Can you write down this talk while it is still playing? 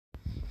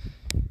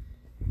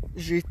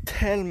J'ai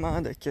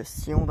tellement de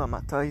questions dans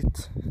ma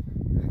tête,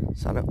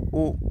 ça n'a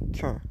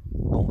aucun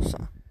bon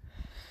sens.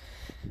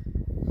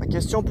 Ma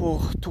question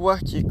pour toi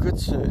qui écoutes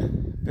ce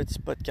petit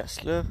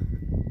podcast-là,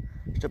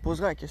 je te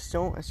poserai la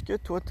question, est-ce que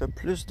toi tu as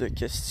plus de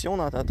questions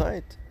dans ta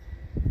tête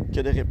que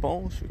de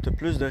réponses, ou tu as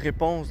plus de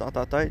réponses dans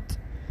ta tête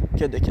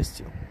que de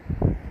questions?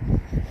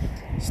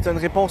 Si tu as une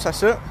réponse à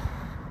ça,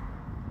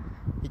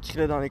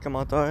 écris-le dans les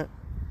commentaires.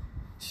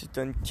 Si tu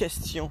as une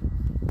question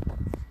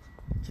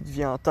qui te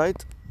vient en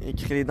tête,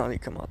 écris-la dans les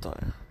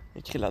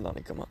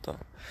commentaires.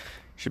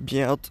 J'ai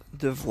bien hâte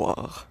de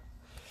voir.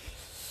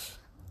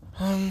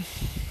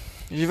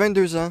 J'ai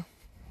 22 ans.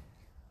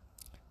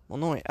 Mon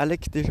nom est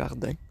Alec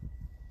Desjardins.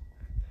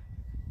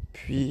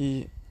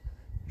 Puis,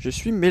 je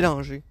suis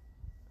mélangé.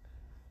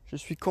 Je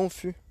suis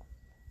confus.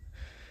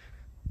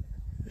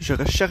 Je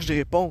recherche des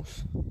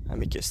réponses à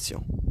mes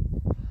questions.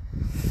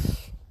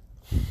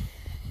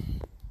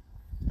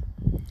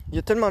 Il y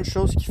a tellement de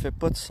choses qui ne font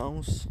pas de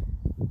sens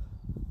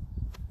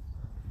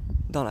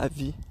dans la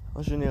vie,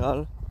 en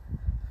général.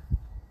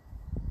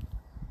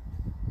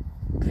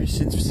 Puis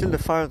c'est difficile de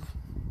faire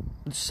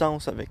du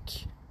sens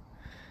avec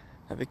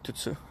tout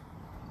ça.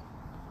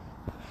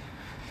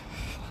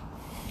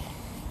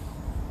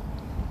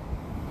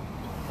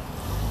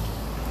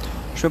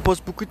 Je me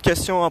pose beaucoup de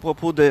questions à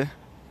propos de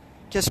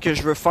qu'est-ce que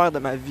je veux faire de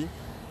ma vie,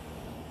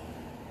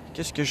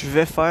 qu'est-ce que je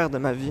vais faire de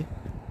ma vie,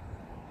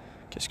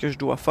 qu'est-ce que je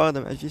dois faire de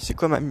ma vie, c'est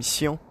quoi ma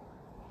mission.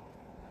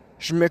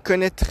 Je me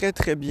connais très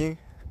très bien.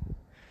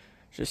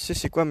 Je sais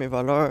c'est quoi mes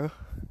valeurs.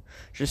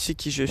 Je sais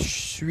qui je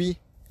suis.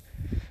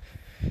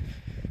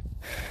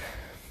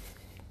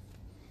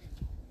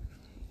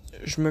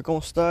 Je me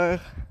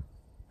considère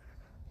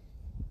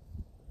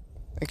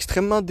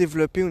extrêmement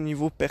développé au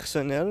niveau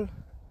personnel.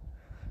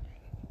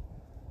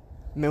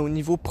 Mais au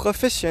niveau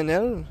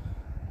professionnel,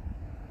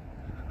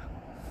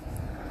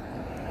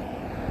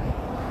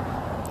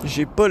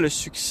 j'ai pas le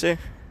succès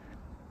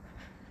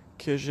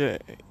que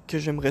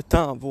j'aimerais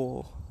tant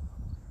avoir.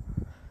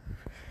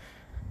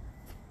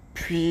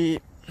 Puis,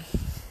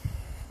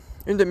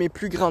 une de mes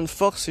plus grandes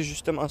forces, c'est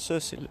justement ça,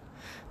 c'est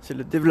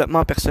le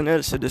développement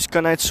personnel, c'est de se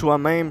connaître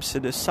soi-même,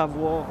 c'est de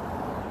savoir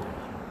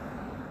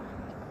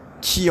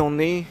qui on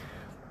est,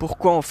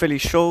 pourquoi on fait les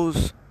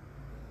choses.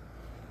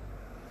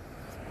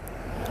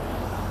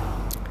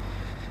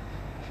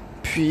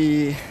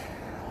 Puis,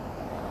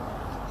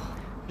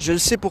 je le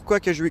sais pourquoi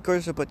que je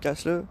record ce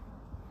podcast-là.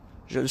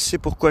 Je le sais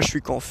pourquoi je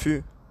suis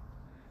confus.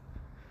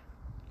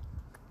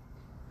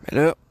 Mais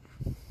là,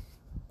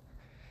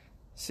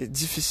 c'est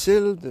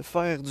difficile de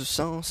faire du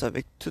sens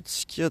avec tout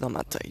ce qu'il y a dans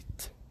ma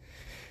tête.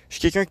 Je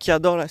suis quelqu'un qui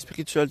adore la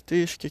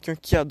spiritualité, je suis quelqu'un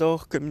qui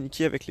adore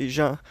communiquer avec les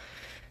gens,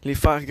 les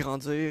faire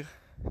grandir.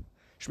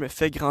 Je me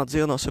fais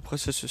grandir dans ce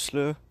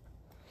processus-là.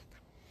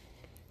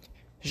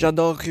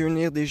 J'adore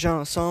réunir des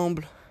gens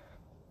ensemble.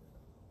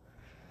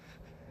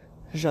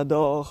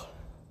 J'adore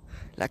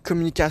la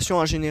communication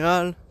en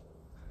général.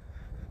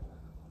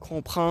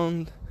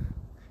 Comprendre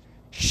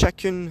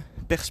chacune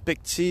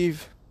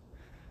perspective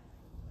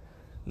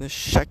de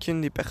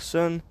chacune des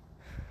personnes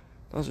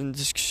dans une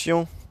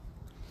discussion,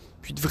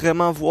 puis de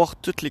vraiment voir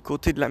tous les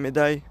côtés de la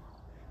médaille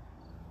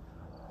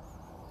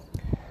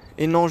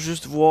et non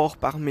juste voir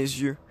par mes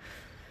yeux.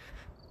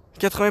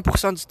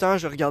 80% du temps,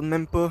 je regarde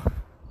même pas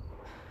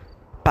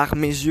par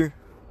mes yeux.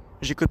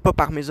 J'écoute pas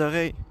par mes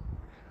oreilles.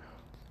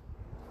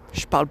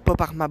 Je parle pas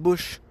par ma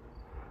bouche.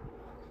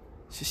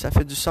 Si ça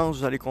fait du sens,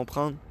 vous allez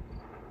comprendre.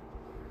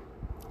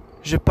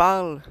 Je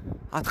parle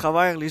à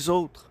travers les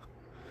autres.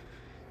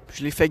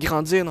 Je les fais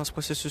grandir dans ce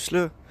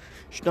processus-là.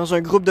 Je suis dans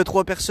un groupe de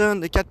 3 personnes,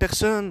 de 4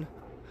 personnes.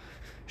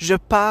 Je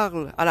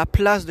parle à la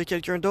place de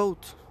quelqu'un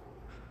d'autre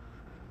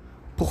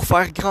pour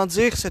faire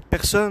grandir cette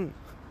personne.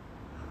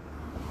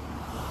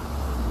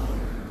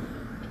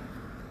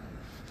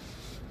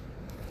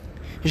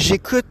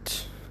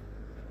 J'écoute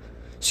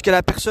ce que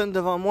la personne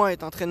devant moi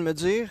est en train de me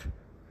dire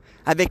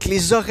avec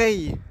les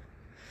oreilles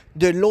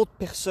de l'autre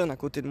personne à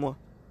côté de moi.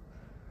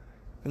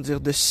 C'est-à-dire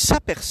de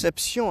sa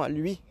perception à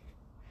lui.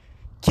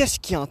 Qu'est-ce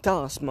qu'il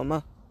entend en ce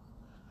moment?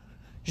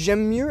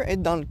 J'aime mieux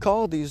être dans le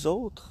corps des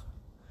autres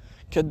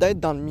que d'être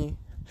dans le mien.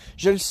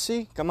 Je le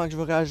sais comment je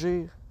veux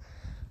réagir.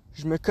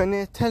 Je me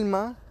connais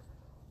tellement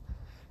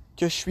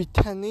que je suis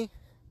tanné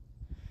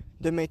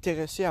de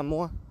m'intéresser à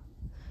moi.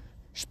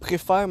 Je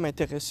préfère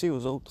m'intéresser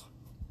aux autres.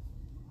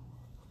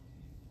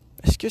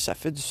 Est-ce que ça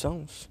fait du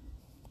sens,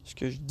 ce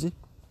que je dis?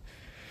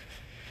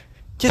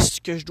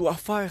 Qu'est-ce que je dois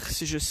faire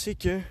si je sais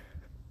que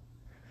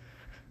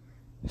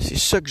c'est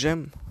ça que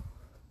j'aime?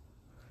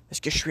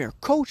 Est-ce que je suis un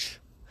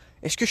coach?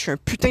 Est-ce que je suis un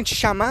putain de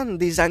chaman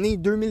des années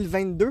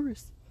 2022?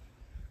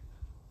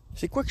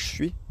 C'est quoi que je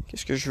suis?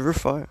 Qu'est-ce que je veux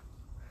faire?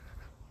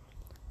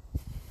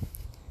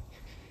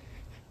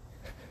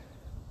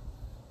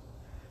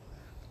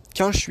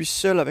 Quand je suis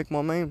seul avec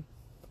moi-même,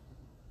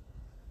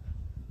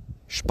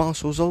 je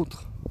pense aux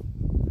autres.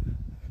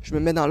 Je me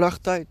mets dans leur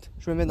tête.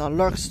 Je me mets dans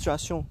leur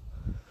situation.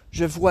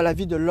 Je vois la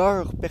vie de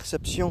leur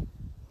perception.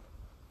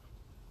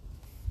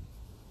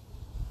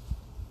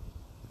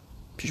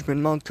 Puis je me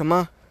demande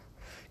comment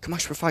Comment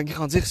je peux faire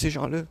grandir ces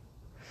gens-là?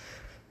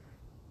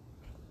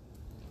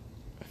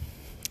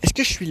 Est-ce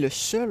que je suis le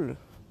seul?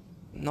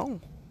 Non.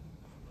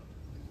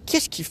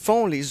 Qu'est-ce qu'ils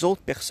font les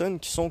autres personnes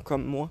qui sont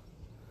comme moi?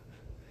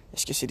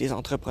 Est-ce que c'est des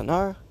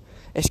entrepreneurs?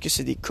 Est-ce que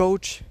c'est des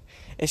coachs?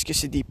 Est-ce que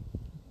c'est des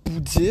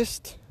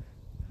bouddhistes?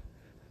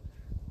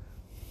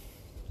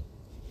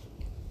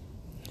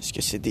 Est-ce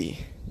que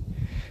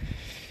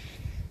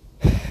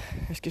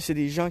c'est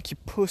des gens qui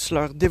poussent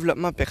leur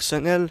développement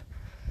personnel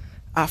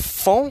à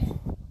fond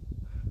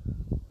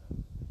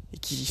et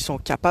qui sont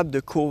capables de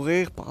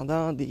courir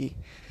pendant des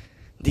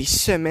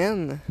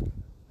semaines,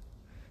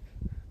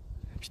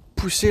 puis de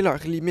pousser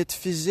leurs limites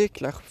physiques,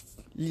 leurs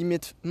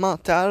limites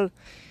mentales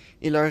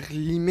et leurs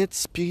limites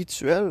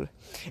spirituelles?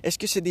 Est-ce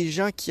que c'est des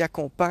gens qui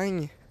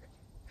accompagnent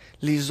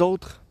les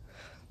autres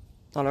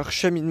dans leur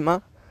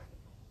cheminement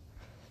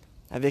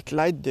avec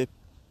l'aide de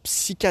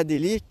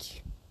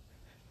psychédéliques?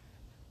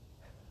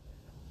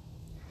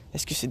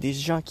 Est-ce que c'est des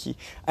gens qui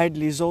aident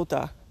les autres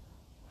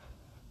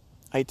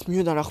à être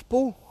mieux dans leur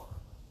peau?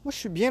 Moi, je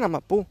suis bien dans ma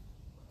peau.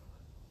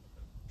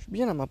 Je suis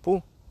bien dans ma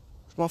peau.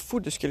 Je m'en fous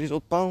de ce que les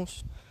autres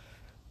pensent.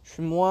 Je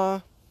suis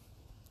moi.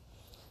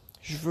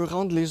 Je veux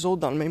rendre les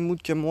autres dans le même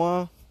mood que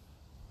moi.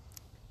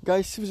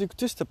 Guys, si vous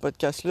écoutez ce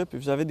podcast-là et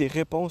vous avez des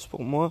réponses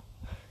pour moi,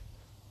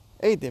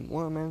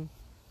 aidez-moi, man.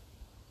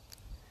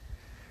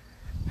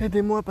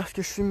 Aidez-moi parce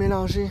que je suis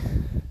mélangé.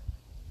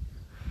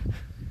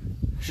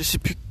 Je sais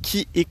plus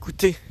qui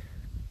écouter.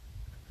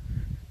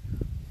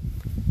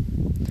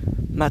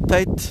 Ma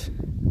tête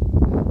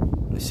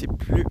ne sait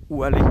plus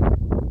où aller.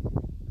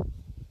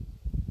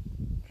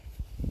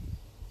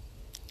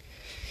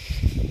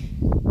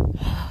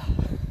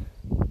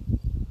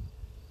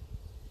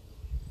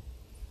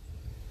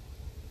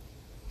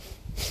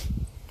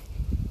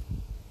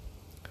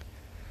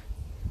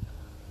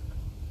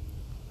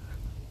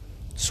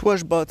 Soit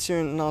je bâtis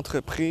une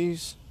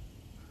entreprise,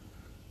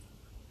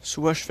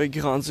 soit je fais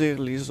grandir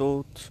les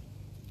autres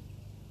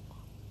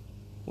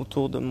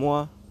autour de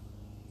moi,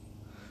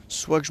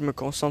 soit que je me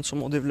concentre sur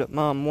mon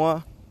développement à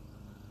moi,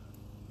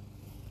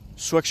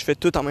 soit que je fais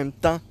tout en même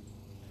temps.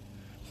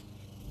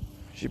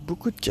 J'ai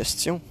beaucoup de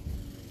questions.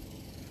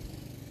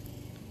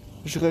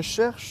 Je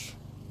recherche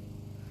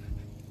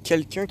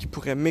quelqu'un qui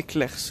pourrait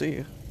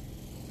m'éclaircir.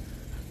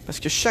 Parce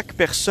que chaque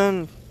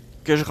personne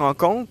que je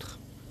rencontre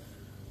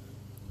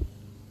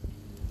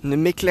ne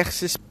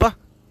m'éclaircissent pas.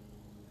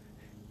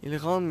 Ils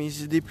rendent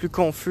mes idées plus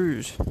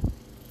confuses.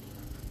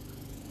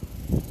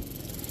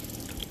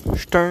 Je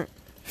suis un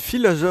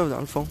philosophe dans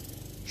le fond.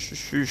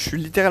 Je suis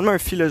littéralement un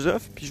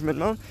philosophe, puis je me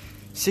demande,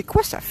 c'est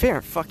quoi ça fait un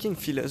fucking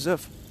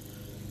philosophe?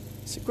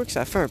 C'est quoi que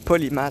ça fait un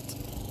polymathe?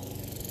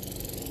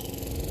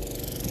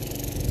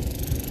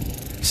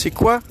 C'est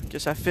quoi que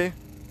ça fait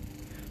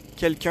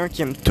quelqu'un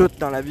qui aime tout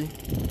dans la vie?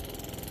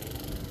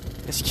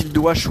 Est-ce qu'il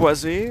doit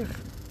choisir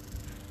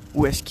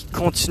ou est-ce qu'il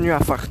continue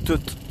à faire tout?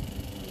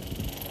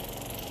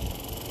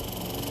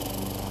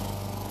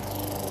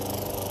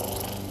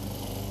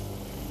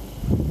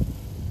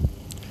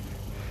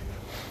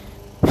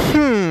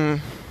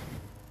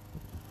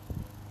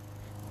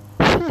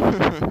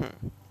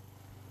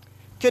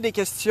 Que des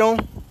questions,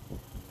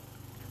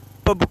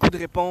 pas beaucoup de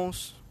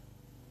réponses.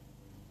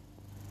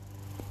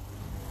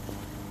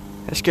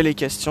 Est-ce que les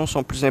questions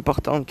sont plus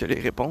importantes que les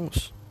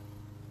réponses?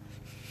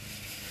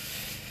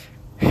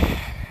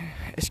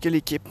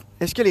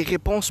 Est-ce que les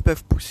réponses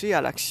peuvent pousser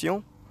à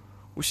l'action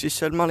ou c'est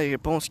seulement les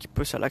réponses qui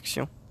poussent à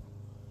l'action?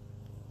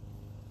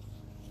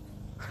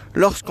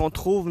 Lorsqu'on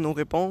trouve nos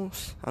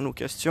réponses à nos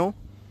questions,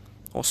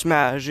 on se met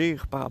à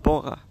agir par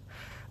rapport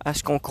à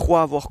ce qu'on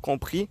croit avoir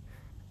compris.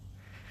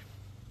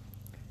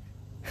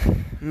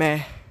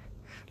 Mais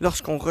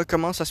lorsqu'on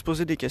recommence à se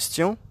poser des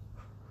questions,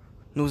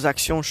 nos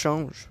actions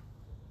changent.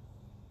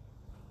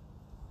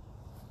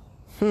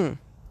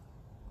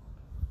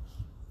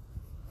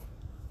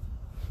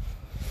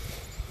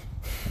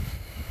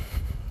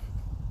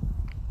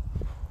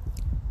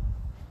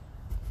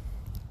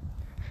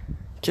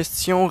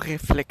 Question,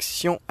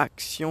 réflexion,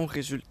 action,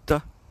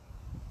 résultat.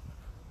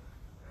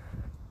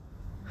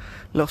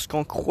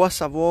 Lorsqu'on croit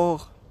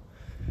savoir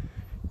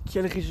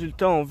quel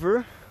résultat on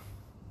veut,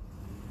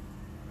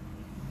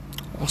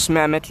 on se met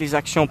à mettre les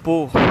actions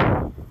pour.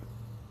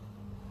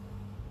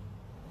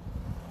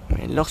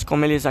 Mais lorsqu'on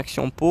met les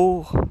actions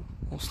pour,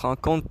 on se rend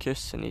compte que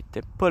ce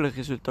n'était pas le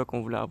résultat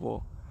qu'on voulait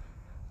avoir.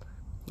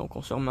 Donc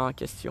on se remet en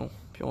question,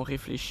 puis on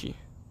réfléchit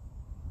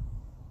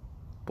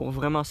pour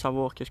vraiment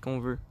savoir qu'est-ce qu'on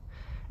veut.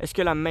 Est-ce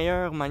que la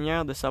meilleure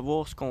manière de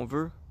savoir ce qu'on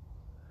veut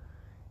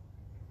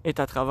est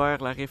à travers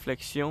la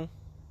réflexion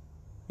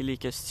et les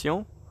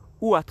questions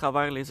ou à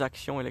travers les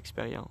actions et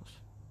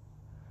l'expérience?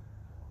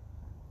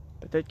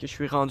 Peut-être que je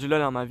suis rendu là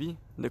dans ma vie,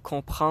 de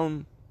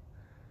comprendre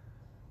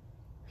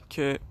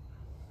que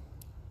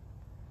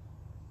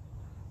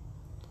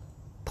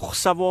pour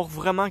savoir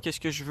vraiment qu'est-ce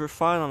que je veux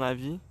faire dans la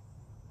vie,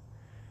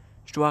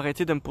 je dois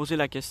arrêter de me poser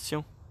la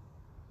question.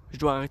 Je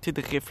dois arrêter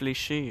de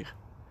réfléchir.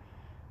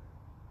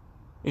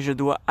 Et je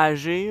dois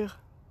agir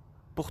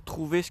pour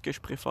trouver ce que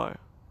je préfère.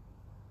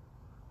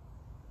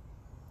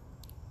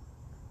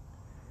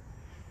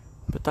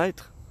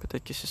 Peut-être.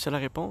 Peut-être que c'est ça la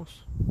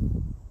réponse.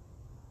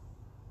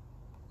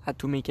 À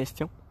toutes mes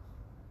questions.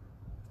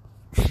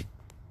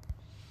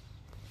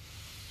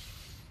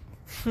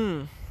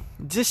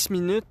 10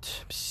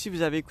 minutes. Puis si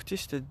vous avez écouté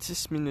ces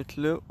 10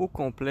 minutes-là au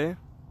complet,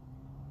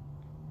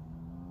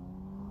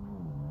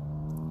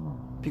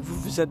 puis que vous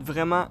vous êtes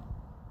vraiment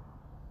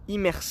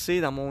immersé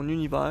dans mon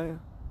univers,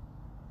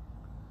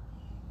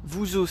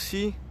 vous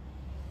aussi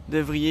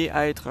devriez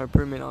être un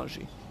peu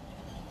mélangé.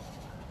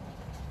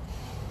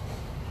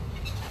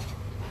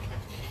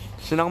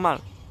 C'est normal.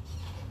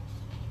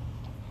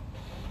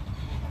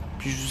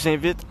 Puis je vous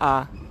invite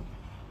à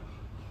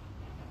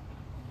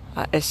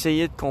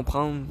essayer de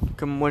comprendre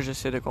comme moi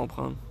j'essaie de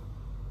comprendre.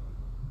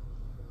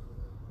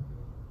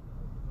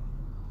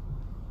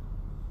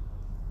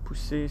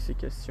 Pousser ces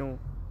questions,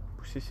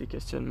 pousser ces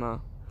questionnements,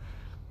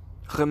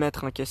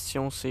 remettre en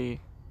question ses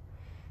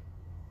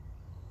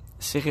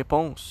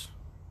réponses,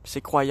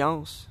 ses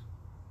croyances.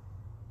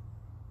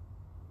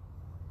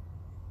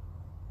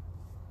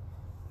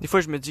 Des fois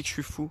je me dis que je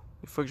suis fou,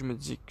 des fois que je me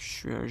dis que je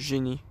suis un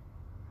génie.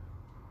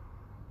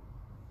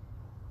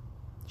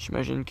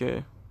 J'imagine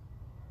que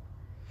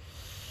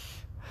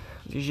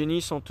les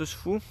génies sont tous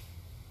fous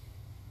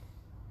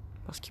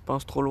parce qu'ils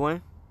pensent trop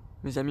loin.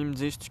 Mes amis me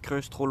disent tu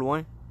creuses trop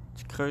loin.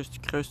 Tu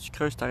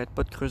creuses, t'arrêtes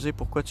pas de creuser.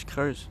 Pourquoi tu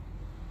creuses?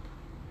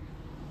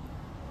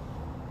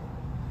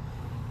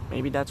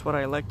 Maybe that's what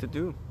I like to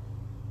do.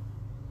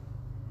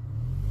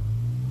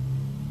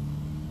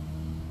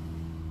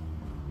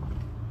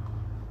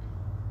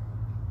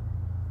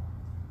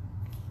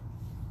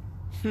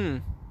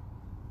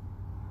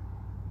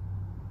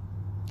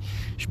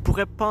 Je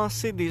pourrais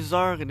penser des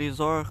heures et des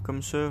heures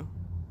comme ça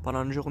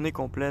pendant une journée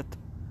complète.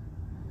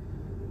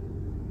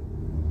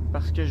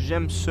 Parce que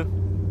j'aime ça.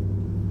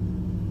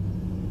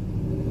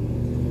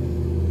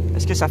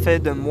 Est-ce que ça fait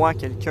de moi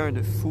quelqu'un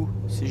de fou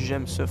si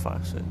j'aime ça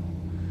faire ça?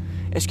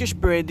 Est-ce que je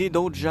peux aider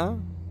d'autres gens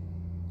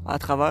à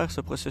travers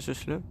ce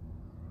processus-là?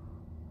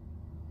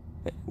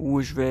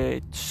 Ou je vais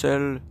être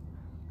seul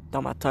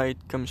dans ma tête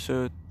comme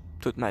ça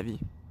toute ma vie?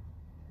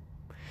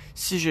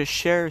 Si je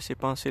share ces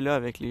pensées-là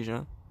avec les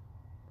gens,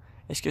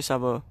 est-ce que ça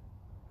va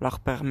leur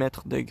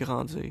permettre de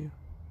grandir?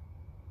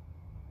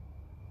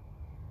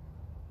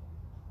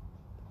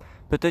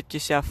 Peut-être que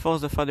c'est à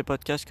force de faire des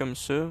podcasts comme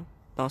ça,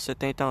 dans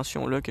cette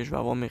intention-là, que je vais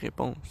avoir mes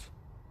réponses.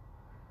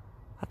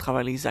 À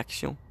travers les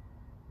actions.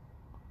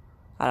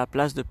 À la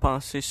place de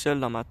penser seul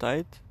dans ma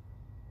tête,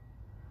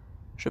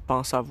 je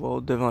pense à voix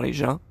haute devant les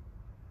gens.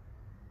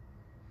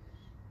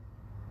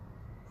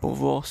 Pour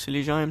voir si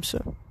les gens aiment ça.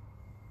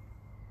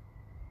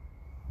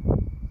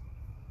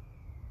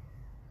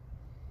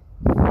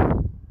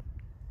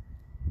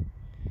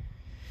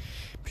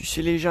 Puis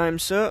si les gens aiment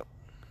ça,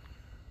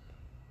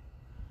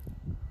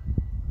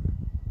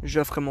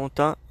 j'offre mon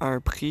temps à un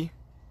prix.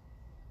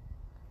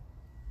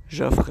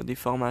 J'offre des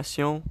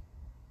formations.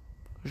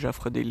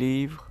 J'offre des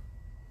livres.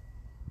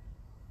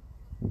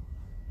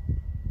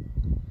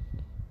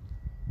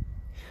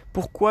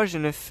 Pourquoi je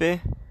ne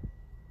fais...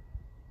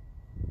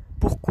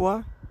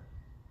 Pourquoi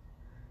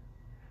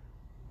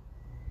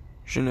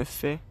je ne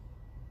fais...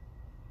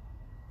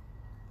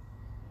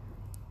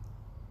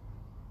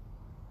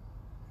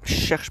 Je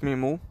cherche mes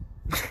mots.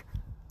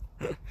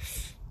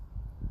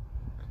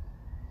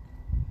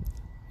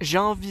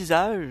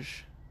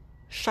 J'envisage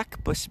chaque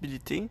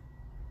possibilité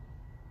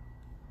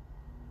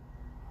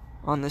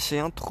en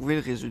essayant de trouver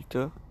le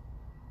résultat,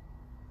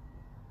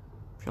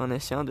 puis en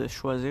essayant de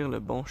choisir le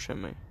bon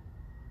chemin.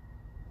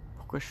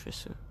 Pourquoi je fais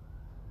ça?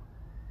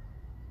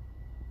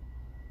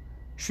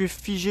 Je suis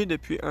figé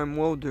depuis 1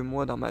 mois ou 2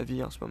 mois dans ma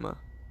vie en ce moment.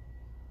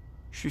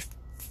 Je suis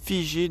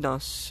figé dans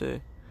ce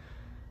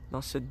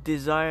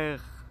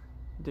désert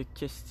de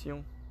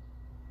questions.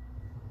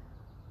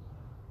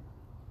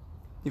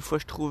 Des fois,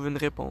 je trouve une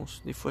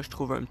réponse. Des fois, je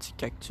trouve un petit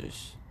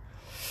cactus.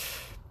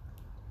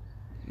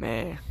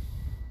 Mais...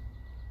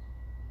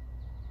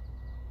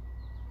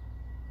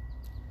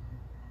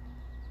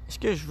 est-ce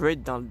que je veux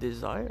être dans le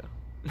désert?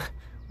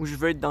 Ou je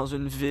veux être dans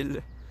une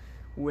ville?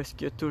 Ou est-ce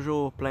qu'il y a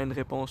toujours plein de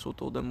réponses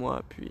autour de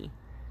moi, puis...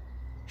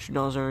 je suis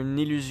dans une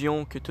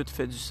illusion que tout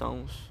fait du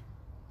sens.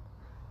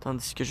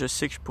 Tandis que je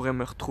sais que je pourrais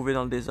me retrouver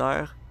dans le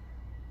désert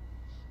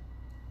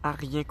à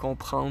rien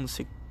comprendre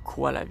c'est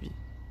quoi la vie.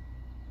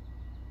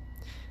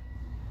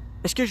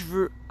 Est-ce que je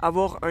veux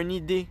avoir une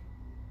idée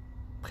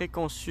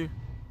préconçue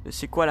de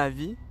c'est quoi la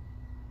vie,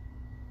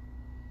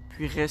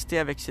 puis rester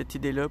avec cette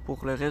idée-là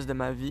pour le reste de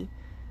ma vie,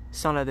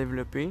 sans la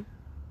développer?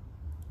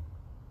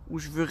 Ou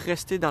je veux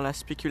rester dans la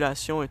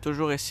spéculation et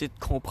toujours essayer de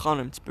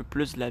comprendre un petit peu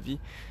plus de la vie,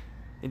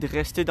 et de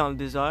rester dans le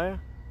désert,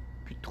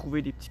 puis de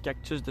trouver des petits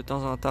cactus de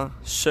temps en temps,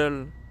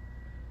 seul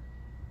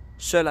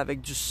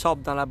avec du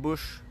sable dans la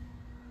bouche,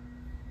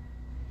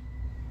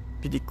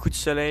 puis des coups de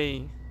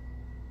soleil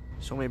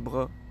sur mes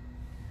bras.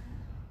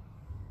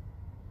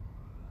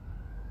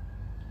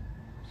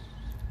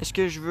 Est-ce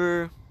que je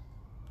veux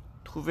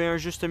trouver un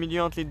juste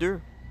milieu entre les deux?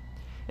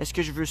 Est-ce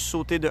que je veux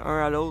sauter de un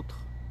à l'autre?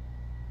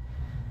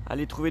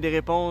 Aller trouver des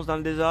réponses dans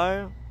le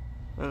désert,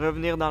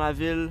 revenir dans la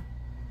ville,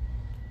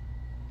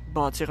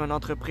 bâtir une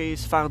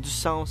entreprise, faire du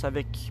sens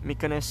avec mes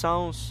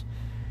connaissances,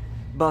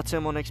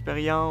 bâtir mon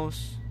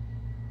expérience,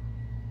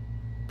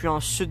 puis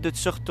ensuite de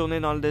se retourner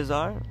dans le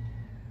désert,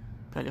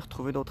 puis aller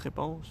retrouver d'autres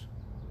réponses.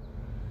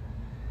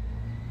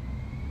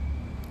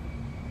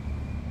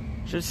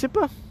 Je le sais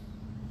pas.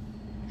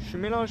 Je suis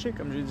mélangé,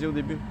 comme j'ai dit au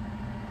début.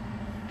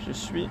 Je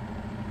suis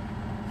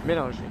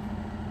mélangé.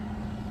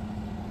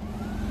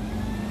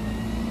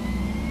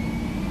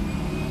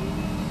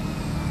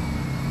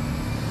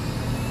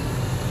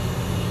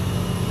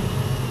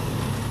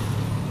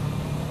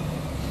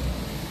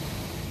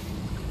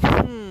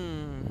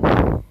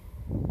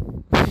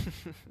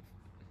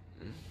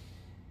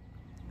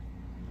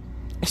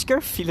 Est-ce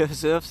qu'un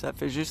philosophe, ça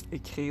fait juste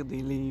écrire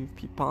des livres,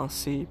 puis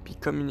penser, puis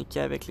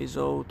communiquer avec les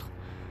autres?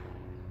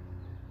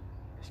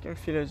 Est-ce qu'un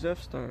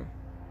philosophe,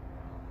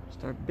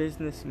 c'est un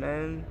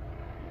businessman?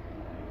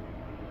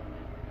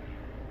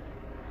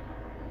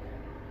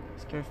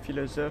 Est-ce qu'un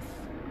philosophe...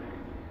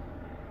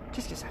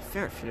 Qu'est-ce que ça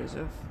fait un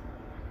philosophe?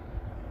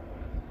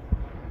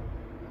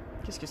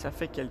 Qu'est-ce que ça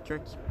fait quelqu'un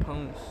qui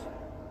pense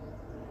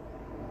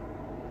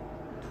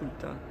tout le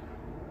temps?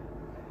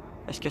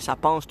 Est-ce que ça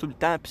pense tout le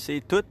temps, puis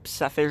c'est tout, puis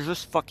ça fait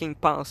juste fucking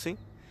penser?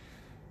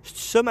 C'est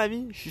ça ma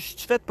vie? Je suis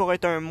faite pour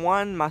être un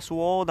moine,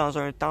 m'asseoir dans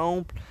un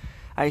temple,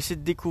 à essayer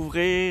de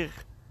découvrir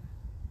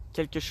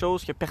quelque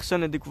chose que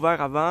personne n'a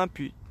découvert avant,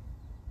 puis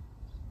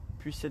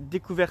cette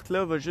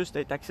découverte-là va juste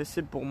être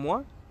accessible pour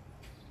moi?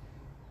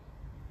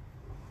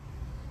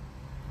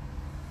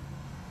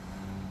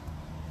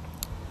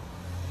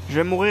 Je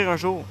vais mourir un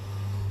jour.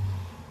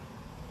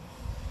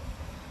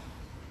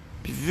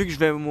 Puis vu que je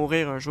vais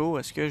mourir un jour,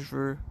 est-ce que je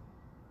veux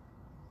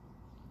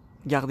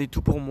garder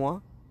tout pour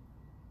moi?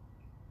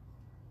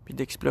 Puis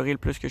d'explorer le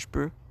plus que je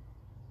peux?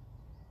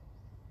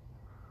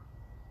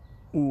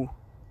 Ou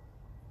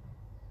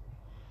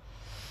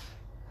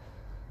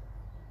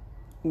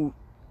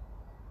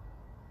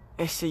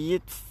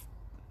essayer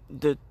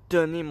de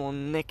donner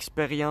mon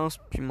expérience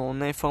puis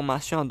mon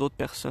information à d'autres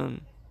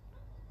personnes.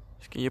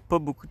 Parce qu'il n'y a pas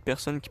beaucoup de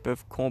personnes qui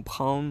peuvent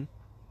comprendre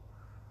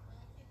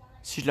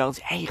si je leur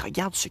dis « Hey,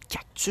 regarde ce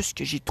cactus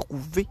que j'ai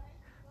trouvé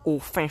au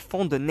fin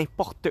fond de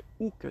n'importe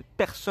où, que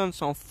personne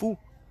s'en fout. »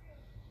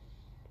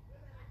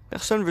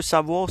 Personne veut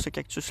savoir ce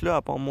cactus-là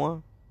à part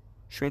moi.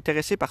 Je suis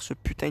intéressé par ce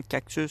putain de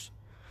cactus.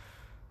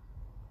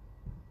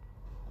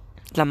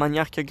 De la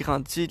manière qu'il a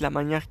grandi, de la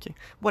manière que...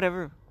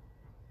 Whatever.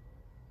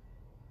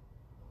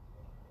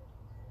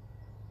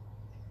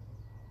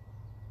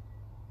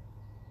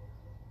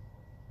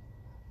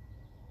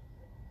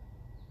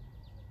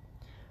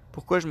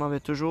 Pourquoi je m'en vais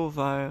toujours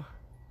vers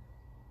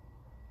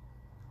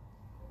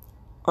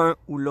un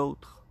ou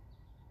l'autre?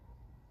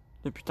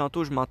 Depuis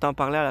tantôt, je m'entends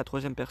parler à la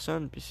troisième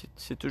personne, puis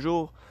c'est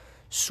toujours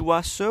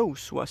soit ça ou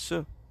soit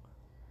ça.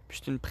 Puis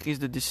c'est une prise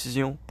de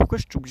décision. Pourquoi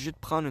je suis obligé de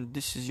prendre une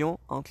décision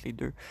entre les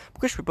deux?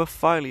 Pourquoi je peux pas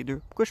faire les deux?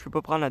 Pourquoi je peux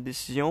pas prendre la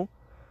décision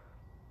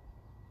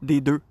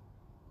des deux?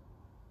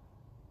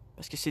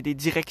 Parce que c'est des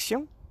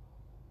directions.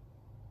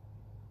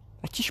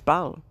 À qui je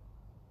parle?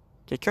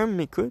 Quelqu'un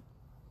m'écoute?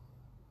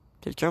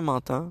 Quelqu'un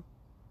m'entend?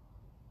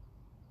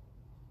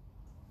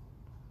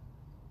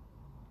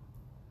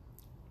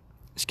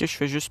 Est-ce que je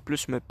fais juste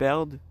plus me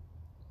perdre?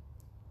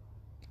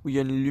 Ou il y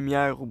a une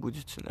lumière au bout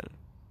du tunnel?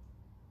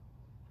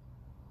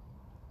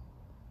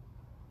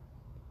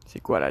 C'est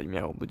quoi la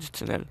lumière au bout du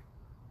tunnel?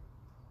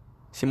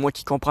 C'est moi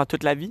qui comprends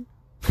toute la vie?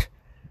 Est-ce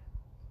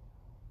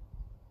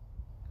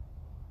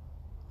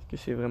que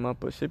c'est vraiment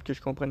possible que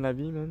je comprenne la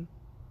vie, man?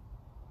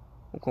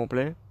 Au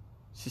complet?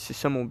 Si c'est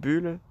ça mon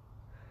but, là?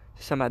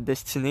 C'est ça ma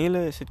destinée,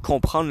 là? C'est de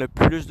comprendre le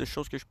plus de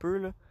choses que je peux,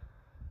 là?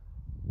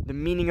 The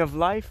meaning of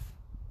life?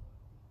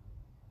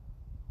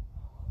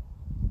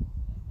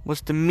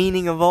 What's the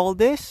meaning of all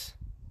this?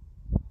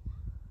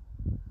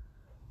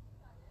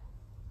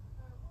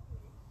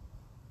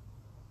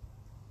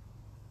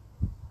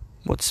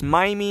 What's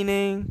my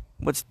meaning?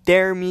 What's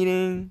their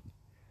meaning?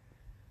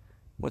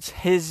 What's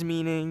his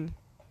meaning?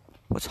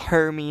 What's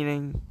her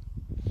meaning?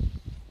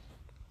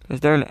 Is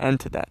there an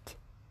end to that?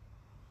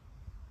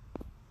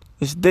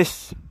 Is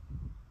this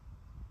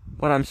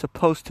what I'm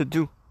supposed to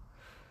do?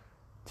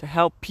 To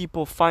help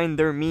people find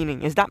their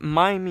meaning? Is that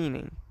my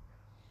meaning?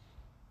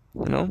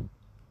 You know?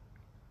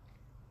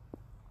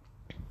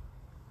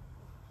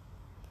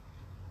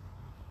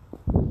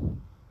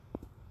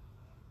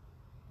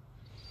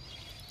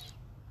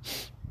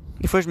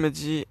 Des fois, je me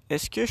dis,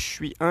 est-ce que je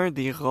suis un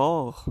des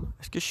rares?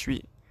 Est-ce que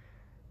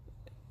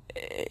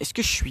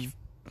je suis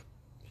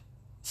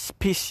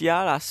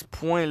spécial à ce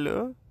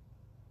point-là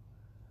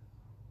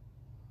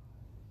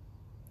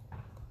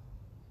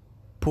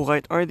pour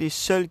être un des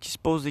seuls qui se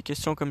pose des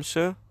questions comme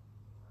ça,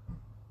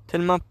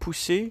 tellement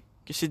poussées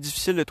que c'est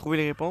difficile de trouver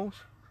les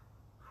réponses?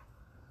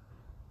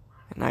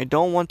 And I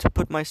don't want to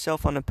put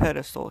myself on a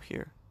pedestal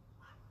here.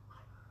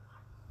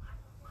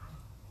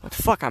 But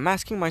fuck, I'm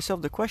asking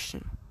myself the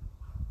question.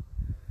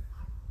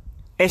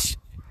 Est-ce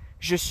que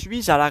je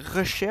suis à la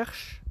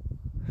recherche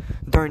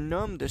d'un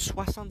homme de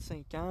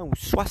 65 ans ou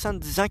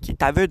 70 ans qui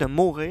est aveugle de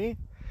mourir,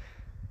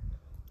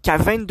 qu'à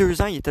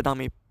 22 ans, il était dans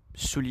mes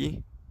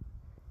souliers?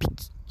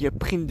 puis qu'il a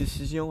pris une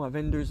décision à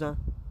 22 ans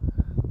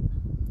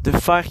de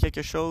faire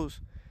quelque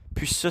chose,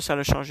 puis ça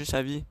l'a changé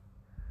sa vie.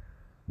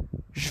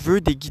 Je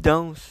veux des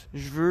guidances,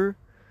 je veux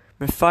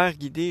me faire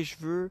guider, je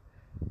veux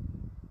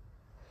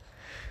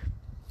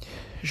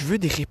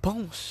des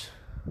réponses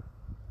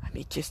à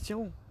mes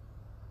questions.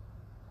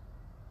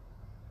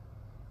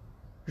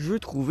 Je veux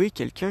trouver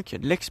quelqu'un qui a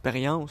de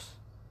l'expérience,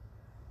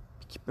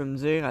 qui peut me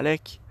dire,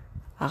 Alec,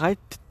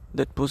 arrête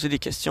de te poser des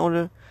questions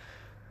là.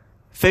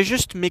 Fais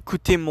juste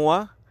m'écouter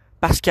moi,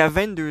 parce qu'à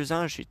 22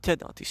 ans, j'étais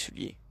dans tes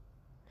souliers.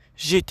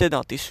 J'étais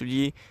dans tes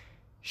souliers.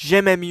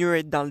 J'aimais mieux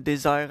être dans le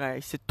désert à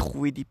essayer de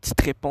trouver des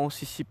petites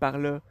réponses ici par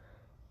là.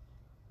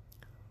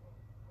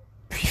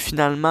 Puis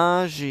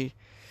finalement, j'ai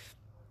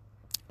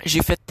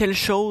fait telle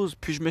chose,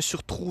 puis je me suis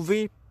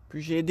retrouvé,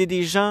 puis j'ai aidé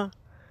des gens,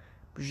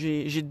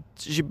 puis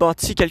j'ai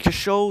bâti quelque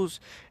chose,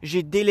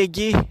 j'ai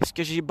délégué ce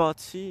que j'ai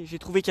bâti, j'ai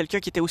trouvé quelqu'un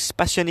qui était aussi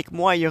passionné que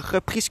moi, il a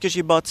repris ce que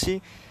j'ai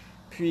bâti,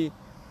 puis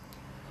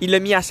il l'a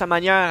mis à sa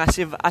manière,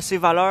 à ses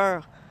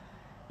valeurs,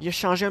 il a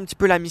changé un petit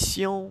peu la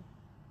mission,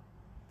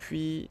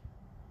 puis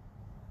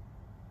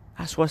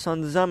à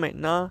 70 ans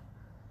maintenant,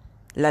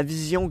 la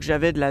vision que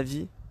j'avais de la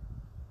vie,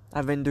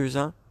 à 22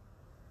 ans,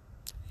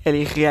 elle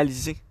est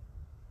réalisée.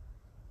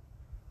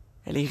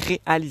 Elle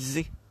est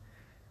réalisée.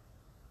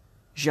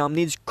 J'ai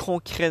emmené du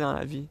concret dans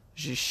la vie.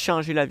 J'ai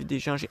changé la vie des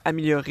gens. J'ai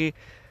amélioré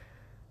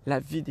la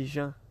vie des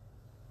gens.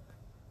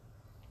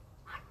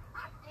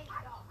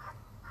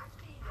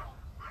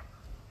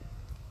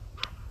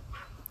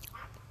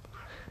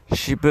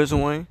 J'ai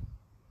besoin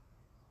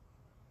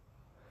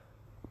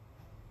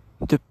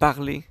de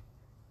parler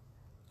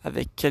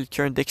avec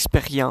quelqu'un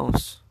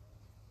d'expérience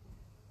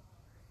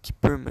qui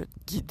peut me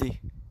guider.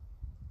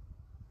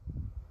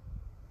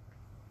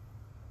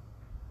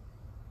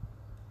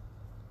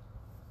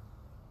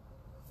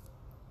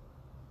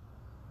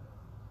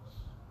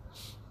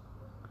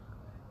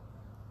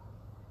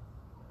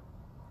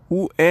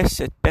 Où est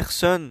cette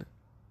personne?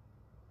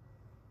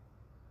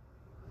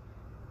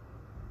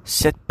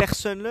 Cette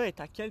personne-là est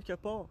à quelque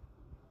part.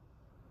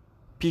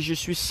 Puis je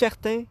suis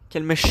certain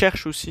qu'elle me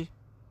cherche aussi.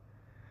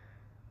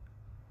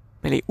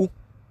 Mais elle est où?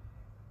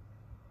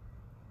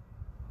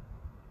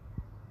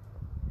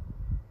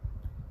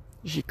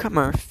 J'ai comme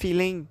un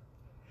feeling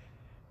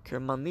qu'à un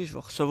moment donné, je vais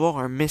recevoir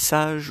un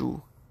message où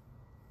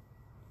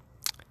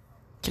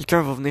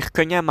quelqu'un va venir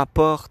cogner à ma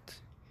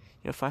porte.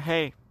 Il va faire «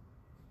 Hey,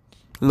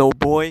 low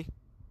boy,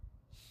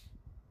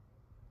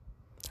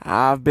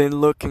 I've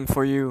been looking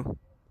for you. »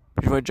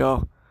 Puis je vais être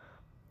genre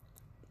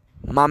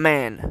 « My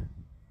man,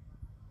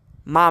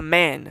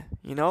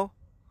 you know?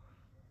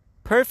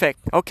 Perfect.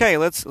 Okay,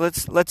 let's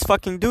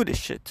fucking do this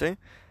shit, tu sais. »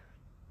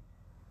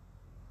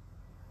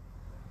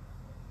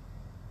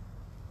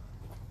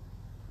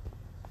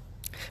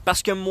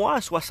 Parce que moi,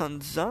 à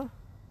 70 ans,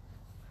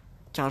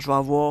 quand je vais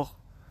avoir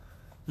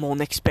mon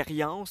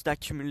expérience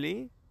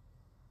d'accumuler,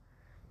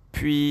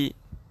 puis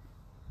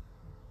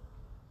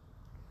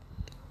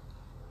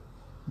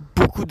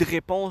beaucoup de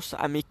réponses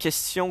à mes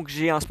questions que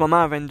j'ai en ce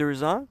moment à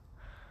 22 ans,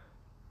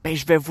 ben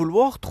je vais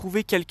vouloir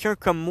trouver quelqu'un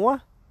comme moi.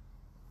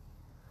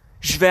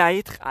 Je vais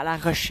être à la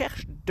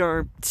recherche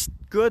d'un petit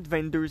gars de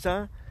 22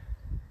 ans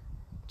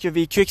qui a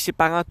vécu avec ses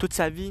parents toute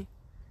sa vie,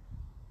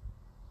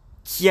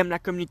 qui aime la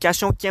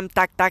communication, qui aime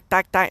tac,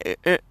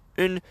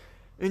 une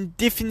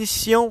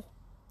définition,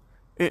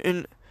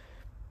 une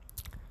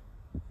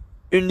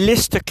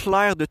liste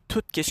claire de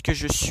tout ce que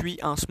je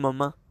suis en ce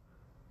moment.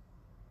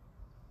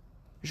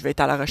 Je vais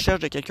être à la recherche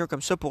de quelqu'un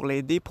comme ça pour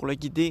l'aider, pour le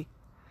guider.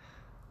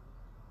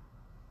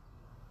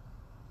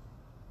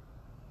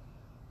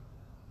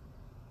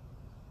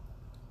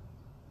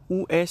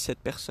 Où est cette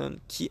personne?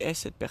 Qui est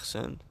cette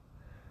personne?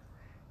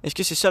 Est-ce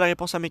que c'est ça la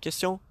réponse à mes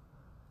questions?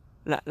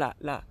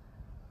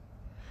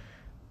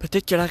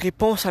 Peut-être que la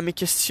réponse à mes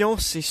questions,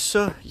 c'est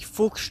ça. Il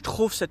faut que je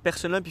trouve cette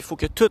personne-là, puis il faut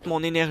que toute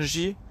mon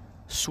énergie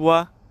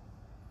soit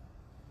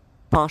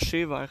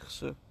penchée vers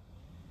ça.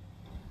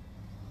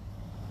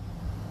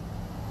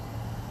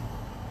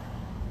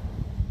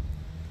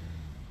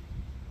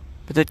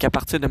 Peut-être qu'à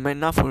partir de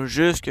maintenant, il faut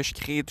juste que je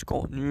crée du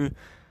contenu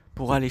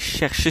pour aller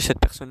chercher cette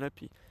personne-là,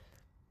 puis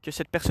que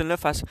cette personne-là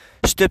fasse...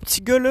 Ce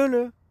petit gars-là,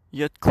 là, il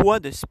y a de quoi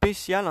de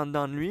spécial en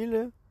dedans de lui,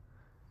 là.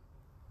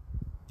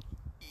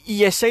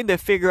 Il essaie de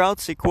figure out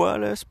c'est quoi,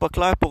 là. C'est pas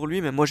clair pour lui,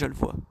 mais moi, je le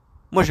vois.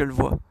 Moi, je le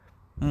vois.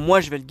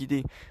 Moi, je vais le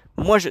guider.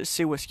 Moi, je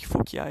sais où est-ce qu'il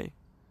faut qu'il aille.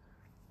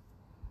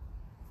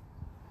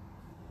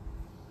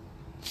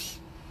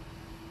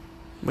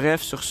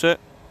 Bref, sur ce,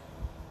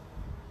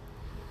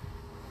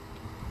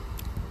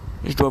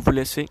 je dois vous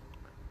laisser.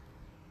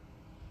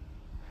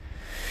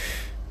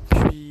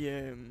 Puis,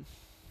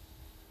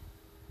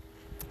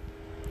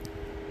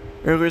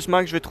 heureusement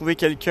que je vais trouver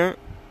quelqu'un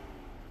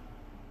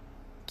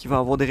qui va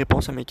avoir des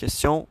réponses à mes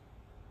questions,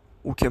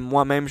 ou que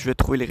moi-même je vais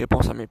trouver les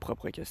réponses à mes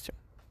propres questions.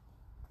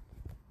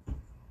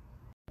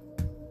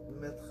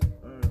 Mettre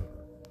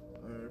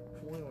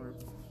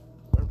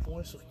un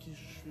point sur qui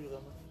je suis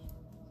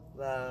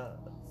vraiment.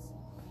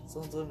 Ça,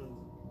 on dirait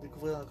me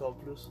découvrir encore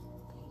plus.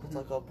 Être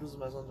encore plus de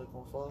ma zone de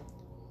confort.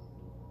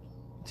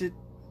 Tu sais,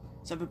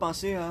 ça peut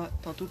penser à.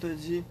 Tantôt, t'as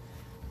dit.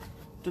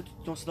 Toi, tu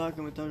te considères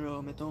comme étant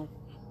genre, mettons.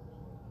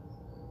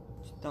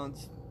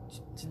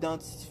 Tu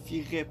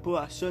t'identifierais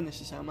pas à ça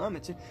nécessairement, mais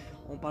tu sais,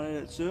 on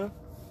parlait de ça.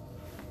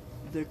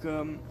 De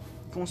comme.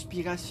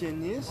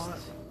 Conspirationniste.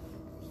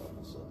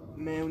 Ouais. Ça.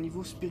 Mais au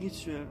niveau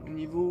spirituel. Au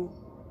niveau.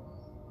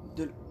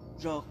 De.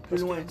 Genre, plus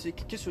Parce loin, que-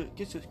 tu sais.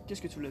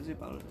 Qu'est-ce que tu voulais dire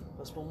par là?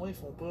 Parce que pour moi, ils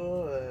font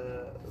pas.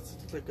 C'est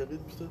toute la COVID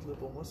pis tout, là.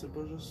 Pour moi, c'est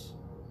pas juste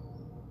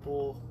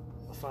pour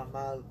faire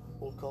mal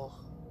au corps.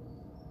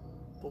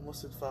 Pour moi,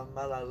 c'est de faire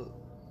mal à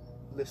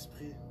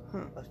l'esprit.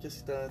 À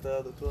qu'est-ce qui est à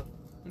l'intérieur de toi.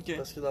 Ok.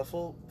 Parce que dans le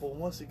fond, pour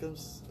moi, c'est comme.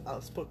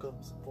 C'est pas comme.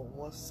 Pour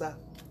moi, ça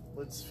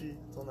modifie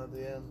ton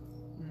ADN.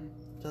 Mhm.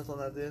 Quand ton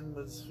ADN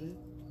modifie,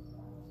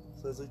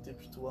 ça veut dire que t'es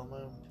plus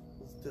toi-même. Ça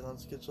veut dire que t'es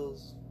rendu quelque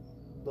chose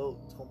d'autre,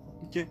 tu comprends?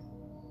 Ok.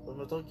 Donc,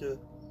 mettons que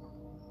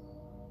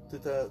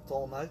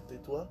ton être, t'es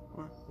toi.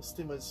 Ouais. Mais si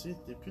t'es modifié,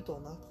 t'es plus ton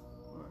être.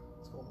 Ouais.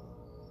 Tu comprends?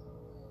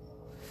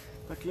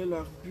 Fait que là,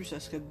 leur but, ça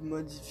serait de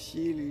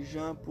modifier les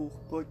gens pour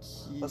pas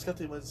qu'ils. Parce que quand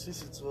t'es modifié,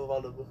 c'est que tu vas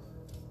vers le bas.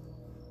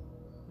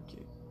 Ok.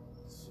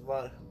 Tu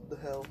vas vers the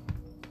hell.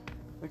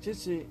 Fait que tu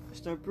sais,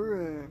 c'est un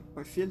peu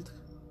un filtre.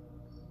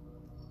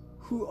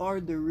 Who are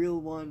the real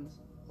ones?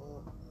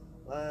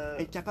 Ouais.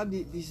 Être capable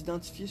de les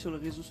identifier sur les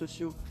réseaux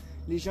sociaux.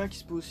 Les gens qui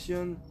se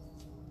positionnent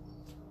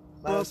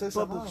Ben, pas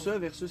sincèrement, pour ça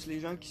versus les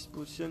gens qui se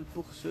positionnent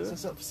pour ça. C'est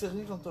ça. C'est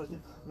rien contre toi, ok?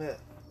 Mais,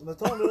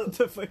 mettons là.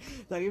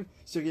 T'arrives,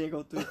 c'est rien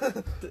contre toi.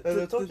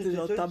 Mettons que T'es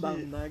genre quelqu'un qui-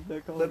 tabarnak,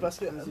 d'accord? Ben, parce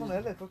que. Vas-y. Non, mais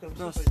elle est pas comme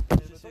ça. Non, Fait c'est- que,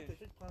 je mettons sais.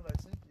 quelqu'un qui prend le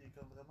vaccin qui est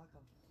comme vraiment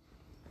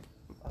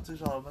comme. Ah, tu sais,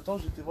 genre, mettons,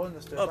 j'ai été voir une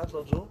ostéopathe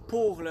l'autre jour.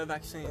 Pour le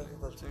vaccin.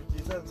 Qui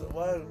était,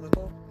 ouais,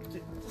 mettons.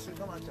 Ok, c'est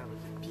vraiment calme,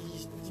 ok?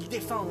 Puis ils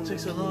défendent. Check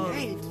ça, puis, non.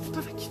 hey, t'es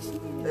pas vacciné.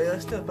 Et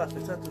ostéopathe, fait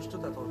que ça touche tout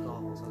à ton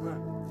corps, on s'entend.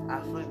 Ouais. À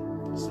la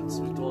fin, c'est une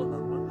petite victoire dans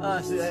le main. Ah,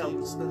 c'est. c'est- Hey, on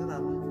peut-tu donner la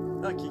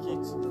main? Ok, Tu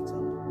ok. donnes ça.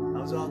 Elle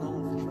m'a dit, ah non,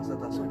 faut que je fasse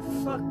attention.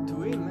 Fuck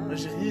toi, man. Mais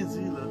j'ai rien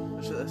dit, là.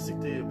 Je sais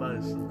que t'es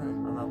baisse,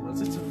 là. En arme.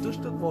 Tu sais, tu me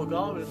touches tout mon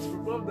corps, mais tu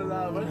peux pas me donner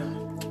la main.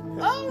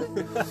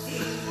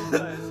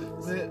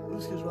 Mais où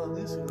est-ce que je veux en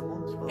venir, c'est le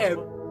monde qui pense pas.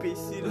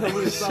 Imbécile. Ah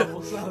oui,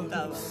 100%.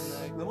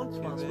 Tabarnak. Le monde qui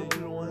pense pas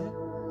plus loin.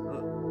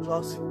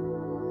 Genre, c'est.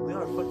 They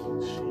are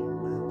fucking cheap,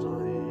 man.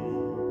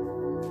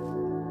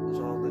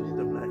 Genre, Denis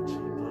de Black cheap,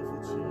 là.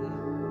 Faut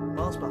que tu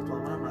penses par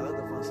toi-même, arrête de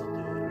faire en sorte que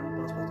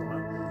eux pensent par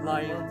toi-même.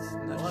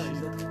 Lions, not Ouais, sheep.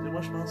 exact. Et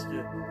moi, je pense que.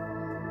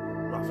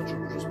 En fait, je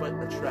veux juste pas être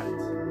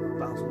attract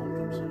par du monde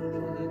comme ça. Genre.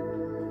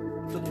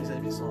 Tous mes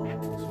amis sont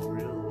real, genre, sont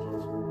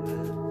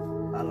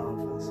vrais. À leur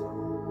façon.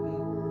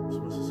 C'est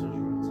moi, c'est ça que je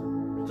veux, tu sais.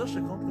 Puis toi, je te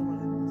compte comme un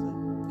ami, tu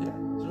sais.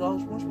 Yeah. Genre,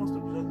 moi, je pense que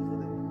t'as plusieurs niveaux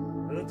d'amis.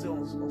 Mais là, tu sais,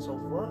 on se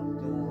revoit,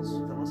 puis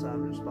on commence à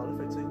mieux se parler,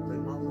 fait que tu sais,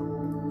 t'augmentes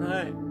l'amour.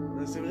 Ouais.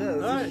 Mais c'est vrai, tu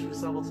sais, Ouais. je suis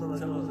 100%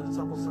 d'accord,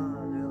 100%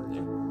 réel avec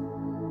Yeah. toi.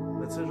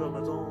 Mais tu sais, genre,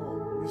 mettons,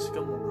 lui, c'est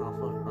comme mon grand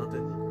frère,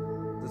 Anthony.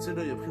 Tu sais,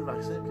 là, il a pris le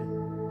vaccin, puis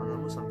en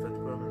moi, ça me fait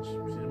peur, man.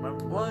 Puis même,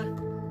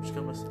 Ouais. je suis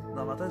comme,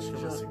 dans ma tête, je suis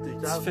comme, Genre, c'est que t'es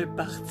Tu calme. fais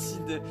partie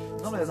de.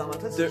 Non, mais dans ma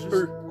tête, de c'est juste,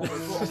 eux. on va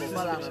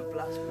pas à la même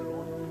place plus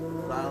loin.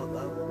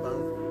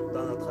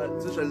 Dans notre aide.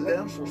 Tu sais, je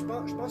l'aime.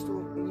 Je pense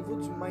au niveau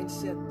du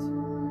mindset.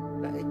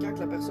 Quand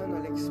la personne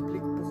elle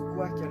explique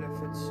pourquoi qu'elle a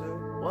fait ça.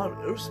 Ouais,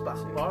 mais eux, c'est par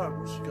peur.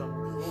 Moi, je suis comme,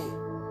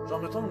 gros.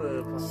 Genre, mettons,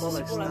 le Si passeport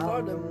c'est pour la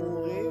vaccinal. peur de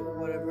mourir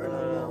ou whatever,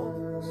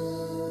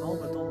 Non,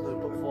 mettons, de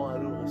pas pouvoir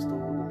aller au resto, de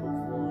pas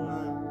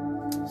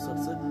pouvoir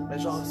sortir. Mais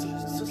genre,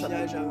 ça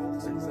piège à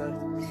ours.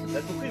 Exact. Mais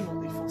pourquoi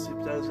ils font ces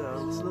pièges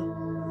à ours, là?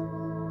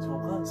 Tu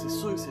comprends? C'est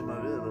sûr que c'est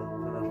mauvais, là,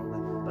 dans la journée.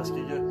 Parce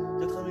qu'il y a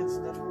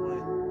 99 points.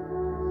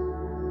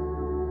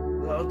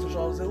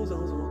 Genre 0,002%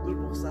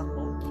 de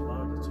monde qui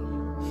meurt de ça.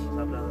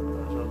 La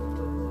planète, genre.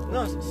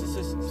 Non, c'est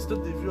ça. C'est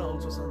tout des vues en haut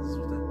de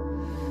 78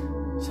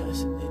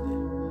 ans.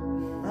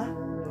 Hein?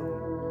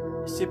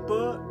 C'est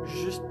pas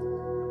juste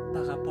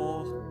par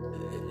rapport.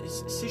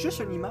 C'est juste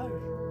une image.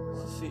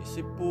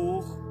 C'est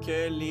pour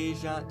que les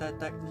gens.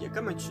 Il y a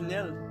comme un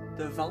tunnel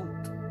de vente.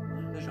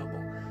 De genre,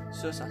 bon,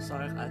 ça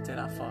sert à telle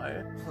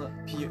affaire. Ouais.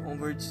 Puis on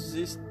va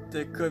utiliser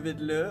cette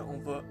COVID-là. On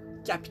va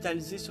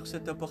capitaliser sur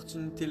cette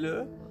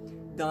opportunité-là.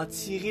 D'en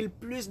tirer le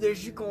plus de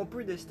jus qu'on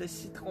peut de ce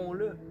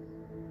citron-là.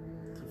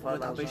 On va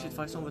t'empêcher de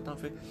faire ça, on va t'en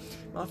faire.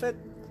 Mais en fait,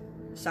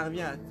 ça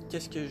revient à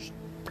qu'est-ce que je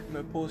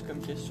me pose comme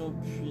question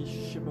depuis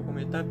je sais pas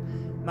combien de temps.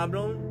 Ma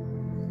blonde,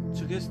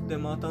 tu risques de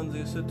m'entendre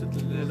dire ça tout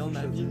le long de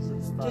ma vie.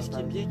 Qu'est-ce qui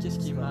est bien, qu'est-ce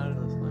qui est mal?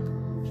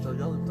 Je te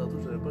regarde depuis tantôt,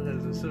 j'avais pas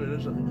réalisé ça, mais là,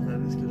 j'ai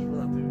réalisé ce que je vois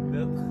dans tes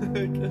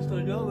lunettes. Quand je te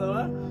regarde devant,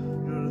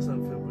 là, ça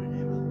me fait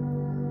bugger,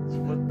 man. Je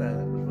vois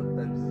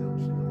ta vision,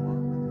 je sais pas moi.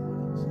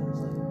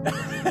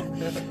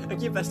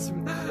 Ok, parce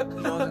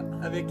que genre,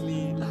 avec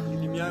les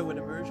lumières,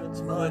 whatever, genre,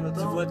 tu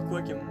vois de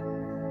quoi que.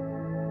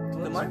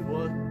 Toi, De tu même?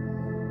 vois,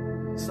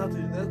 sans tes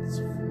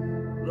lunettes,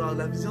 genre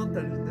la vision de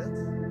ta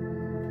lunette,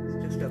 c'est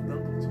qu'est-ce qu'il y a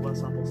dedans pour que tu vois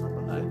 100%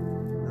 parfait. Ouais.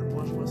 Mais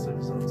moi, je vois cette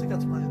vision. Tu sais, quand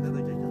tu prends les lunettes de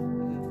quelqu'un,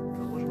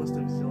 moi, je vois cette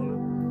vision-là.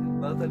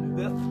 Dans ta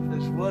lunette,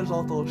 je vois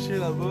genre ton chien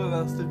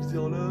là-bas, dans cette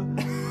vision-là,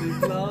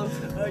 des plantes.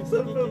 Ok, Ça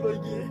me ok, fait ok,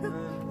 bugger. ok.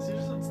 C'est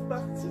juste une petite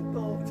partie de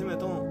ton. Tu sais,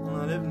 mettons,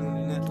 on enlève nos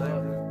lunettes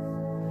là.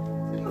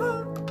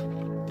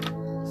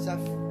 Ça,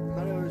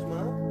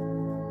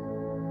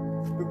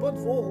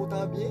 voir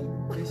autant bien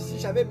que si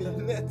j'avais mes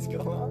lunettes, tu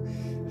comprends?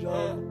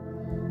 Genre,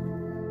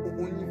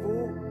 au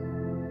niveau.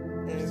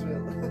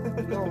 Visuel.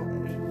 Non,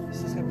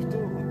 ce serait plutôt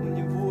au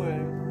niveau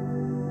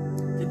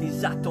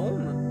des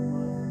atomes.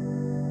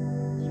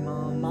 Il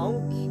m'en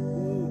manque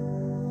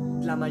ou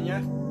de la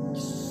manière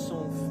qu'ils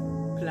sont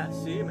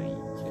placés, mais il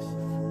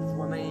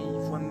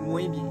voit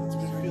moins bien. Tu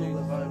peux fuir le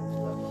verre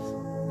pour la personne.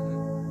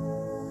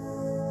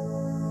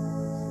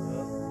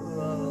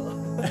 Non.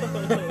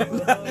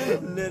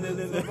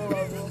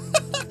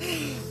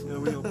 Ah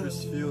oui, on peut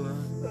se filer, hein.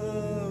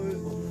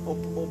 On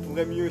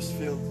pourrait mieux se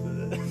filer.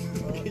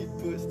 Il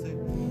pousse, tu sais.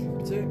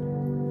 Tu sais,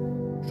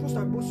 je trouve que c'est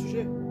un beau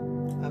sujet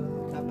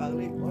à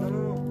parler.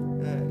 Non.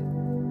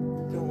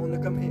 On a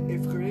comme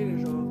effleuré le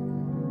genre.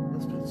 Le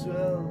spirituel.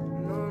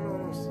 Non.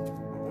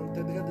 On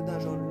t'aiderait dedans,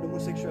 genre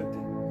l'homosexualité.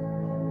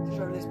 C'est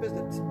genre une espèce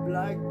de petite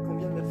blague qu'on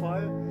vient de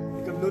faire.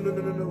 Et comme non.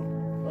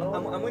 À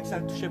moins que ça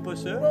ne touchait pas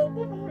ça.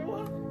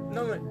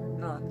 Non, mais.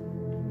 Non.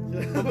 Là,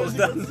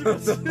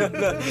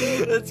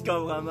 tu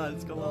comprends mal,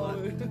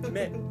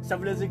 Mais ça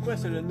voulait dire quoi,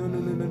 ça, le non?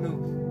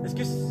 Est-ce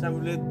que ça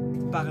voulait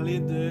parler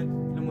de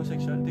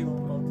l'homosexualité ou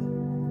pas?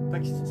 Fait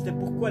que c'était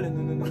pourquoi le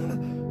non?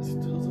 C'est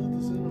toujours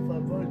d'essayer de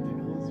faire peur avec des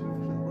gros yeux.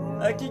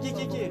 Ok.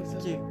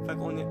 Fait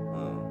qu'on est.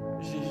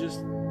 J'ai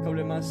juste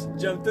complètement.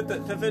 Jump,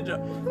 t'as fait genre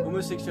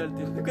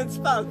homosexualité. De quoi tu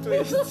parles, toi?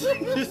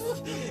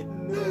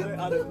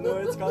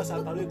 Tu commences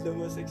à parler de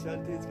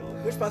l'homosexualité.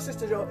 Moi, je pensais que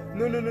c'était genre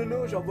non,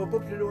 j'en vois pas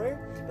plus loin.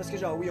 Parce que,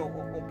 genre, oui, on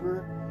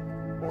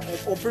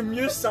peut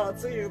mieux se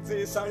sentir, tu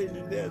sais, sans les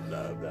lunettes,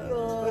 blablabla.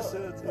 C'est pas ça,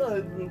 tu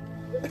sais.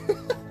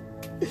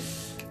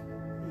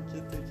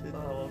 T'inquiète.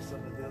 Ça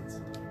me donne ça.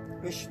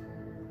 Mais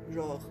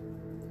genre.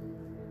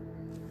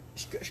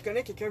 Je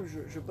connais quelqu'un, je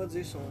veux pas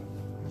dire son.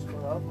 C'est pas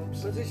grave, même Je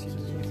si veux pas dire c'est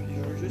qui, puis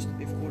je veux juste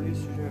effrôler le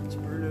sujet un petit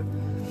peu, là.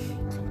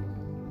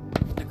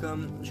 C'est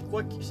comme. Je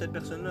crois que cette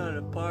personne-là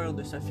a peur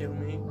de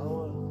s'affirmer Ah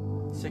ouais.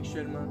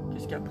 sexuellement.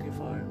 Qu'est-ce qu'elle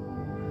préfère?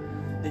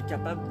 D'être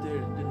capable de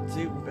le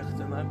dire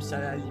ouvertement, puis ça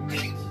la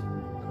limite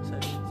dans sa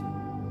vie, tu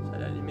sais. Ça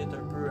la limite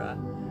un peu à.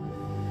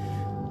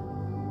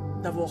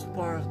 D'avoir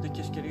peur de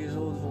qu'est-ce que les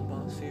autres vont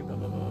penser,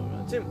 blablabla.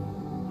 Tu sais,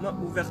 moi,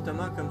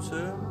 ouvertement comme ça,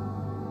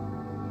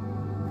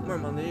 moi, à un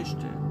moment donné,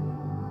 j'étais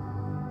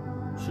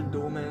sur le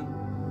dos, man.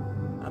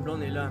 Ma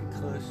blonde est là, elle me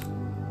crosse.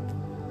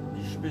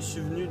 Puis je me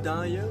suis venu dans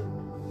la gueule,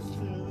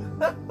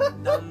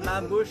 dans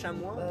ma bouche à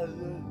moi. Ah,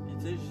 Puis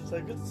tu sais, ça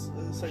goûte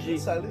J'ai-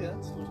 salé, hein,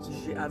 tu trouves-tu?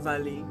 j'ai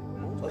avalé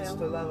mon Ah, tu sperme.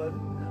 te l'as avalé?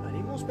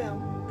 Avalé mon sperme.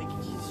 Fait que,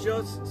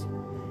 genre,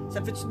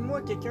 ça fait-tu de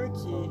moi quelqu'un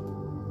qui est.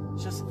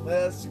 Je sais-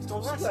 Mais Tu tu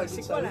comprends, trouves que ça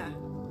c'est goûte quoi salé?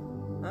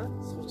 la. Hein?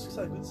 Tu trouves-tu que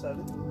ça goûte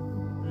salé?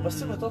 Parce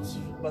que, mettons,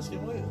 parce que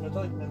moi, mettons,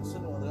 avec Madison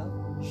ou André,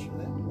 je suis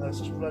venu, ça,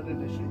 je pouvais aller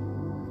lécher.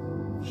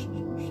 Je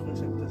trouvais que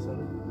ça goûtait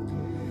salé.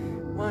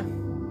 Ouais.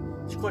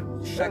 Je crois que Ouais,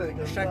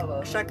 comme ça,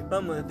 là. chaque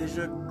homme a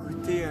déjà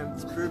goûté un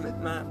petit peu, mais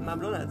ma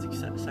blonde a dit que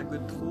ça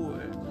goûte trop.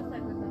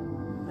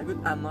 Ça goûte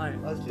amer.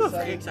 Ah, ok, C'est pas ça-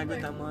 vrai que ça goûte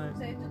amer.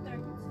 Ça a tout un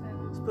goût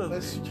différent. C'est pas Mais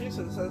vrai. sucré,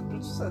 ça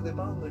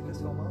dépend de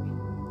ce qu'on mange.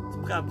 Tu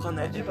pourrais apprendre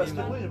à Ok, parce que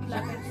moi, aimer, il y a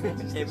plusieurs gens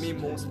qui disent que aimer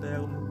c'était mon sucré.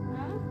 sperme.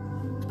 Hein?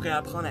 Tu pourrais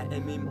apprendre à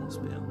aimer mon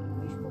sperme.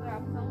 Oui, je pourrais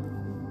apprendre.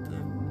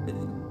 Mais, ouais.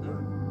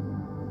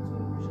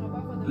 Je serai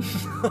pas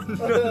de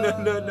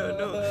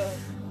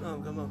Non. Non,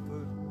 vraiment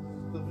pas.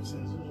 T'as vu ses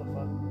yeux, je vais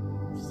faire.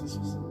 C'est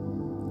sur ça. Non.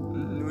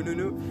 Tu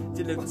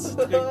sais, le petit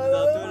truc dans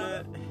toi,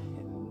 là.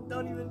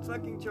 Don't even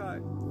fucking try.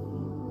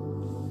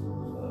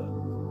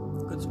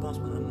 Quoi tu penses,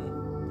 mon amour?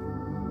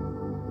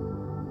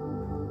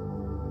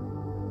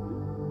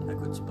 À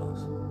quoi tu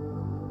penses?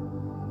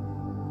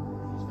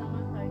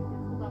 Justement, avec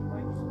beaucoup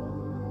d'affaires qui se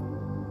passent.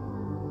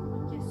 En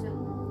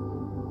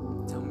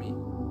questionnement. Tell me.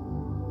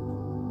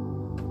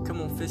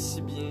 Comme on fait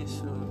si bien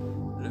sur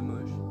le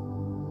moche.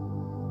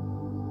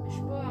 Je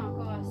suis pas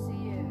encore assez.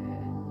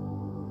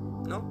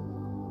 Non?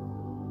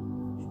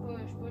 Je suis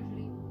pas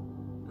gelée.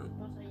 Non. Je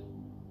pense rien.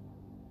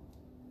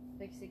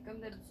 Fait que c'est comme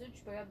d'habitude, je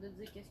suis pas capable de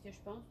dire qu'est-ce que je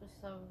pense parce que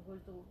ça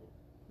roule trop vite.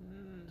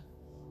 Hmm.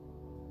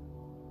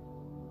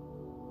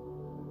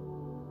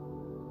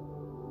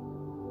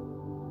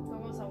 Ça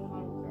commence à avoir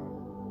mal au cœur.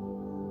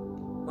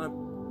 Ouais.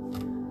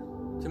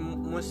 Tu sais,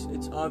 moi,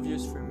 it's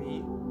obvious for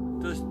me.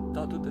 Toi,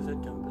 tantôt, t'as fait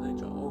comme peut-être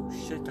genre, oh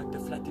shit, quand t'as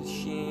flatté le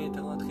chien, t'es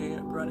rentré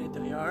un peu à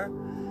l'intérieur.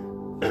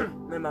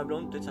 Mais ma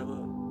blonde, peut-être ça va.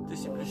 Tu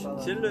sais, c'est plus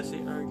subtil, là,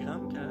 c'est 1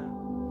 gramme quand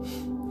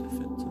t'as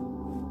fait ça.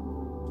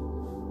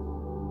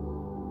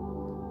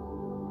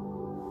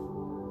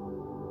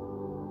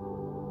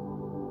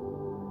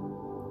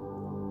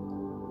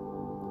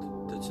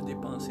 T'as-tu des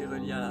pensées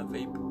reliées à la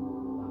vape? Pas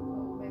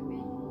encore. Ben, y a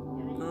rien.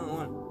 Non,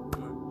 ouais.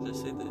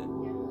 J'essaie de. Y a rien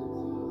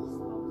qui se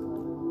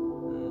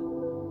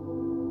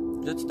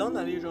passe. As-tu temps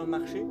d'aller genre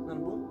marcher dans le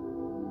bois?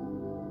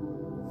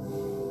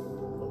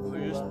 On va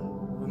juste.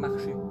 On va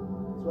marcher.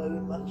 Tu vas aller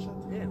marcher.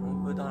 Yeah,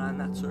 on va dans la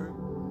nature.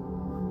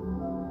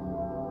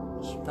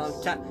 Dans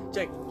le cas.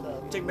 Check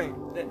bien.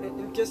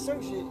 Une question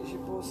que j'ai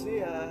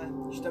posée à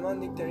justement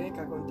Nick Terrien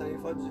quand on est allé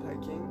faire du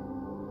hiking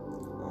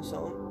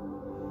ensemble.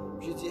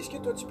 J'ai dit, est-ce que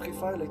toi tu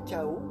préfères le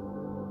chaos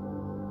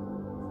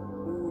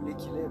ou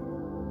l'équilibre?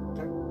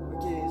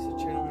 Ok, c'est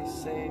chill, on est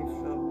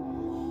safe, là.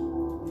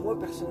 Moi,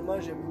 personnellement,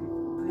 j'aime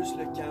plus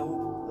le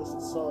chaos. Là,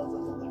 c'est ça, dans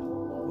ton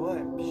écran.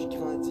 Ouais, puis je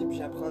grandis, puis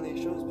j'apprends des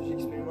choses, puis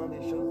j'expérimente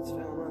des choses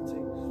différemment, tu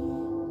sais.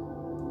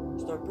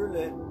 C'est un peu le...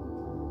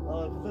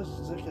 Ah, pourquoi je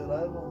disais que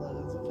live, on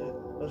aurait dit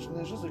que. Ben, je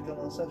venais juste de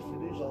commencer à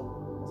filer, genre,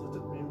 on dirait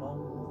tous mes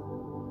membres.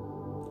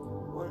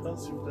 Ouais. Comme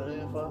si vous voulez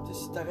rien faire. Tu sais,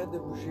 si t'arrêtes de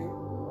bouger,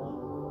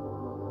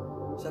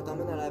 Ouais. ça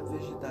t'emmène à la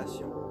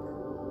végétation.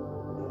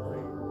 Ouais.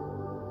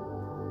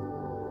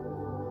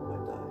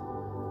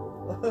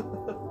 Ouais,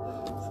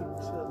 C'est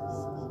beaucoup ça.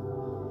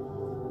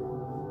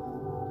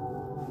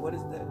 what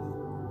is that?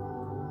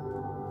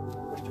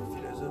 Moi, je suis un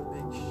philosophe,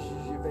 mec.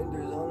 J'ai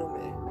 22 ans, là,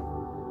 mais...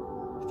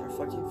 Je suis un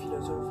fucking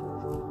philosophe, là,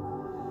 genre...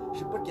 Je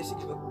sais pas qu'est-ce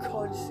que je vais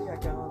coller à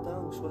 40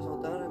 ans ou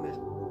 60 ans, là, mais...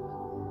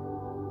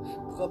 Je suis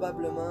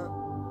probablement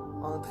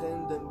en train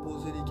de me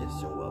poser des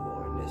questions ou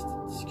avoir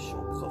une discussion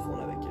profonde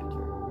avec quelqu'un.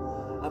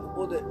 Ouais. À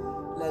propos de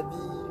la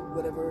vie,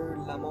 whatever,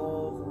 la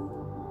mort, ou...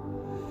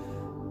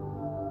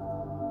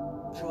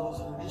 Genre,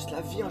 juste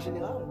la vie en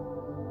général.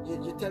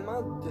 Il y a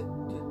tellement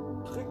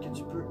de trucs que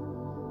tu peux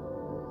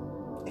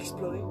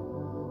explorer.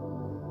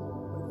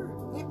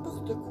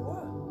 N'importe quoi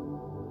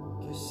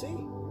que c'est.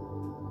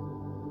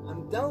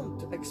 I'm down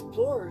to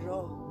explore,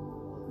 genre.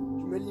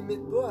 Je me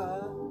limite pas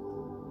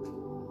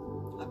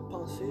à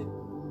penser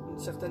d'une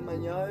certaine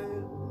manière.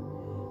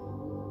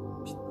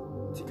 Puis,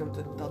 tu sais, comme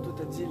tantôt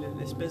t'as dit,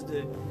 l'espèce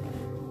de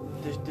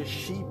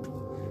sheep.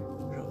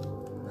 Genre,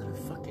 I'm not a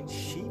fucking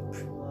sheep.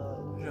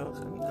 Ouais. Genre,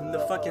 I'm the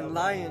fucking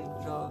lion.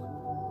 Genre,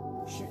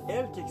 je suis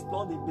elle qui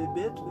explore des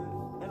bébites,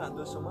 là. Elle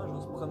doit sûrement,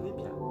 genre, se promener,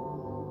 puis elle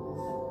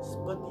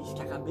spot des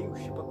scarabées ou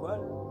je sais pas quoi,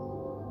 là.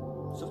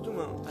 Surtout,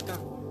 moi.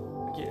 Attends.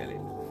 Ok, elle,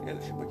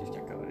 je sais pas qu'est-ce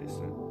qu'elle calisse,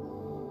 là.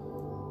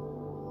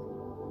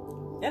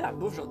 Elle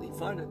bouffe, genre, des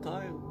vers de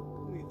terre.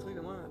 Ou des trucs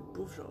de moi. Elle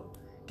bouffe, genre.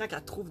 Quand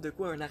elle trouve de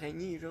quoi, un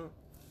araignée, genre.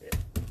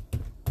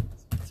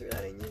 Tu veux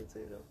l'araignée, tu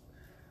sais, genre.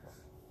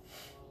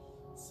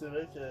 C'est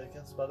vrai que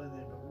quand tu parlais des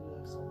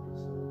bruits, qui sont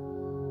plus.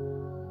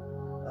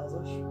 En ça,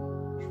 je vais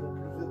plus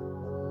vite.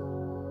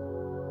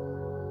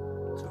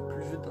 Tu vas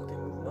plus vite dans tes Ouais,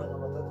 mouvements. dans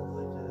ma tête, on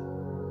dirait que je vais un peu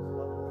plus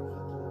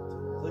vite.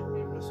 On dirait que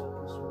mes muscles sont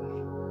plus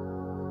soulagés.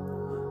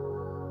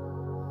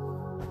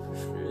 Plus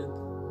fluide.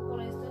 Pour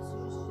l'instant, c'est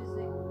juste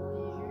physique.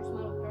 Puis j'ai juste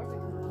mal au cœur, fait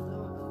que ça me demande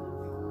vraiment pas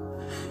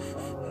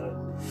de Ouais.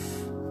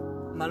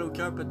 Mal au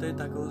cœur,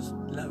 peut-être à cause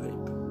de la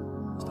vape.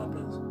 C'est en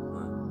place. Ouais.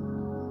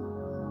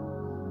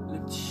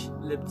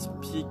 Le petit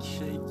pied qui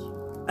shake.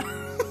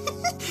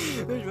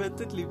 Je vois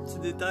tous les petits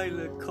détails,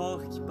 le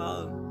corps qui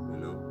parle. Mais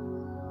non.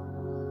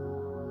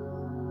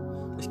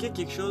 Est-ce qu'il y a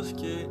quelque chose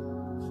que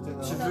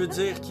tu veux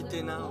dire qui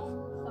t'énerve?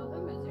 Je suis en train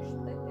de me dire que je suis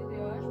peut-être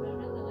TDAH, mais je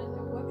viens de dire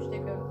de quoi, puis j'étais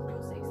comme,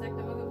 c'est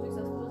exactement comme ça que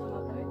ça se passe dans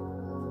ma tête.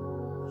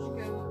 Je suis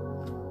comme,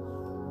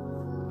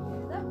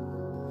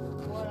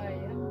 voilà,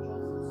 genre,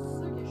 c'est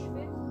ça que je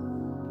fais.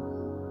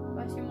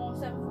 Parce que mon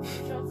cerveau,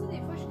 genre, tu sais,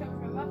 des fois, je suis comme,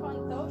 je me mets à faire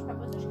une tâche, puis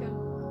après ça, je suis comme,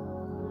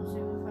 non, c'est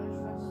vrai, il fallait que je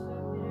fasse ça.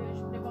 Puis là,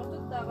 je prépare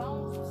tout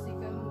d'avance, puis c'est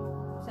comme,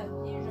 ça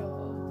devient genre,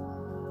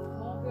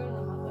 mon gueule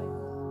dans ma tête.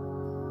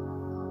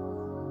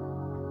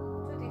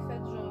 Tout est fait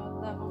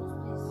genre d'avance,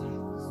 puis si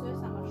j'oublie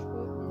ça, ça marche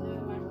pas, puis là,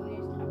 ma journée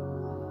est scrap.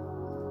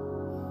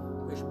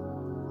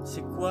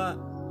 C'est quoi,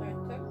 C'est un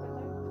toc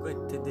peut-être? quoi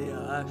être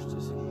TDAH,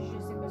 tu sais?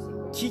 Je sais pas c'est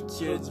quoi.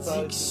 Qui a dit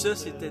que ça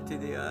c'était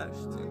TDAH,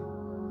 tu sais?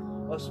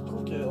 Ouais, je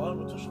trouve que. Ouais,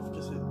 moi, je trouve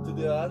que c'est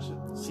TDAH,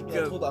 C'est il y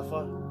a comme- trop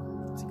d'affaires.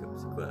 C'est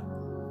quoi?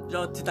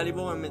 Genre, t'es allé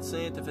voir un médecin,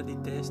 t'as fait des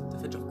tests, t'as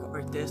fait genre quoi?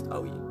 Un test? Ah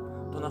oui,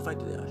 ton enfant est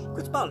TDAH.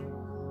 Quoi tu parles?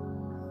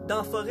 Dans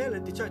la forêt, là,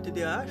 t'es-tu un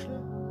TDAH, là?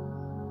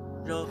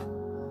 Genre,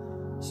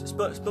 c'est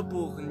pas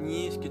pour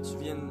nier ce que tu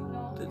viens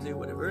de dire,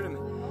 whatever, là, mais...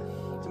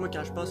 Tu sais, moi,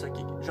 quand je pense à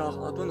quelqu'un... Genre,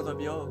 Antoine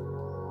Robillard,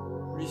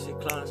 lui, c'est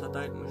clair dans sa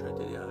tête, moi, j'ai un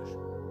TDAH.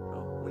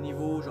 Genre, au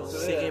niveau, genre, C'est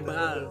vrai, cérébral.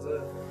 arrête de le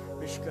dire.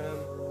 Mais je suis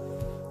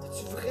comme...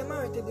 T'es-tu vraiment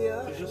un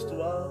TDAH? C'est juste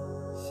toi.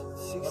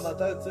 C'est... Dans ma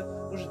tête, tu sais.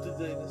 Moi, j'ai été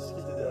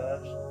diagnostiqué TDAH.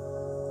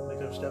 Mais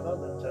comme je suis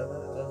capable de me calmer à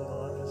l'intérieur de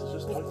moi-même, que c'est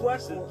juste trop Pourquoi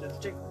difficile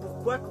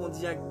pourquoi qu'on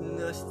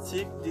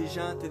diagnostique des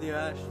gens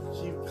TDAH?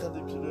 qui prennent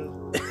des pilules.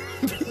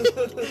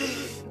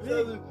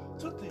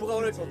 Toutes les Pour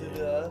avoir le- kids sont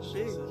TDAH.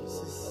 Big,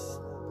 c'est-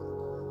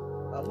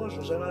 Ah, moi, je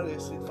vais jamais aller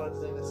essayer de faire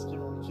diagnostiquer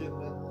mon kid,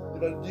 mais il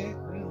va le bien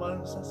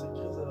lui-même sans ses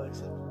crises de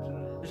vaccin.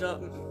 Genre,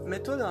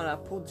 mets-toi dans la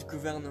peau du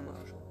gouvernement,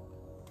 genre.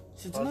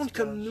 C'est du Ah, monde tu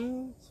comme caches.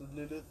 nous. C'est de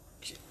l'élite.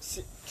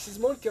 C'est du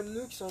monde comme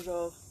nous qui sont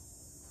genre.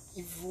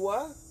 Ils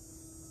voient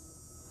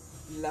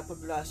la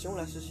population,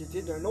 la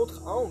société d'un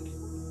autre angle.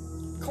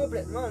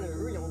 Complètement, là.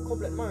 Eux, ils ont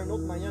complètement une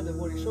autre manière de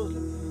voir les choses,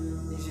 là.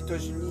 Les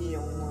États-Unis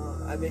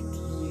ont, avec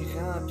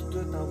l'Iran pis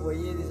tout,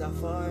 envoyé des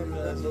affaires,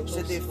 là, Les autres se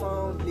choses,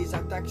 défendre, les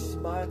attaques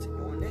cyber, t'sais,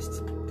 ils ont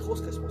une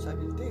grosse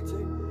responsabilité, tu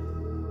sais.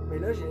 Mais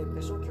là, j'ai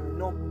l'impression qu'il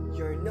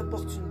y a une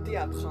opportunité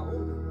à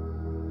prendre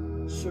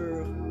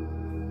sur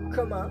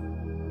comment.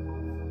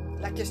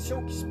 La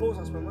question qui se pose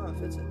en ce moment, en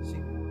fait,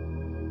 c'est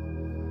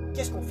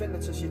qu'est-ce qu'on fait de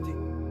notre société?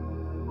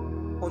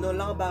 On a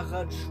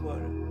l'embarras du choix,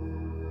 là.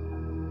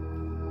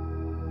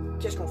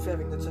 Qu'est-ce qu'on fait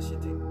avec notre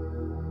société?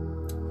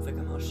 On fait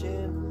comme en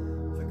Chine,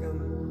 on fait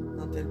comme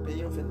dans tel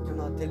pays, on fait une job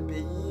dans tel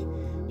pays,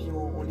 puis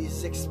on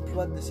les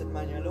exploite de cette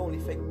manière-là, on les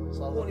fait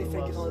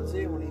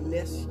grandir, on les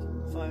laisse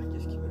faire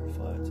qu'est-ce qu'ils veulent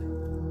faire, tu sais.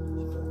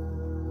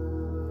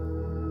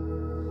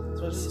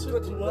 Si toi,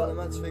 tu es le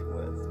gouvernement, tu fais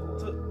quoi?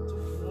 Tu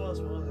vois, en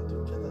ce moment, il y a tout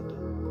le Canada.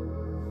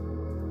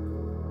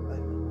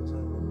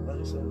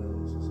 Marie,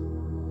 c'est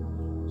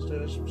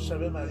ça. Je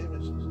savais Marie,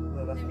 mais je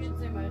C'est mieux de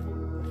dire Marie.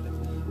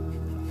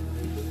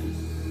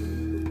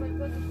 Pas le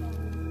pas tout le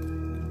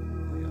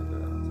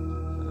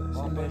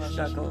monde. Je suis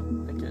d'accord.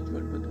 T'inquiète, je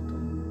vole pas tout le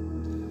temps.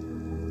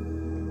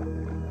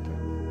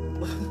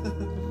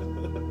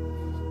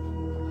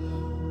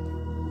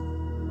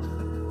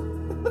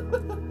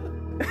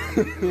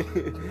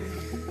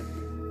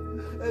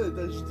 Elle est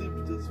agitée,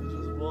 putain, tu fais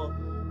juste voir.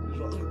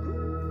 Genre,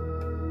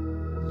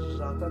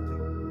 j'entends tes.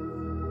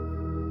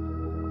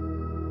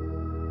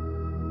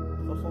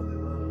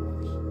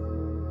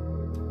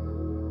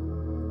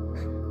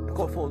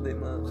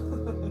 Profondément.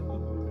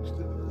 Je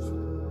te dis ça.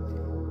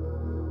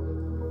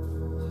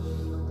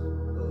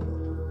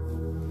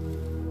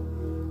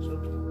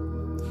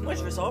 Moi,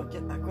 je veux savoir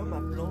à quoi ma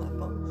blonde elle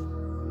pense.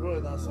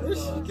 Ouais, dans ça. Moi,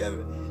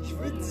 je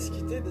veux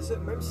discuter de ça,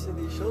 même si c'est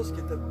des choses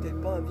que t'as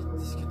peut-être pas envie de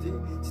discuter.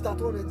 Si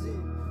tantôt on a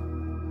dit,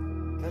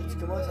 quand tu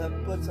commences à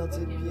pas te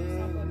sentir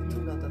bien,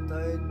 tout dans ta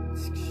tête,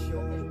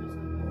 discussion.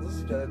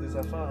 C'est qu'elle a des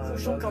affaires.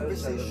 Social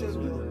conversation,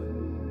 là.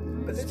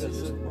 Peut-être c'est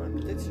juste,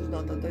 peut-être c'est juste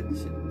dans ta tête,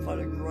 c'est de faire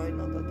le grind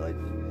dans ta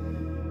tête.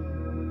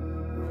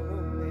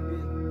 Maybe.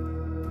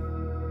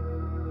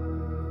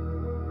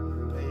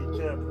 Et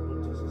care pour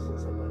tout ça,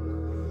 ça va.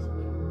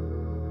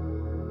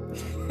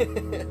 Tu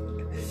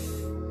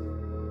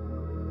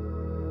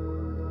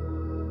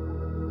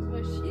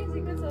vas chier,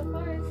 c'est quoi ça va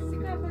faire? C'est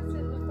quoi la fin de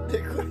cette affaire?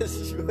 C'est quoi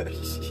si je vais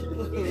chier? Je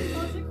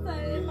pensais que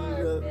t'allais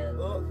faire un pet.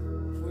 Oh,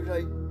 faut que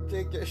j'aille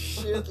take a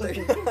shit, là.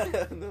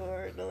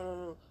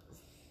 Non.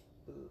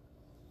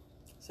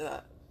 C'est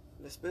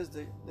l'espèce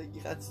de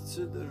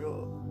gratitude de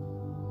genre.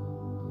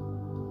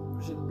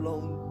 J'ai une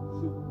blonde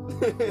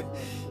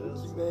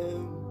qui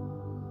m'aime.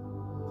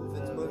 On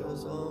fait du moche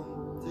ensemble.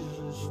 Tu sais,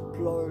 je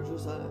pleure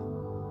juste à.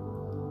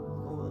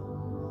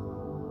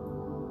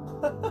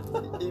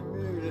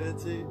 Ému, là, tu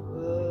sais.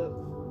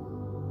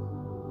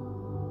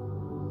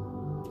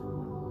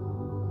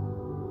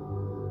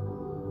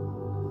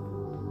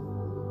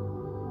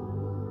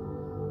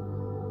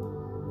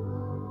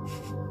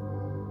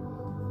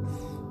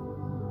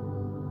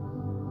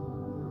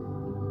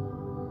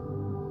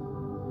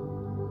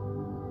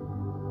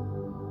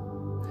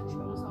 Je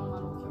commence à avoir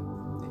mal au cœur.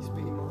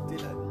 Expérimenter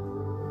la vie.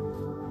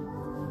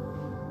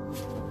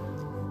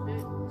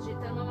 J'ai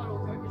tellement mal au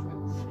cœur que je me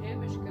coucherais,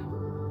 mais je suis comme.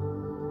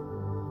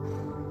 Il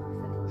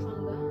fait trop chaud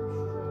dedans.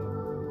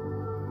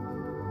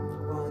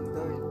 Pas en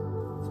dedans,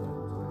 c'est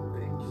un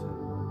pic, ça.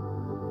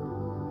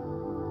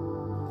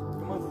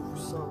 Comment vous vous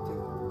sentez?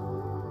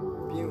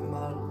 Bien ou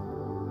mal?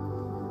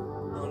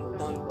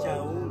 Dans le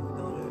chaos ou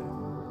dans le.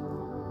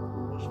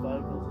 Moi, je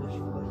parle pour ça,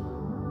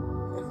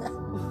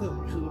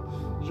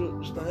 je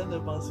suis en train de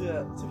penser à.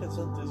 Tu sais, quand tu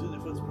fermes tes yeux, des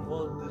fois, tu peux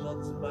voir des genres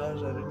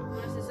d'images avec.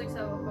 Ouais, c'est ça que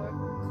ça va faire.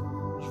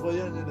 Je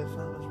voyais un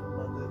éléphant, mais je me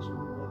demandais,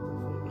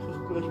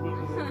 pourquoi je vois un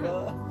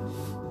éléphant?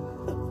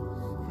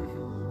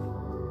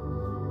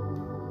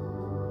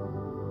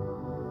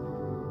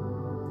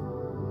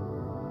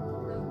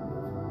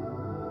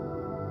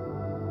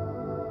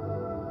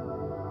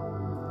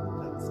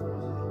 La petite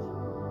musique.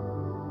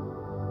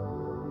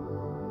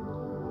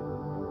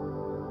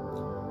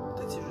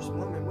 Peut-être c'est juste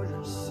moi, mais moi je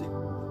le sais.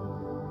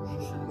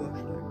 Je suis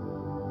moche, là.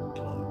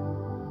 Clair.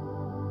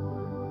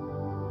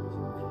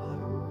 C'est clair.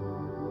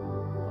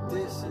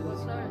 This Ça va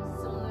is. clair.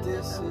 Si on a This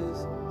fait ça. is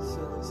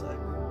psilocybin.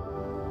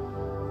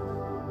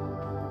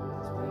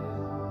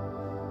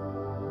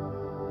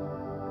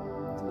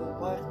 C'est mon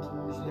père qui,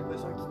 j'ai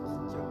l'impression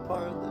qu'il a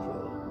peur de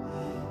genre.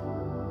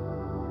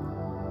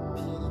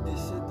 Puis il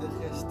décide de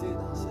rester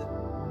dans cette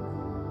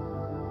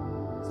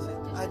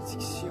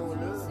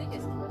addiction-là. Tu sais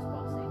qu'est-ce qui va se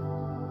passer?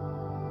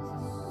 C'est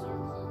sûr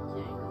qu'il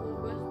y a un gros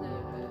boss de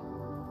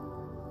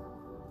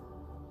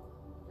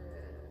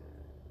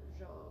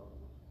genre.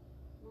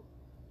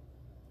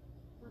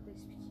 Comment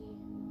t'expliquer?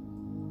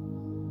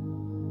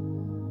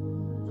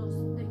 Genre,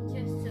 de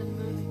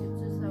questionnement et tout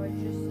ça, ça va être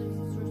juste ça.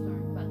 C'est sûr, c'est un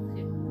bad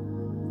trip.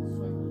 C'est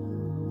sûr.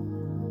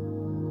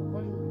 Moi,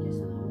 je me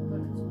questionnerai pas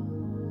là-dessus.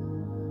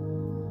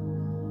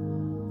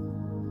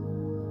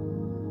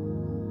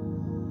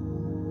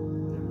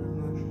 Tellement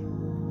moche.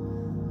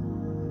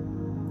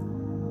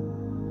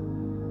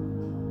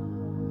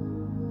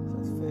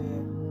 Ça te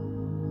fait.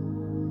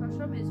 Quand je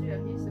ferme mes yeux, il n'y a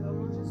rien, c'est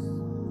vraiment juste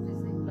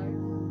physique,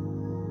 live.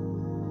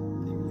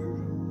 T'es mieux,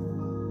 genre.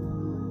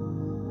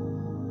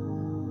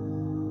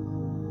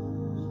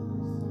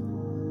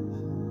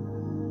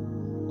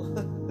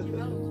 J'ai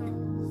mal au cœur.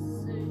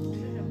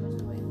 J'aime pas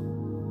ça, ouais.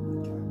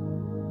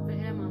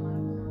 Vraiment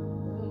mal.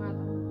 Au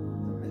matin.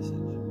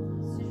 Message.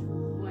 Si je.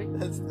 Ouais.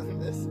 That's the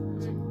message.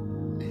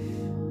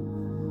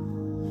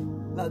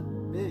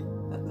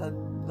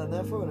 La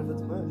dernière fois, on a fait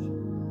du moche.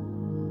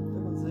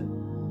 Comment dire?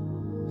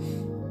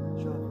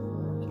 Genre,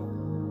 ok.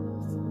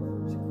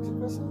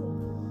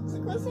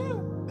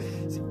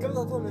 Comme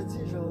tantôt on a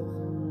dit, genre,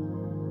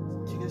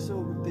 tirer ça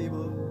au bout de tes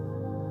bras.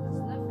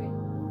 C'est neuf, oui.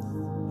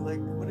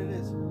 Like, what it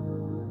is.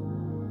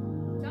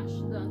 Quand je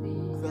suis dans des.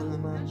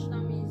 Gouvernement. Quand je suis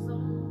dans mes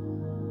zones.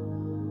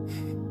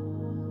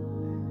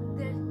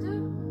 Delta,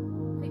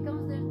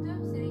 fréquence delta,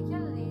 c'est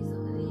lesquelles les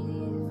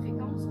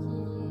fréquences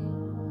qui.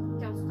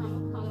 Quand tu t'en vas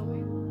pour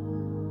t'endormir?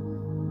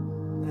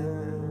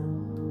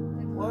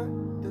 Ouais,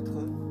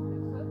 Tetra.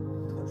 Delta.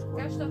 Tetra, je crois.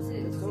 Quand je suis dans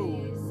ces Tetra ou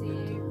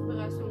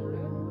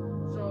vibrations-là,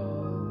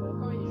 genre, mon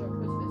corps il est genre,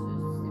 là, tu fais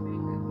ça, c'est bien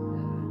que.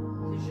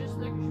 C'est juste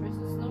là que je fais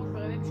ça, sinon je me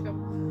réveille puis je suis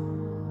comme.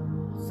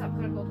 Ça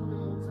prend le contrôle de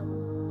mon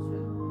cerveau.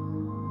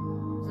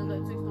 Ça doit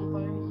être ça que ton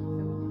père il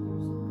fait au début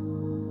aussi.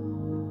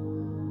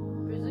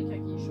 On peut dire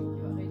quand il est chaud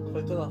qu'il va arrêter.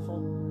 Fait que toi, dans le fond,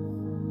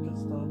 quand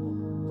tu t'en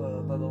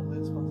vas t'endormir,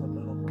 tu penses à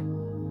plein d'enfants.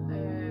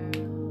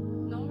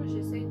 Non, moi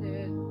j'essaie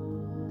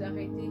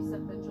d'arrêter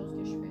certaines choses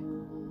que je fais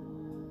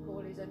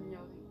pour les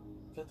améliorer.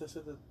 Quand tu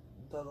essaies de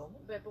t'endormir?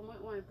 Ben pour moi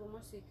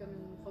c'est comme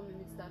une forme de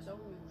méditation,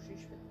 me coucher,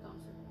 je fais tout le temps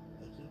ça.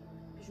 Ok.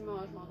 Puis je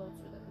m'endors tout de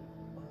suite après.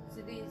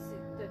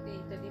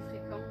 T'as des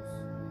fréquences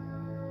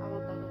avant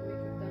de t'endormir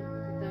tout le temps.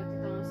 T'es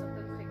dans une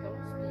certaine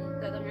fréquence, puis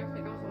ta dernière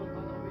fréquence avant de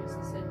t'endormir,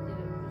 c'est celle qui est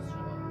la plus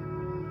genre.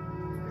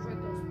 Tu peux jouer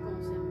avec ton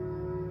subconscient.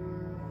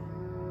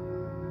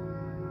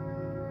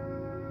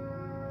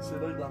 C'est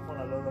là que dans le fond,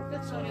 la loi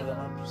d'affection est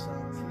vraiment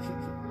puissante.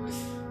 Oui,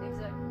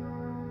 exact.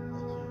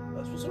 Ok.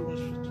 Ah, c'est pour ça que moi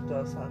je fais tout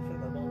à ça à la fin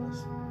d'abord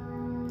aussi.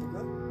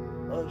 Pourquoi?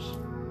 Ah,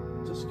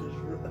 tout ce que je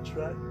veux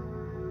attract,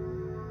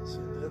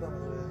 c'est très dans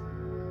mon réveil.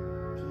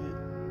 Puis,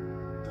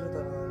 très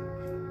dans mon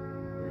réveil.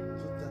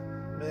 Tout le temps.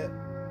 Mais,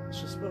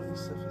 je sais pas vous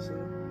si ça fait ça.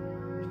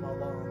 Je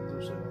m'endors en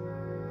 2 secondes.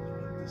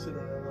 Je décide de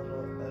vraiment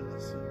genre, ah,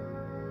 merci.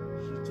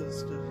 J'ai tout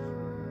ce que je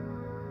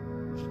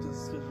veux. J'ai tout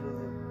ce que je veux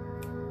dire.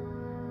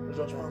 Mais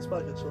genre, je pense pas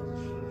à quelque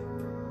chose.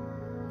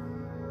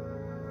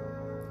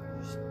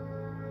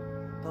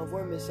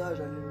 T'envoies un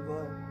message à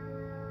l'univers.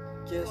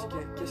 Qu'est-ce que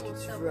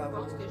tu veux Je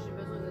avoir? pense que j'ai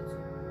besoin de ça.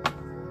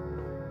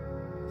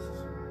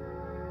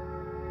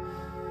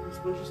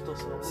 C'est pas juste ton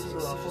cerveau, C'est ça,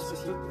 dans le fond, juste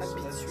c'est toute une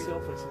habitué. addiction,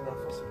 fait que c'est dans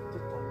le fond, c'est tout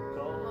ton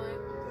corps. Ouais.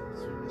 qui est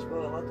habitué. Mais c'est pas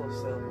vraiment ton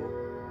cerveau.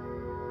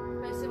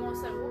 Ben, c'est mon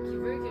cerveau qui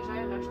veut que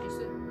j'aille racheter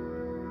ça.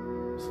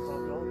 C'est ton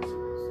corps.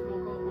 C'est mon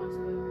corps, moi, ça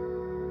va.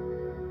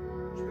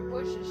 Je peux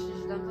pas, je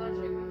suis dans le temps,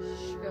 je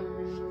suis comme,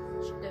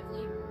 je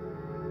deviens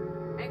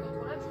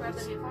incontrôlable, je peux pas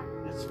rien faire.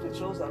 Y a-tu quelque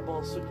chose à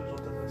part ça que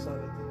genre t'aimerais ça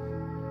arrêter?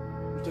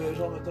 Ou t'as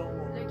genre, mettons.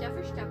 Le café,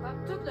 je suis capable.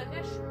 Tout le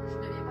reste, je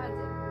deviens pas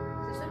addict.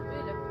 C'est ça le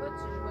pire, le pot,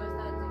 je vais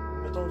rester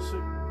addict. Mettons le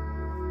sucre.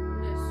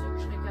 Le sucre,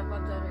 je serais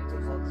capable d'arrêter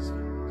T'as ça. dit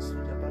que tu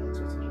serais capable de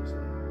ça, c'est juste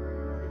ça.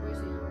 J'ai pas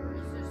essayé.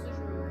 Mais ça,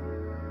 je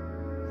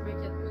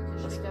m'inquiète pas que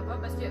je serais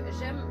capable parce que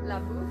j'aime la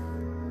bouffe,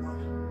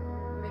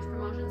 mais je peux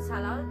manger une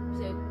salade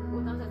puis être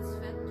autant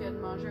satisfaite que de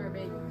manger un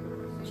bagel.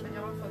 C'est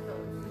vraiment fuck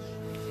up.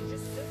 C'est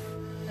juste ça.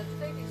 Ça a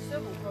tout été ça,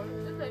 mon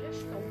problème. Tout le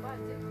reste, je tombe pas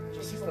addict.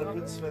 Je sais que c'est un peu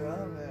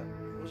différent, mais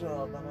moi,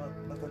 genre, dans ma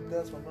mentalité,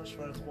 à ce moment, je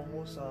fais un 3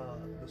 mois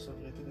de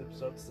sobriété de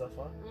plusieurs petites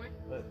affaires. Oui.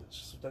 Ben, je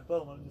suis peut-être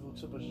pas au même niveau que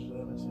ça, parce que j'ai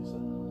jamais essayé ça.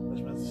 Mais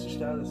je me dis, si je suis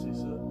capable d'essayer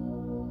ça,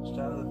 je suis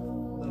capable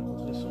de me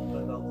contrôler sur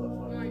plein d'autres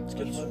affaires. Oui. Ce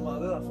que je me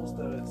demandais, dans le fond,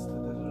 c'était si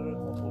t'étais déjà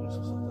contrôlé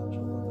sur certaines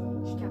choses dans ta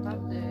Je vie. suis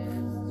capable de.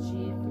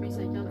 J'ai fumé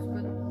 5 ans du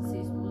pot,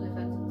 c'est supposé être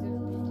addictif,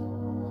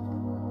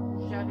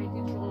 puis j'ai arrêté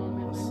du jour au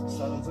lendemain.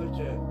 Ça veut dire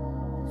que.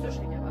 Ça, je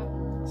serais capable.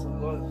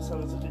 Ça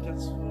veut dire que quand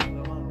tu veux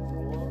vraiment le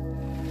vouloir,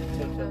 tu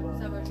es capable.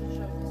 Ça va juste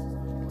changer.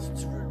 Si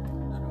tu veux.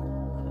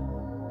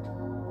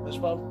 Mais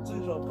je parle, tu sais,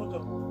 genre pas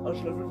comme. Ah,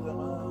 je le veux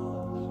vraiment.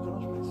 Comment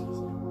je peux expliquer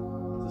ça?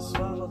 C'est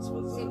souvent, genre, tu vas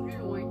C'est dire. plus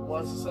loin.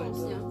 Ouais, c'est ça,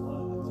 exact. Conscient.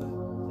 Ouais, exact.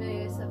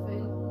 Mais ça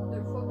fait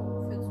 2 fois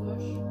qu'on fait du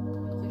moche,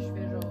 puis que je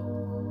fais genre.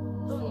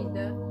 Tourner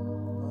dedans.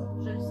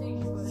 Je le sais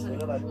que C'est j'ai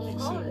vrai, pas. la Mon crise,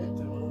 corps, là,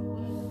 c'est vrai.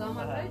 dans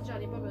ma tête, j'en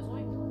ai pas besoin.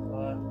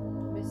 Ouais.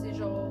 Mais c'est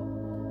genre.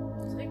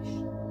 On dirait que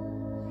je.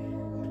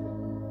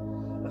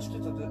 Est-ce que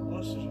t'as donné. Moi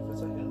aussi, j'ai fait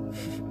ça avec un.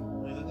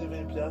 On lui a donné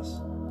 20$,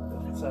 il a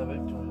pris de sa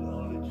vape, puis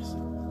on l'a crissé.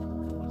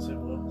 Au bout de ses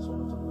bras, sur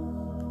le tour.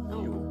 Non.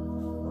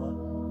 Ouais.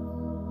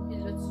 Il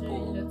l'a-tu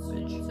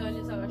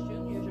allé s'en racheter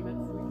une, il a jamais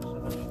refouillé.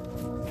 Jamais fait.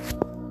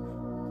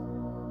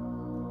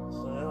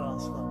 C'est vrai,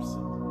 lancer dans la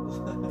piscine.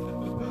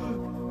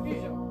 Plus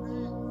genre.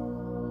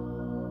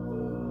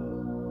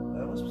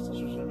 Moi, c'est pour ça que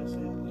j'ai jamais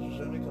essayé. J'ai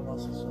jamais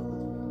commencé ça.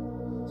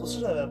 Sur ça,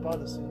 j'avais peur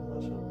d'essayer.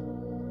 Moi, je me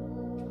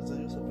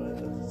disais, ça peut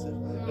être addictif.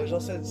 Mais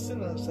genre, c'est addictif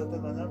d'une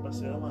certaine manière parce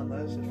que c'est vraiment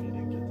nice le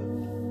feeling que t'as.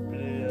 Puis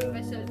les.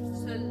 Mais seul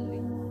l'est.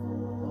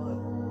 Ouais.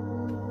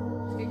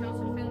 Parce que quand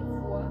tu le fais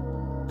une fois,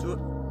 Tout.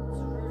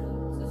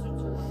 c'est sûr que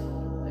tu veux.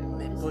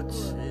 Mais pas de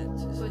suite.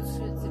 Pas de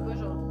suite. C'est pas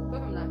genre. Pas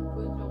comme la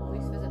poudre, là, on dirait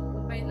qu'il se faisait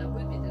bien de la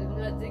poudre, puis il était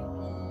devenu addict,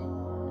 puis.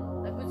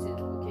 La poudre, c'est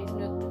 15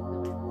 minutes.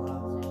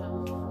 C'est genre.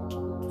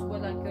 Tu bois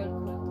de l'alcool,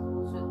 puis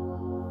tout de suite.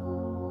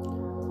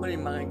 Moi, les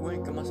maringouins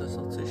commencent à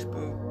sortir, je sais pas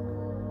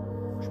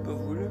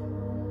vous là.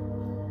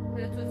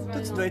 Puis là, toi, tu vas Toi,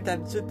 aller tu dans- dois être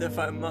habitué de te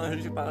faire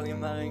manger par les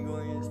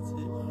maringouins,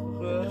 esti.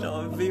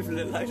 Genre, vivre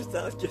le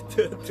lifestyle que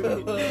t'as, toi.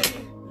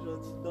 Genre,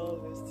 tu dors,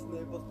 esti,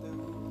 n'importe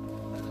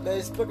où. Ben,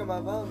 c'est pas comme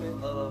avant, mais.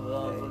 Non, non,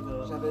 vraiment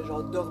pas. J'avais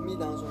genre dormi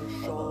dans un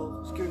char.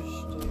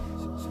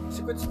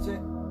 C'est quoi tu disais?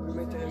 Je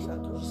m'intéresse à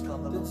toi. Jusqu'en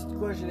T'as avant. dit de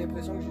quoi? J'ai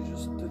l'impression que j'ai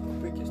juste tout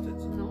coupé. Qu'est-ce que t'as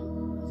dit?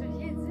 Non, j'ai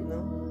rien dit.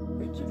 Non?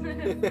 Ok.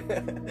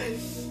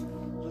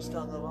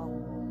 Jusqu'en novembre.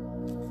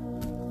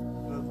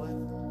 Le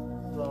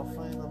 20. Genre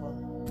fin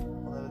novembre.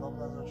 On avait dormi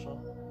dans un char.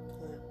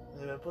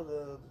 Il n'y avait pas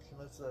de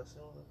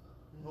climatisation. Là.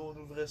 Nous, on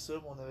ouvrait ça,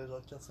 mais on avait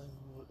genre 4-5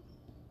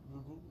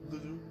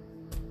 doudous.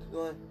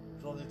 Ouais.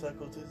 Puis on était à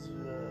côté du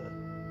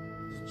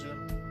gym.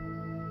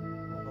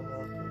 On en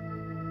avait un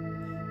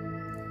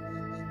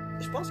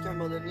Je pense qu'à un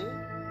moment donné,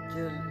 que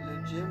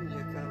le gym, il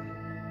a comme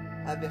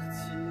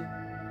averti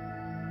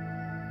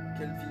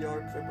que le VR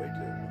pouvait pas être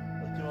là. peu.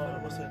 Ok, ouais,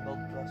 moi c'est une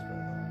autre place par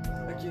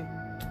exemple. Ok.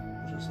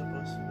 Je sais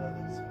pas si là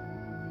avec ça.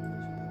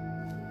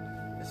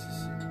 Mais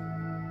c'est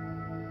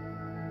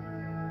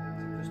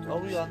plus toi Ah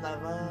qui oui, sais. en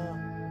avant,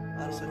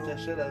 Ah, on se non.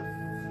 cachait la vue.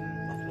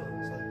 Ah, là.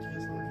 On s'en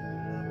crisse la vue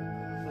déjà.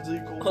 Je veux dire,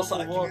 ils courent On pas s'en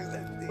pour voir. crisse la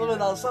vidéo. Non, mais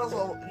dans le sens, ils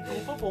courent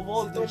pas pour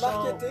voir C'est ton des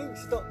chars. marketing,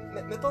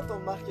 mettons ton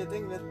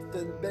marketing, là,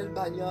 t'as une belle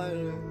bannière,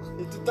 là.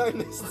 Et tout le temps un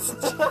esti de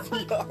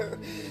VR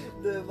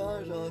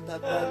devant, genre, ta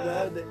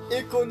bannière de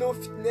Econo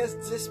Fitness,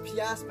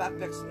 10$ par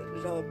personne,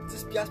 genre,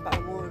 10$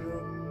 par mois, genre.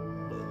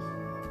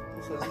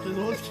 C'est les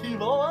autres qui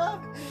vont, hein?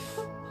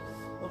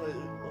 Non, mais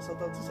on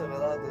s'entend-tu, ça avait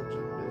l'air de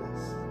Jim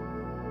Billis.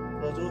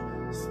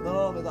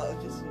 Non, mais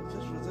qu'est-ce que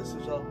je veux dire,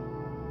 c'est genre.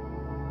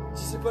 Je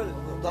sais pas, là.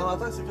 Dans ma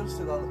tête, c'est comme si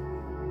c'était dans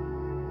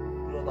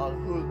le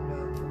hood,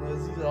 man. On m'a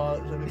dit, genre,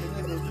 j'avais connu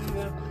un côté,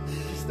 là.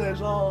 Puis c'était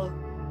genre.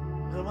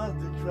 Vraiment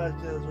des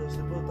crackheads, genre,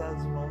 c'est pas tant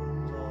du monde,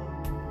 genre.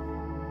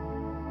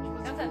 Je me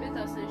Quand dis. t'habites à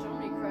Saint-Jean,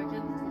 les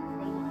crackheads, ils te font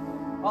vraiment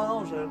peur. Ah non,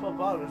 j'avais pas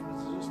peur, mais je me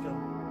dis juste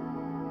comme.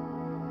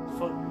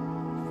 Fuck.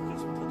 Pourquoi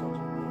tu me traites en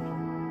Jim Billis?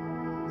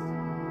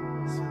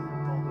 C'est une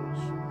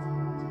tondeuse.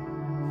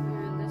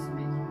 Une de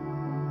SMIC.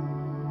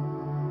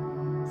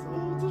 Ça va,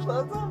 tu je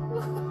l'entends?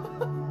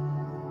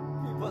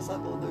 Il passe à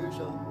ton deux,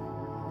 genre.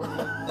 À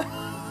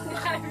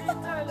 8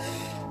 heures, là.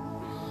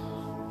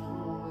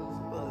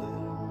 C'est pas,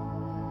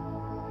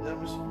 Il y a un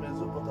monsieur qui m'a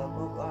dit pour ta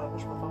porte, ah, moi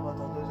je préfère ma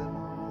tondeuse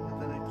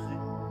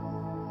électrique.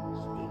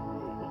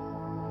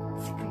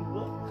 Je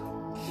comprends.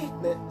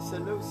 Mais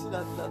celle-là aussi,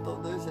 la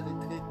tondeuse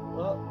électrique.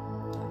 Ah,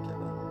 Ok,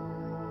 bon.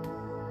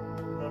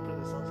 un peu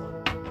d'essence, hein.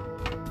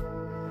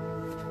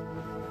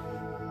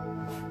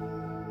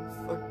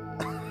 Fuck.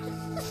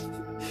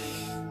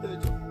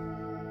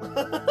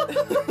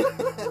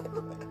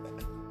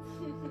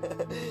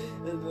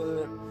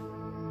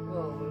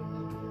 Oh, ouais.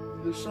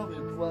 Le champ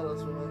est poil en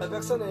ce moment. La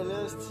personne est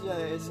là, si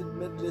elle essaie de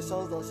mettre de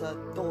l'essence dans sa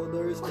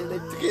tondeuse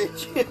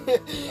électrique.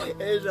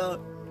 Et genre.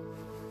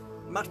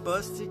 Marche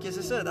pas, si qu'est-ce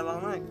que c'est ça,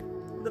 tabarnak?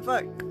 What the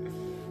fuck?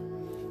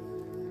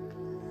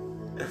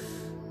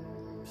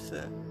 Pis ça.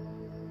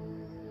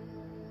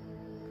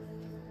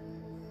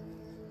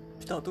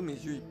 Pis tantôt mes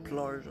yeux ils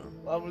pleurent, genre.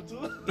 Ah, mais tout?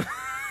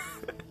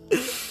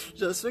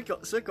 Genre,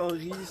 soit qu'on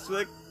rit,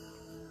 soit.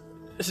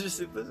 Je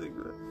sais pas c'est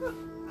quoi.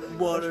 Je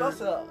Water. pense,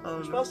 que Ah,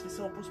 je pense que si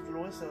on pousse plus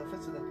loin, c'est en fait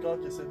c'est notre corps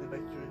qui essaie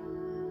d'évacuer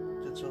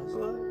quelque chose.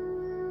 Ouais.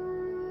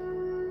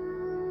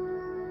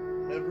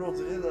 Mais bro, on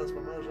dirait là, en ce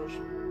moment, genre,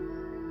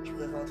 je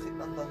pourrais rentrer en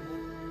dedans de moi.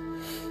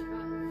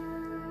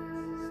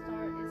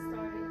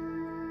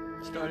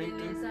 Starting to.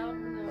 Les arbres,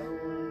 Ah là. ouais.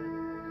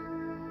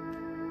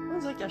 On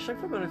dirait qu'à chaque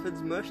fois qu'on a fait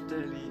du moche, t'as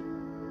les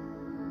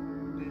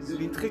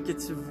yeux. trucs que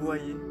tu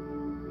voyais.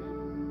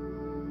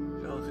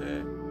 Genre,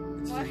 des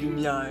Ouais.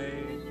 lumières.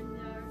 Les lumières.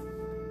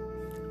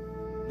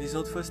 Les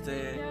autres fois,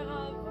 c'était. Lumière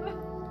en bas.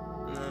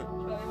 Non. Je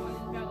vais aller voir les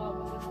lumières en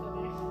bas, ça, c'est pas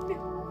vrai.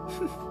 Je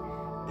suis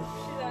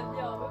dans le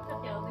lit en bas, puis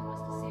regardez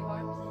parce que c'est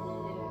vert, puis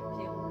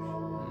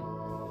rouge.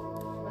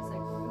 Je vois ça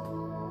cool.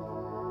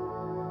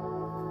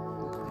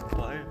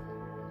 Père.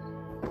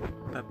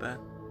 Papa.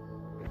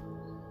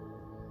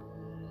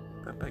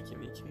 Papa qui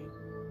m'écrit.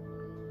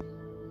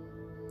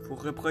 Faut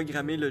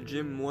reprogrammer le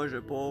gym. Moi, je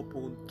pars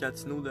pour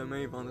Gatineau demain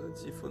et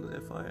vendredi. Il faudrait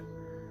faire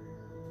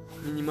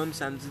minimum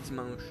samedi,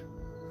 dimanche.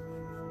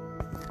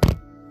 Ah,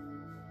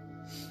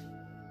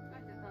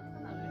 t'es en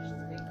train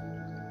d'enregistrer.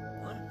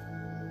 Ouais.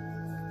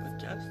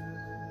 Podcast.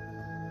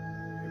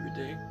 Every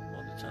day,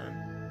 all the time.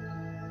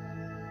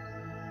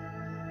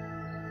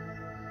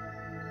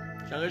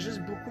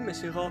 J'enregistre beaucoup, mais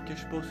c'est rare que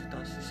je poste ces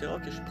temps-ci. C'est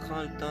rare que je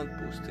prends le temps de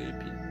poster et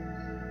puis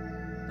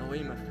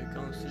d'envoyer ma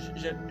fréquence.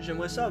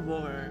 J'aimerais ça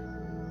avoir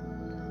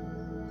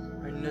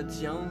une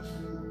audience,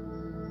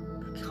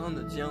 une grande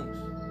audience.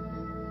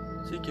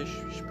 Tu sais, que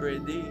je peux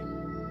aider.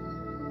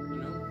 You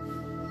know?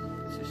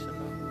 C'est ça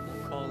mon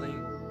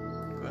calling.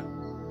 Quoi?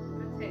 Je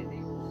peux t'aider.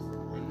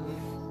 You know?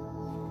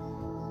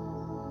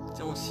 Tu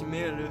sais, on s'y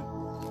met là,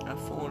 à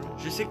fond là.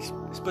 Je sais que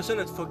c'est pas ça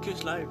notre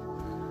focus live.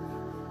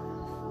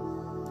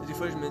 Des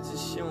fois, je me dis,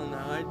 si on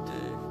arrête.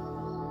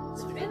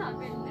 Tu viens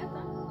d'enlever les lunettes,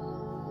 hein?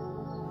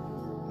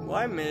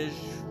 Ouais, mais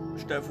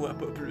je te vois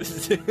pas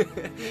plus. Tu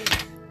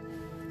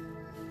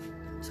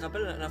te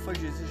rappelles la fois que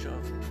j'ai dit, genre,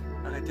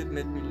 arrêtez de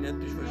mettre mes lunettes,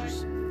 puis je vais Ouais.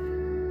 juste. Tu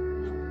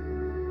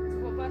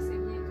vois pas assez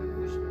bien, toi.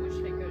 Moi, je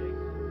serais correct.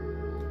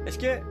 Est-ce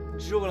que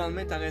du jour au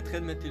lendemain, t'arrêterais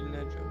de mettre tes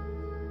lunettes, genre?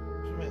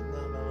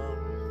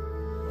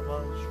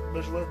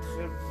 je vois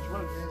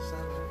bien ça,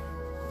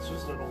 mais c'est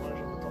juste de loin,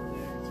 je m'entends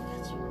les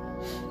écritures.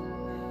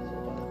 Ça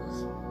va pas être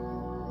ça.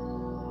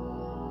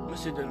 Moi,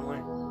 c'est de loin.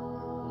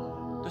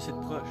 Toi, c'est de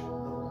proche.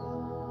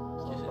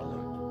 Ça Ok, c'est de va loin.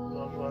 pas.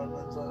 Genre, je vois la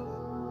misère.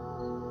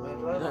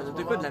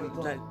 T'as quoi de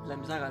la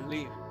misère à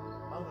lire?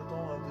 Ah,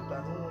 mettons, des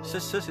panneaux. Ça,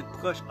 c'est de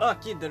proche. Ah,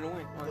 ok, de loin.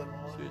 Ouais, De loin.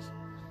 c'est ça.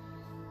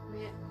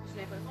 Mais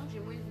j'ai l'impression que j'ai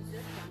moins de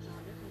visuel quand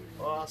j'enlève mes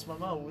lunettes. Ah, en ce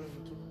moment, oui,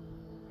 mais tout.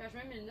 Quand je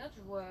mets mes lunettes,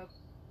 je vois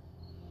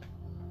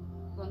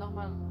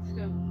normal. Je suis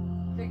comme.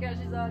 Fait que quand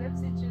je les enlève,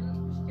 c'est chill.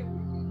 Je suis comme.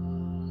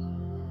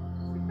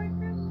 C'est pas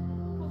cool.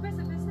 Pourquoi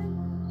ça fait ça?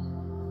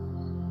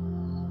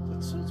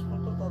 T'es sûr que tu pourrais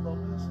pas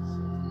t'endormir, c'est ça?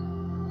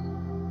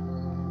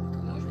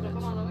 Moi, je pourrais pas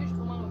m'endormir, je suis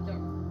trop mal au cœur.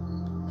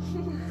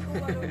 Trop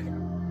mal au cœur.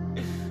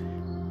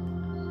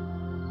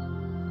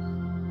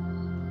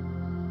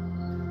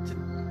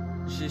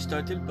 J'ai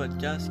starté le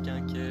podcast quand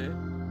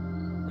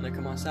on a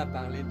commencé à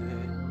parler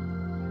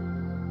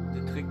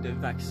de trucs de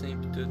vaccins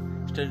pis tout.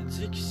 Je te le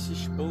dis que si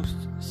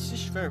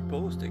je fais un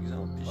post,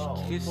 exemple, pis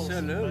je crée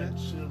ça là, C'est bien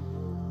chill.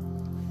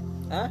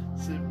 hein?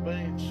 C'est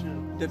bien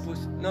chill. De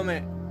post... Non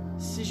mais,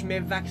 si je mets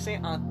vaccin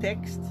en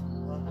texte,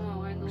 Ah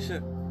ouais, non. oublie ça.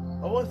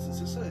 Ah ouais,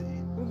 c'est ça.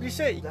 Oublie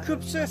ça, il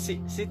coupe ça,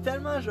 c'est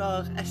tellement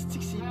genre,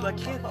 astique, c'est Ouais,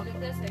 hypocrite. on fait le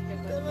test avec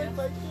le Tellement podcast.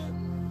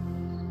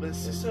 hypocrite. Mais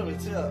c'est ça, mais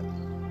tu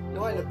sais,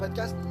 Ouais, le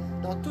podcast,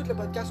 dans tout le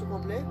podcast au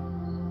complet,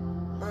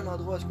 un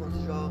endroit où est-ce qu'on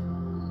dit genre,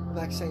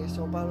 vaccin, si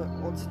on parle,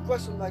 on dit de quoi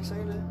sur le vaccin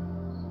là?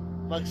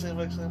 vaccin.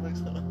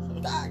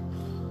 Tac!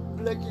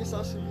 Bloqué,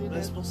 censuré.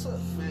 Mais c'est pour ça.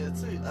 Mais tu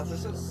sais, après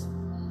ça,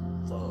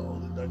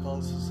 on est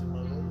d'accord si c'est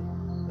mauvais.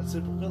 Mais tu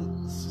sais pourquoi,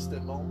 si c'était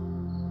bon,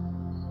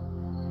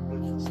 on va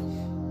écrire ça.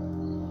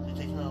 Il y a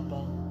quelqu'un qui en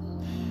parle.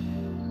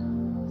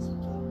 C'est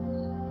clair.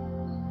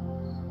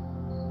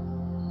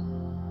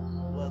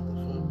 What the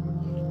fuck?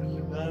 La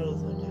lumière, on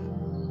dirait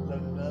que la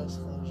lumière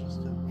sera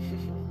jusqu'à.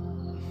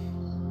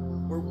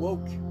 We're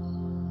woke.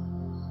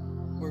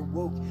 We're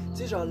woke. Tu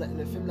sais, genre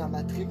le film La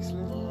Matrix,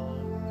 là.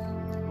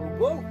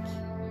 We're woke.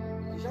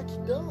 Les gens qui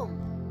dorment.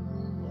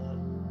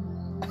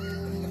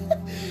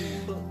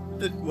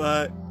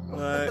 Ouais.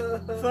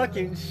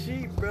 Fucking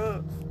sheep,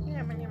 bro.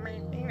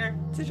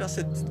 Tu sais, genre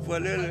cette petite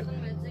voix-là, là. On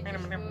me dit que je vais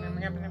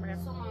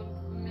sûrement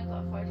me mettre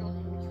à faire genre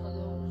des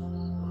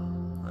microdoses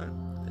Ouais,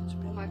 fait du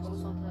pour bien. ma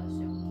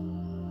concentration.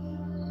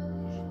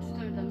 J'ai tout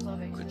un temps de misère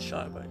avec Coûte ça.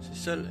 cher, ben. C'est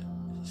ça,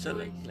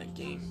 la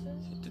game.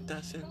 C'est tout le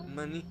temps ça.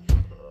 Money.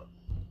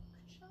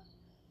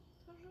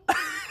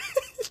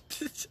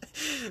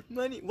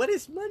 Money. What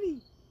is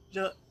money?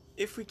 Genre,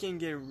 if we can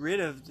get rid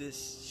of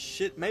this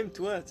shit, même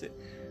toi, tu sais,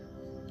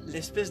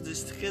 l'espèce de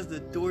stress de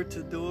door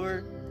to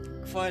door,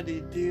 faire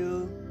des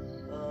deals.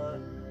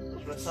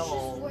 Je me sens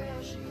mon.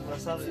 Voyager. Je me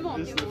sens Tu les montes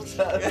bus tes de mots.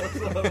 ça.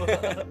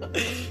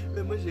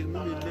 Mais moi, j'ai remis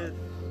mes lettres.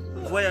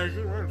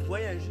 Voyager, ouais,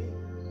 voyager.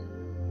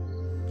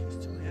 Qu'est-ce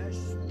que tu voyages?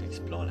 Tu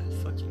explores la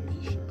fucking vie,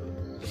 je sais pas.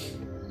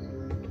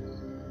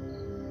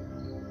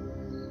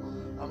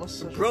 Ah, moi,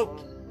 c'est ça. Broke.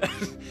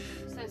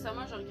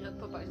 Sincèrement, je regrette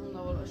pas par exemple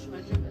d'avoir lâché ma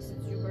job, parce que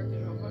c'est du Uber que je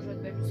vais faire. Je vais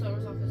être bien plus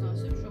sérieuse en faisant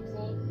ça. Je vais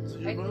pouvoir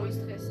Du être Uber? moins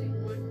stressée.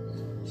 Ouais.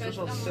 C'est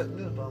genre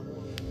 7000 par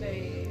mois. Ben,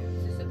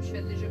 c'est ça, puis je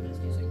fais déjà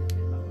presque ça que je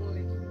fais par mois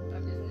avec ma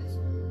business.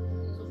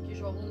 Sauf que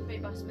je vais avoir une paye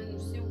par semaine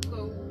aussi, au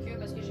cas où que,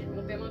 parce que j'ai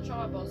mon paiement de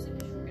char à passer,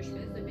 puis il faut que je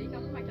fasse de payer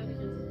quand même ma carte de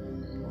crédit.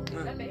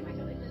 Ouais. La paye, ma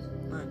carte de crédit.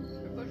 Ouais. Je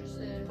peux pas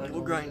juste.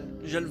 Gros grind.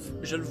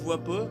 Je le vois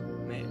pas,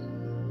 mais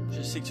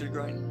je sais que tu le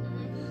grind.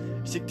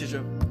 Je sais que t'es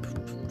genre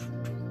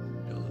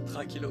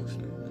tranquillos,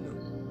 là.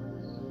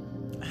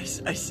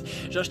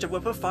 Genre, je te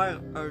vois pas faire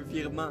un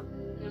virement.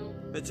 Non.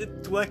 Mais tu sais,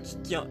 toi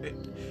qui en.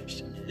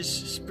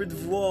 Je peux te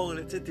voir,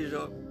 là, tu sais, t'es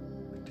genre.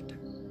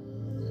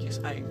 Qu'est-ce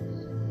que hey,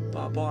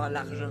 par rapport à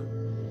l'argent.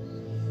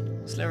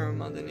 On se lève un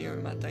moment donné, un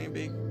matin,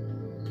 Big.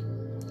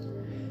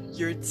 Il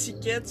y a un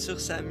ticket sur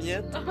sa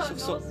miette, Ah,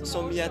 sur non, c'est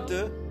son mon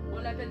Miata. On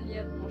l'appelle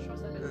Miette, mon chat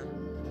s'appelle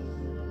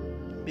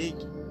Big.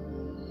 Miette.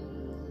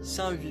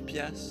 108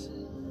 piastres.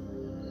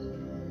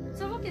 Tu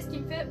sais qu'est-ce qui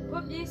me fait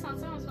pas bien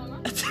sentir en ce moment?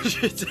 Attends,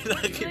 je vais te la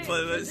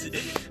répondre, vas-y.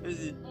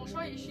 Vas-y. Mon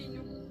chat il est chez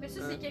nous. Mais ça,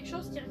 Hein? c'est quelque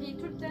chose qui revient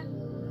tout le temps.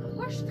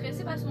 Pourquoi je suis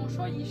stressée parce que mon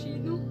chat il est chez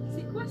nous?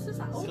 C'est quoi ça?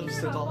 Ça a C'est aucun comme si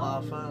c'était ton rapport.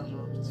 enfant,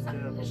 genre. Puis tu Ça- fais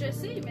n'importe je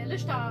sais, mais là,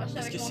 j'étais Parce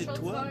avec que mon c'est chat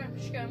toi. d'hiver,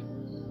 puis je suis comme...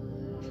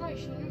 Mon chat est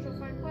chez nous, je vais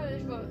faire quoi? Là?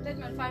 Je vais peut-être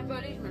me le faire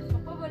voler. Je me le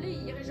ferai pas voler.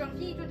 Je reviens,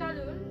 il est tout le temps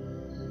là.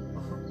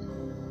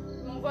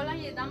 Mon volant,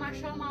 il est dans ma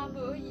chambre en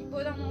bas. Il est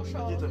pas dans mon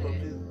char. Ok, t'as pas mais-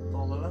 pris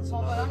ton volant, tu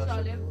Mon l'as volant, je acheté.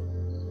 l'enlève.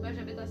 Ben,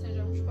 j'habite à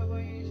Saint-Jean. Je suis pas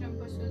bien, j'aime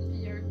pas ça. Puis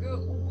il y a un gars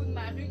au bout de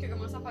ma rue qui a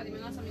commencé à faire des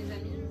menaces à mes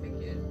amis. Là, fait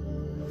que.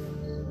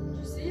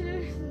 Tu sais, là,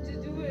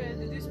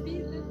 Doudou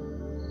Speed, là.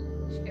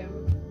 Je suis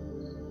comme.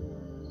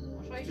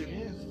 Mon chat est T'es chez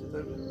bien, nous. ce que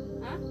t'avais.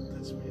 Hein?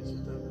 T'es-tu bien, ce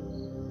que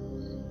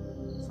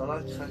t'avais. Ça a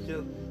l'air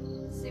craquette.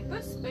 C'est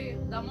pas si pire.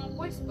 Dans mon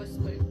coin, c'est pas si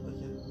pire. Ok.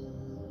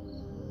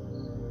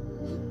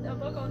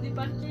 D'abord qu'on est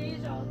parqué,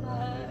 genre,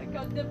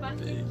 quand on est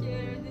parqué, qu'il y a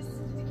un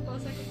institut qui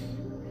passe à côté de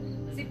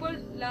nous. C'est pas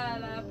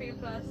la pire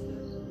place, là.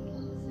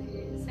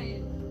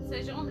 C'est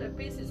Saint-Jérôme, le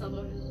pire, c'est le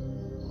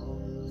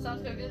centre-ville.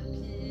 Centre-ville,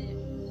 puis.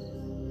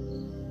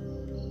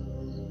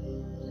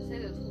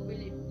 J'essaie de trouver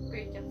les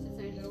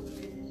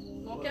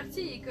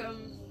quartier il est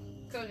comme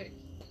correct.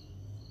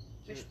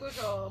 Je suis pas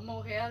genre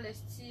Montréal,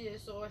 esti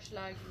sur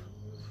Hochelag.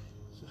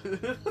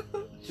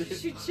 Je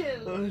suis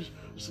chill.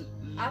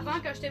 Avant,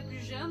 quand j'étais plus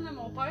jeune, là,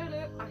 mon père,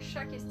 là, à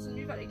chaque esti de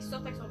nuit, fallait qu'il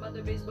sorte avec son bat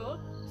de baseball.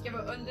 Parce qu'il y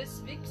avait un Honda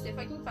Civic, puis c'était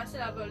fucking facile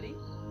à voler.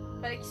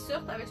 Fallait qu'il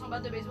sorte avec son bat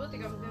de baseball, t'es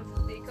comme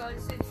d'école,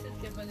 c'est le site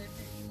qu'il venait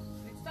plus.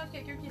 Mais tout le temps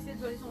quelqu'un qui essaie de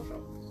voler son char.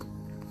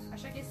 À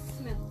chaque esti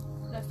semaine,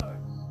 la soeur.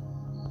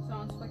 C'est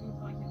rendu fucking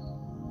tranquille.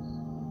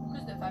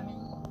 Plus de famille.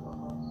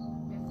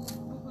 Mais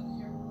beaucoup de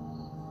vieux.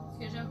 Ce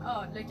que j'aime.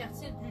 Ah, le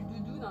quartier le plus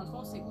doudou, dans le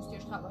fond, c'est où ce que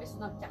je travaille, c'est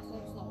dans le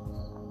Carrefour du Nord.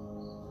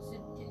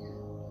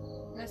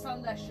 Le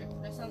centre d'achat.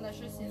 Le centre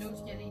d'achat, c'est là où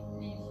il y a les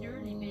vieux,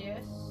 les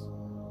BS.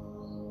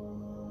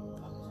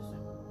 Ah, c'est ça.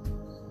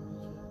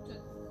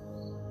 Tout.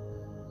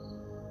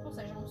 Pour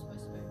sa jambe, c'est pas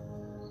super.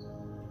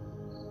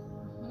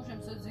 Moi,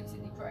 j'aime ça dire que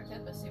c'est des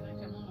crackheads parce que c'est vrai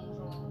que le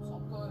monde sont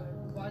pas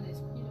ouverts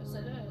d'esprit.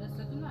 Celle-là,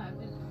 c'est tout dans la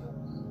ville.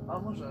 Ah,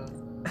 moi,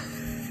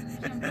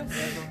 J'aime pas ça.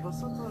 j'aime pas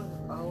ça, toi.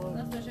 Ah, ouais. Non, c'est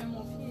parce que j'aime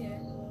mon pied.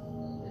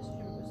 Dessus,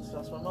 j'aime pas Parce ça.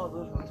 qu'en ce moment,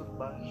 là, je vois tout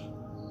beige.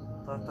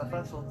 Ta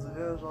face, on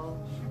dirait, genre.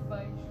 Je suis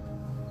beige.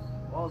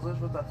 Oh, on dirait que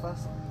je vois ta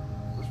face.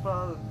 Je peux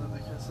pas de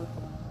décrire ça.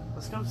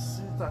 C'est comme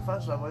si ta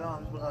face, je la voyais en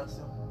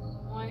vibration.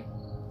 Ouais,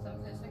 ça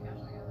me fait ça quand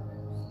je regarde la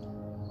vie.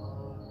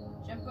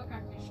 J'aime pas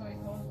quand les chats ils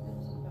passent, ça me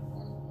fait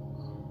peur.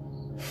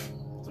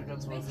 C'est quand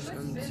tu vas Mais c'est dire.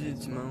 pas- Samedi,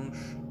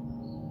 dimanche.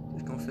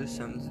 Qu'est-ce qu'on fait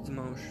samedi,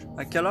 dimanche?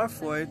 À quelle heure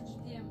faut être?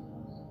 JDM.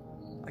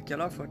 À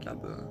quelle heure faut être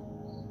là-bas?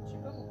 Je sais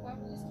pas pourquoi,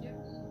 qu'est-ce qu'il y a?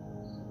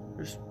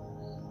 Juste,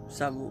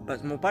 ça vaut.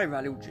 Parce que mon père il va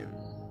aller au gym.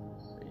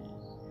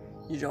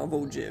 Il genre va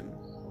au gym.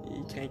 Il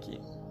est craqué.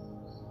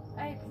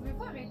 Hey,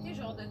 pouvez-vous arrêter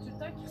genre de tout le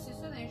temps crisser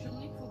ça dans les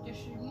journées qu'il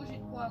faut que moi j'ai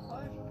de quoi à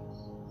faire, genre?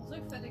 On dirait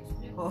que vous faites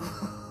exprès. Oh.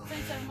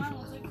 Sincèrement,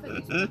 on dirait que vous faites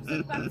exprès. Vous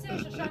êtes partis à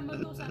chercher la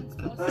moto samedi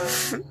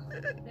passé.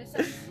 Le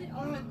samedi,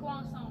 on fait de quoi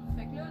ensemble?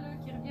 Fait que là,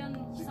 qu'ils reviennent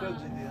C'est sans quoi le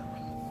JDM?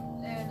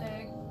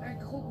 un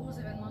gros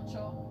événement de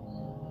char.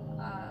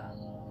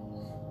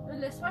 Là,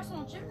 laisse faire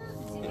son gym, là,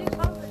 c'est bien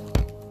grave.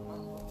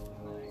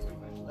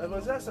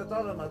 Vas-y à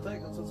 7h le matin,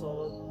 comme ça tu vas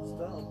avoir du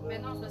temps. un peu. Mais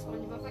non, c'est parce qu'on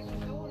y va fucking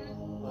tôt, là.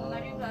 On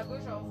arrive là-bas,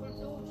 genre full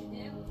tôt au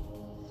JDM.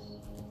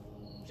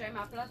 J'ai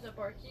ma place de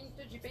parking,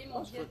 tout, j'ai payé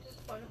mon billet, tout,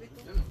 pour arriver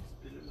tôt.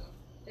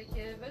 Fait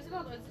que, vas-y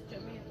vendredi,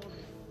 jamais,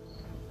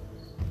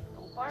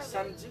 ton père, là.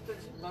 Samedi, t'as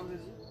dit?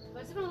 Vendredi?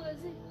 Vas-y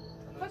vendredi.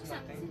 Fuck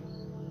samedi.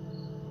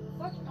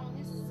 Fuck ton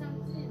samedi, là.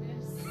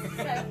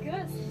 Ça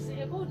gosse.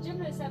 J'irai pas au gym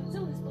le samedi,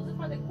 on est supposé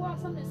faire de quoi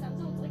ensemble le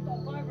samedi, on dirait que ton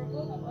père veut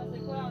pas qu'on fasse de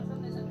quoi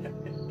ensemble le samedi.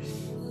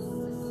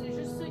 C'est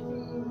juste ça qui me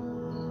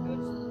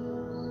gosse.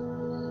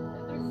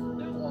 Ça fait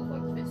deux, trois fois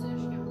qu'il fait ça, je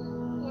suis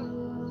comme, quoi?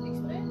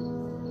 Exprès?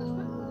 Ça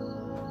marche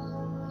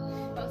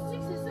pas? Penses-tu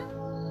que c'est ça?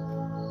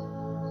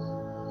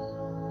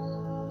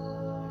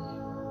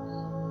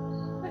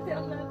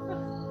 Ferme la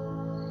porte.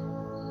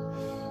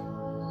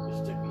 Je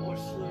check mon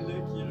chien là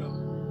qui est là.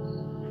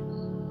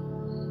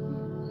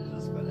 C'est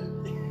juste pas la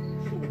vie.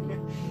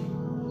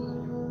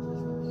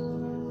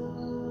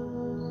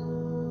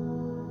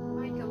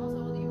 Ouais, il commence à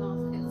avoir des vents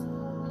frais, ça.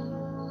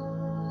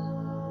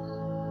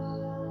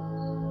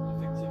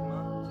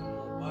 Effectivement, c'est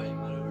mon père est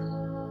malheureux.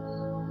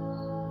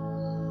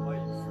 Mon père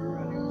il veut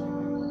aller au gym.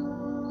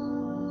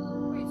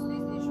 Oui, il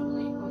utilise des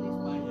journées qu'on est Mon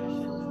père il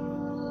achète supposé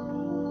une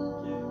moto pour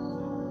qu'il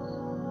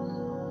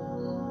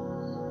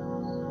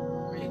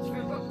Mais tu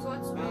veux pas que toi,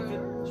 tu en fait,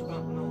 veux. je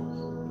pense non, je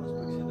pense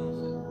pas que c'est dans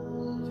ça.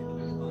 C'est que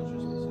là, je pense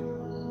juste que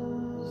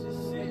c'est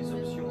ses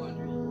options à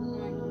lui.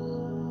 Ouais.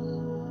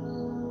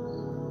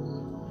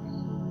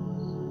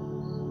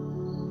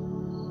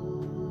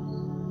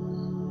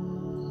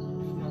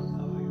 Il finit en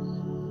travail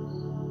aussi.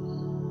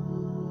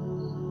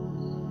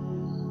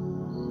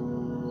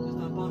 Qu'est-ce que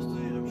t'en penses,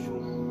 toi, Rep Show?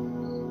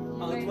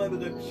 Antoine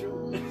Rep Show.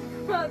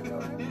 Ah, toi.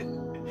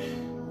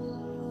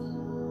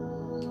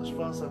 Je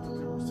pense à tous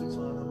les moustiques qui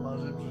sont en train de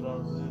manger, puis je leur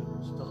dis,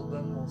 je te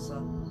redonne mon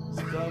sang.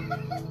 C'est comme.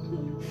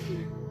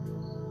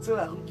 Tu sais,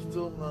 la roue qui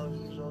tourne dans la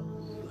vie, genre,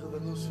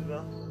 redonne au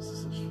suivant. C'est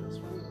ça que je fais, je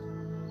pense.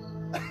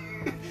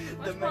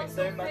 Moi, je pense au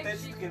fait que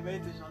tu te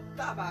réveilles, t'es genre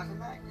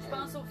tabarnak. je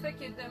pense au fait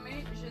que demain,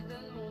 je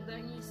donne mon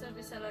dernier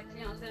service à la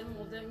clientèle,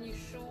 mon dernier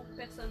show,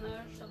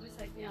 personnage, service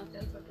à la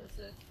clientèle, pas que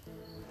ça.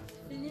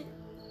 Fini.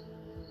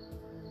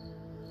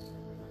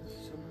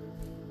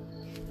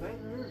 Ben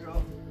mieux,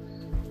 genre.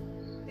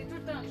 T'es tout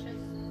le temps en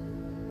chaise.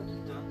 Pas tout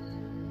le temps.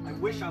 I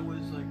wish I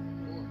was like.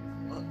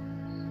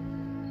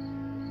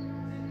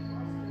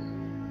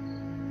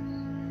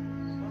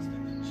 Je pense que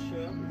t'es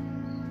chum.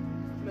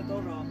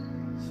 Mettons genre,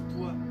 si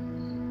toi,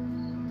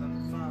 t'as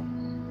une femme,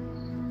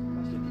 je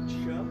pense que t'es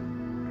chum.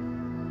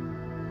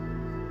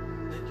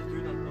 Peut-être que t'as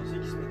eu dans le passé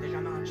qui se mettait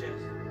jamais en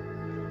chess.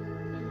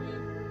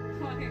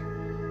 Ouais.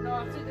 Non,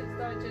 Arthur était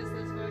tout en chaise,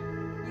 c'est vrai.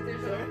 Il était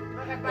genre. Sérieux?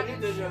 Va réparer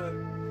Il le était chat. genre.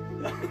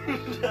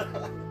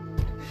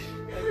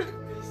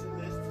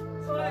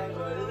 Ouais,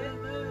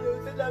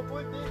 On fait de la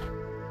poudre,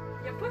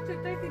 Il a pas tout le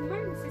temps été de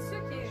même, c'est ça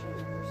qui est.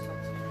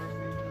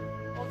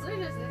 On dirait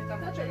que c'est quand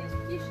t'as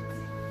expliqué, j'ai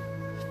dit.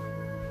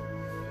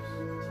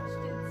 Je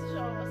t'ai dit,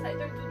 genre, ça a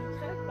été un doudou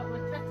crève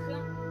pendant 4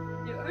 ans.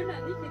 Il y a une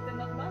année qui était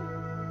normale.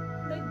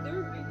 peut-être 2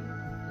 même.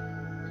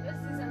 Il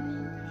reste des amis,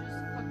 il était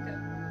juste fucked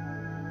up.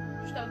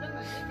 Je suis en train de me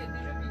dire qu'il a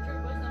déjà vécu un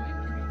boss dans même,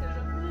 puis lui, il était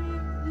genre.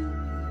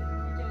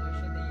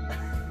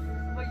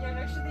 Il va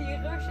garocher des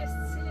roches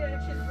esti,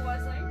 chez le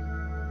voisin. Ils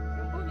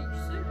n'ont pas vécu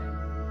ça, là.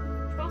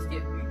 Je pense que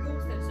Hugo,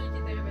 c'était le seul qui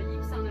était réveillé,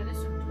 qui s'en allait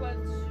sur le toit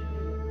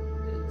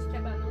du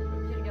cabanon, là,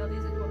 puis il regardait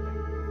les étoiles.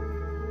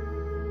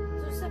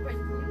 Ça peut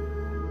être cool.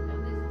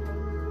 Regarder les étoiles.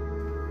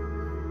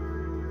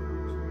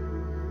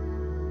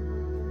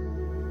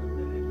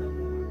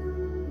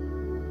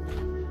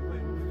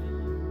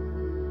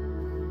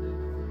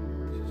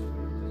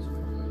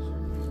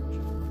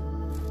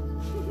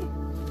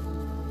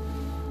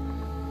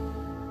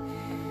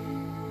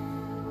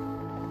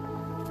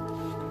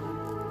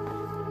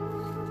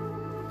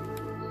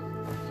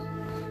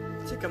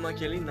 Tu sais comment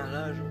qu'elle est dans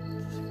l'âge,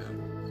 c'est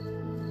comme...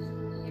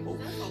 Les Oh,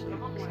 cousins sont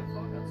vraiment moins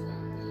forts quand tu fais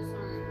juste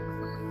un.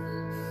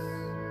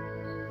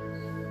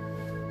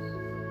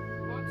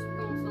 Moins tu te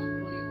concentres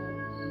pour les voir.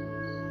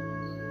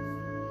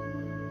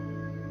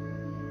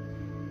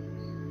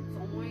 Ils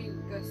sont moins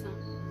gossants.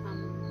 Ça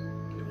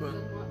me quoi?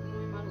 donne moins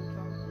mal au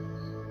cœur.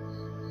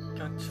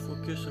 Quand tu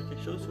focuses sur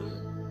quelque chose, ça.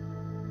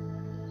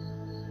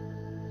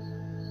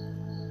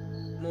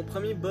 Mon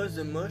premier buzz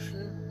de moche, là,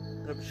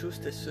 la première chose,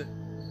 c'était ça.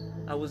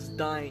 I was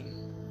dying.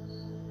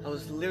 I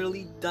was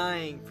literally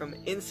dying from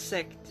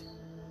insect.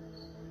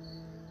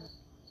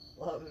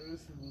 Ah, mais oui,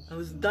 c'est bon. I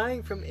was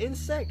dying from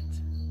insect.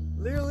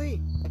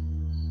 Literally.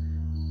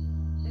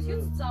 Est-ce que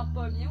tu te sens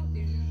pas bien ou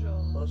t'es juste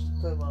genre. Ah, je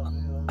suis tellement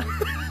bien.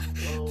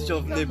 Oh, Tu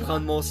genre venez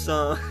prendre mon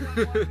sang.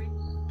 Il est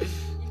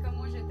comme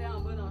moi, j'étais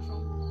en bas dans le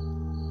champ.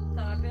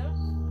 T'en rappelles?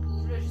 Je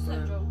voulais juste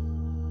être genre.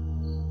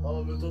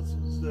 Oh, mais toi, tu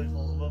me dis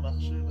qu'on va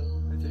marcher, là.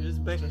 T'es juste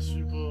ben. Je te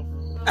suis pas, bro.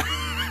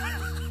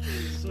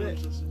 C'est sûr Mais- que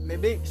je te suis. Mais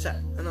big, ça.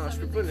 Non, je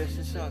peux pas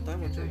laisser ça à terre,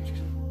 mon chum.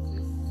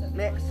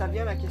 Mais ça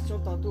vient à la question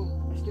de tantôt.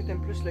 Est-ce que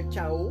t'aimes plus le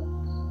chaos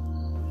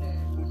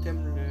ou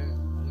t'aimes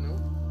le. Non?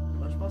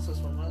 Moi, je pense à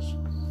ce moment,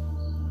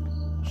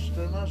 je suis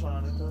tellement genre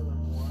en état de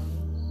moi.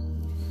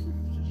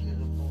 Que j'y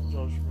réponds.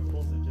 Genre, je me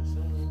pose des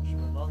questions. Là. Je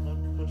me demande même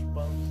pourquoi je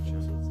pense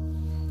comme ça. T'sais.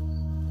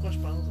 Pourquoi je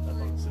pense à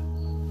penser.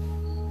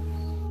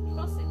 Je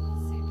pense que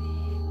c'est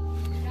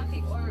des. Quand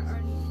t'es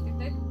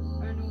peut-être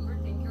un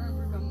overthinker un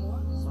peu comme moi,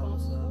 tu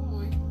penses trop,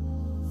 ouais.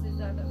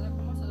 D'après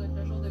moi, ça doit être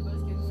le genre de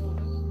buzz que nous on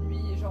a. Lui,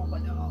 il est genre pas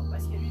dehors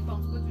parce que lui, il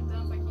pense pas tout le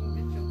temps fucking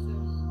vite comme ça.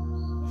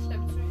 Moi, je suis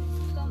habituée.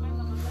 Tout le temps de même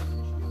dans ma tête,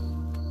 je suis comme.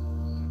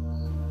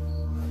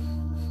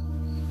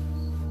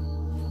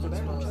 Toi, Ben,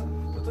 tu mon penses. chum.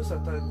 Mais toi, ça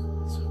t'aide.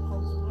 Tu prends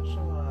du moche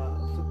à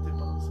toutes tes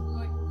pensées.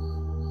 Oui.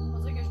 On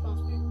dirait que je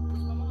pense plus. En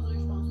ce moment, on dirait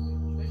que je pense plus.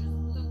 Je vais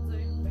juste tout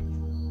dire. Fait que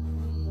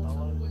mon Ah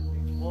cerveau ouais. roule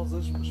plus. Moi, on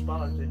dirait que je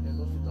parle à quelqu'un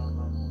d'autre qui est dans le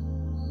monde.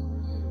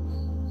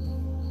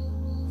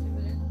 C'est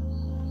vrai.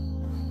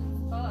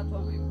 Parle à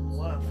toi-même.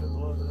 Ouais, en fait,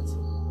 ouais, je dirais ça.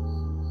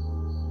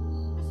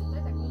 Mais c'est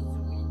peut-être à cause du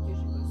weed que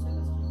j'ai pas ça,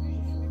 parce que vu que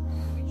j'ai fumé beaucoup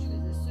de weed, je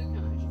faisais ça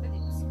quand j'ai fait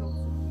des psychoses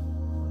sur le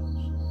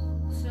weed.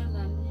 Seul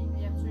dans le lit,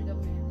 puis Arthur il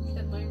dormait.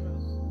 J'étais de même,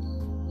 genre.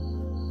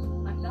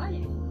 I'm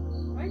dying.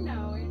 Right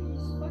now, and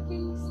he's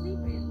fucking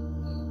sleeping.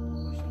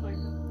 Moi, je suis de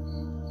même, là.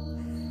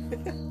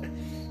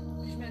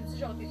 Puis je me dis,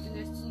 genre, t'es une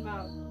esti de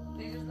merde.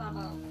 T'es juste de la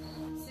merde.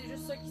 C'est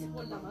juste ça qui se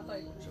roule dans ma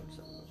tête.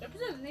 J'aurais pu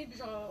devenir,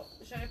 genre,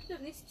 j'aurais pu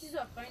devenir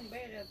schizophrène,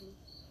 ben raide.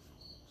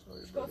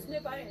 Je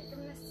continue pareil,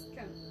 comme une esti de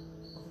conne.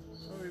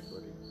 Sorry,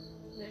 buddy.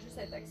 Je voulais juste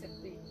être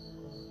accepté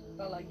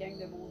par la gang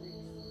de mon ex.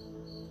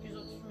 Les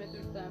autres fumaient tout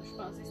le temps, puis je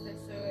pensais que c'était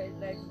ça, être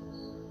la vie.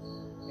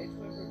 Être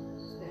heureux.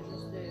 C'était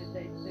juste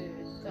d'être tout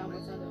le temps en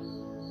moitié endormi.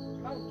 Je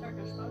parle au cœur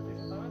quand je parle, que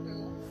je parle un peu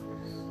moins.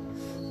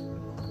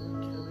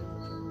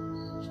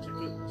 Je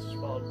t'écoute, si je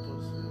parle pas,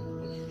 c'est.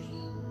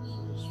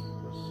 Je suis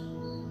pas.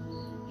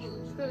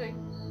 C'est correct.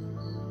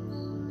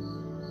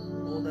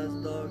 Old ass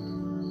dog.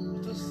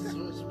 Toi, si tu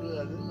veux, tu peux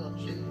aller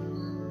marcher.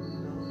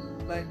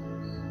 Non. Ben,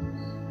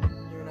 il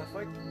y a une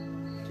affaire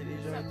que les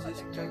gens Ça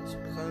disent protège. quand tu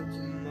prends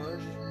du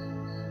moche,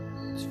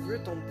 tu veux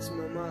ton petit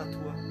moment à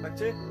toi. Fait que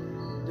tu sais,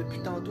 depuis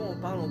tantôt on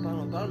parle,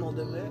 mais on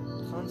devrait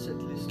prendre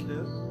cette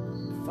liste-là,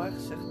 faire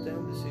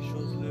certaines de ces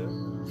choses-là,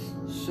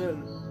 seul.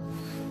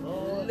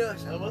 Oh, Là,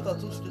 ça mais moi, va.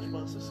 tantôt, ce que je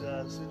pensais, c'est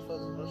assez de faire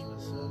du moche, mais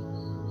ça.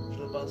 Je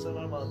le pensais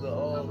même en Ah,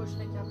 dehors. moi, je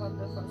serais capable de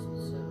faire ça tout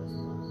seul.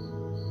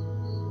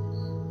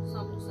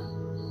 100%.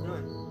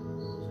 Ouais.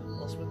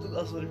 On se met tout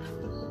dans un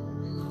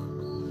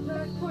coup. Là,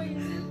 quoi,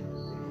 ici?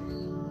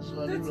 Je vais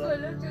Toi, aller tu vas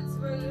là, toi, tu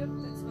vas là,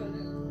 toi, tu vas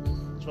là.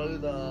 Je vais aller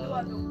dans. Dos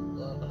à dos.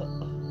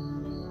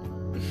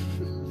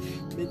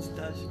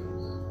 Méditation.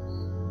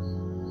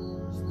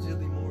 Se dire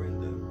des mots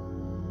random.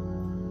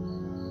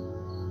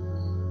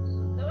 Tu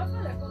devrais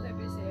faire le cours de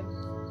PCM.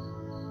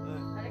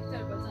 Ouais. Alex, tu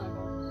l'as pas dit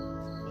encore.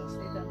 C'est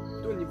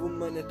étonnant. Toi, au niveau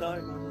monétaire,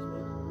 comment ça se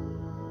passe?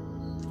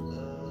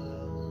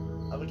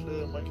 Avec le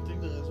marketing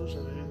de réseau,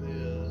 j'avais eu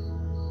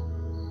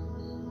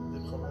des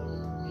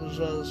problèmes.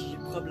 Genre, J'ai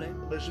des problèmes.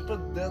 ben, j'ai pas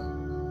de dette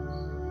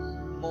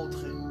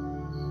montrée.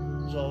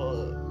 Genre,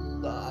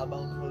 dans la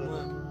banque, voilà.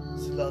 Ouais.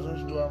 C'est de l'argent que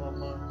je dois à ma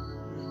mère.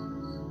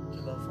 Que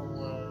dans le fond,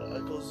 à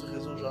cause du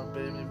réseau, j'en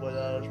paye mes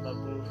voyages, ma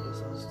bouffe,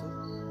 l'essence, tout.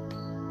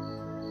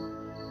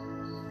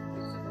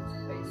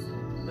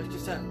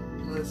 ça.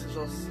 Ouais, c'est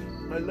genre.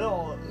 Mais là,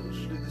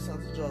 je l'ai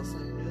descendu de genre 5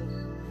 000.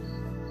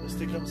 Mais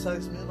c'était comme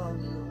 16 000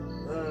 environ.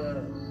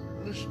 Là,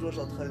 je dois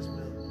genre 13 000.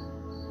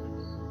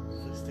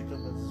 Fait que c'était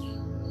comme à 18 000.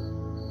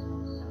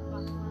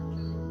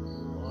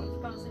 Je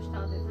pensais que j'étais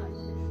en détente.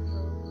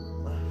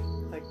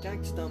 Fait que quand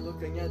tu t'en vas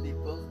cogner à des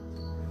portes,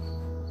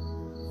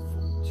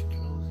 faut que tu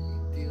closes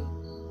les deals.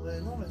 Ouais,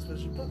 non, mais c'est parce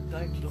que j'ai pas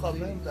Tant que de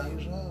problème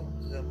d'argent.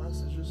 Vraiment,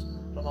 c'est juste.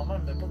 La maman,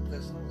 elle met pas de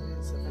pression.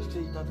 Rien, ça Je fait. sais,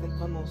 il est en train de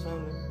prendre mon sang,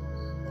 là.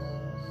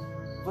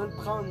 Va le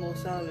prendre, mon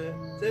sang, là.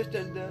 Tu sais, je te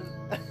le donne.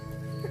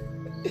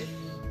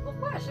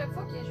 Pourquoi à chaque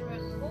fois que je me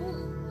retrouve,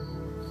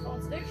 on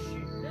dirait que je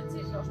suis là, tu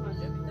sais, je lâche ma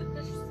job et tout,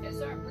 là, je suis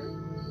stressée un peu.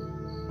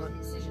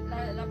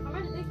 La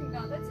première idée qui me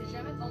vient en tête, c'est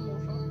jamais de vendre mon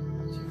char.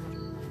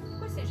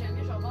 Pourquoi c'est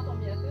jamais genre vends ton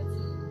billet tout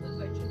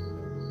va être chill.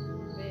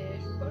 Mais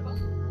je veux pas le vendre.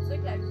 C'est vrai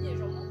que la vie est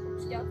genre non, faut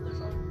que tu gardes ce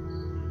char.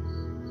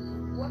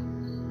 Pourquoi?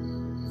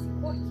 C'est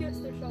quoi qu'il y a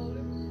ce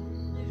char-là?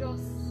 Il est genre,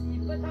 il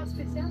est pas tant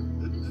spécial.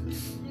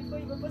 Il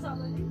va pas s'en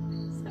aller.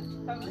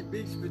 Puis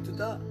Big, tu peux tout le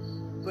temps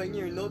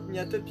pogner un autre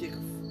Miata puis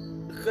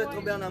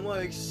retomber en amour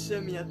avec ce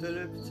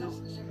Miata-là. Puis tu sais, Non,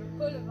 je veux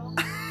pas le vendre.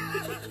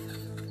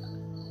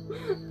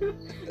 Je veux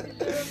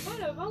pas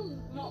le vendre.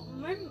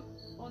 Même,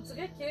 on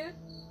dirait que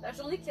la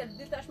journée que le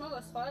détachement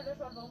va se faire, là, je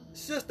vais le vendre.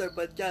 ça, c'est un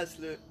podcast,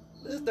 là.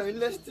 Là, c'est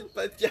un esti de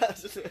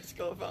podcast, là, ce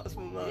qu'on fait en ce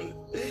moment, là.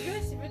 Le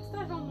gars, s'il veut tout le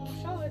temps vendre mon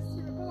char,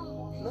 s'il veut pas vendre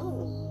mon char. Non,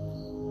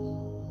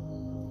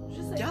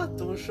 Juste garde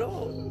ton char.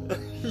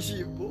 Il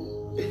est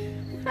beau.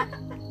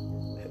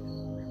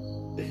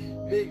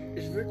 Mais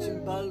je veux que tu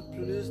me parles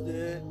plus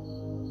de...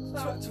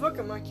 Tu vois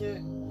comment que...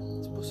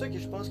 C'est pour ça que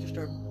je pense que je suis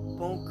un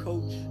bon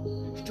coach.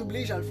 Je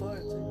t'oblige à le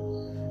faire, tu sais.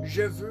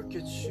 Je veux que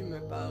tu me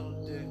parles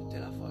de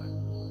telle affaire.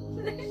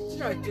 Tu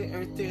sais,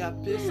 un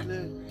thérapeute,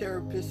 là.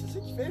 Thérapeute, c'est ça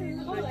qu'il fait?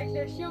 C'est drôle avec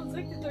le chien, on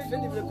dirait que t'es un Tu fais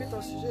développer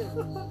ton sujet. On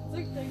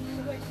dirait que t'es un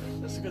gros avec le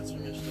chien. C'est quoi tu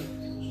veux que je te.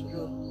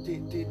 Genre, t'es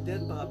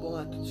dead par rapport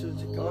à tout ça. Tu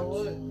sais, Ah comment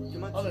ouais.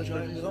 comment Ah, mais tu je le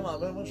gères vis ça? vraiment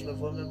bien. Moi, je le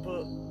vois même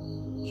pas.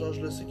 Genre,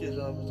 je le sais que,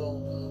 genre,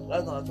 mettons.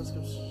 Là, dans la tête, c'est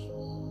comme si.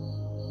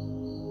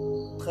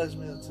 13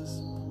 000, tu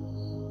sais.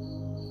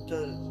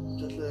 Quand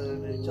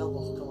les cartes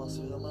vont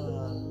recommencer vraiment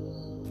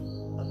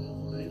à mieux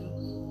rouler, là.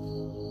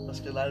 Parce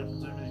que là, 2000.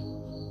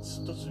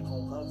 Si toi, tu le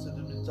comprends, tu sais,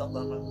 2000 cartes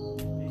dans le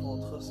même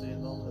contrat, c'est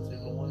énorme, là, c'est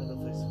loin, là. Fait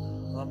que c'est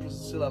vraiment plus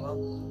difficile à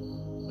vendre.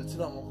 Mais tu sais,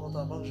 dans mon compte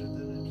en banque, j'ai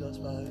 2000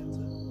 piastres pareil, tu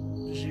sais.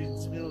 Puis j'ai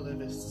 10 000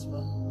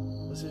 d'investissement.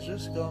 Mais c'est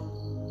juste comme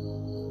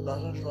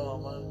l'argent que je dois en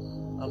main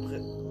après.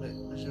 Mais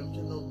j'ai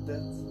aucune autre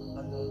dette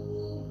ailleurs.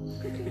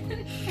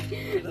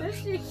 Le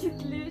chien qui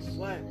te liche.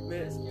 Ouais,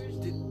 mais Parce que je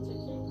t'es- t'ai checké.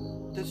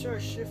 t'as-tu un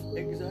chiffre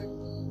exact?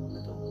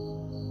 Mettons.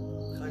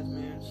 13 000,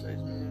 16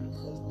 000,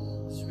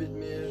 18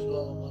 Je 000,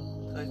 dois en main.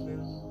 13 000.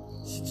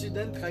 Si tu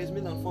donnes 13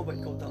 000, dans le fond, on va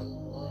être content. Ouais.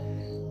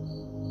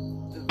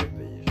 Tu vas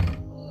payer, genre.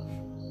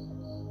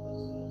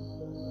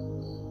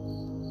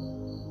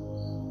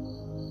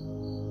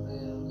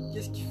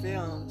 Qu'est-ce qui fait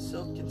en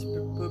sorte que tu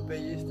peux pas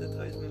payer ces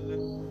 13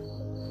 000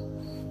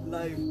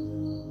 là? Live.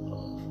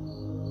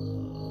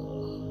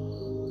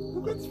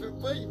 Pourquoi tu peux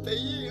pas y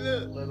payer là?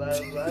 Mais là,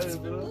 Tu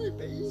peux pas y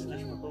payer parce là?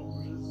 que je peux pas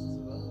bouger si tu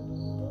veux.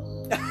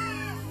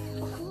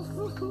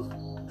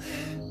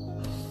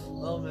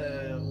 Non,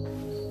 mais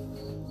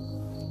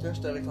quand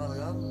j'étais avec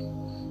Andréane,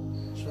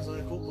 je faisais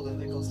un cours pour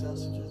devenir conseiller en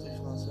sécurité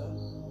financière.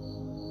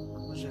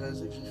 Moi, j'ai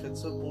réalisé que j'ai fait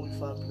ça pour lui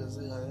faire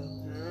plaisir à elle.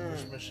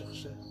 Je me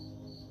cherchais.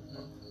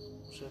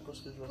 Je savais pas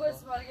ce que je voulais Pourquoi tu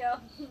faire. me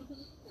regardes?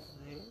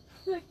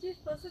 Ok,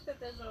 je pensais que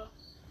t'étais genre.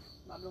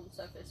 Ma blonde,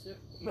 ça fait ça.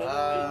 Mais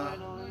Ah.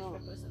 non, Moi, non, je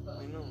fais pas ça. pas.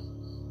 mais non.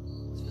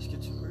 Tu fais ce que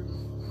tu veux.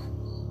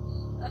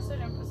 Ah, ça,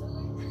 j'aime pas ça.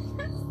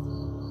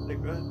 De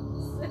quoi? Ça.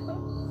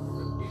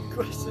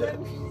 Quoi ça? La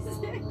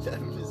musique. La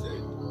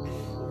musique.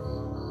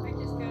 Ok,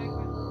 c'est correct,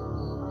 ouais.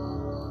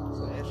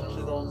 Ça vient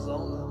chercher d'autres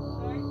zones. Hein.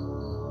 Ouais.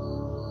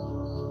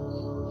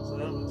 C'est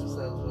vrai, mais tout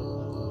ça,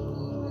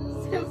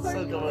 C'est ça pas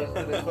comme un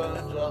téléphone,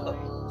 genre.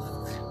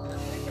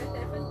 Le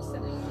téléphone qui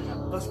sonne,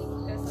 genre. Parce que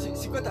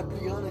C'est quoi ta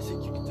plus grande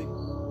insécurité?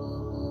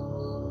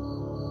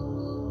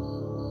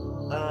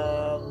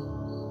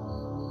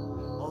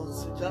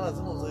 C'est quand elle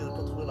dit, on dirait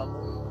pas trouver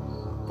l'amour.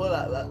 Pas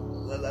la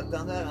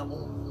dernière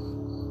amour.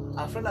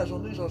 À la fin de la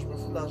journée, genre, je me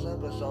fous de l'argent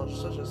parce que genre,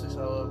 ça, je sais que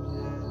ça va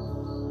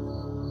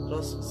bien.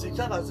 Genre, c'est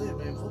quand elle dit,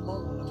 mais vous, moi,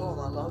 toi, on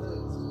en parlait.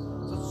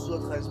 Ça, tu dois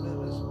 13 000,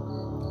 mais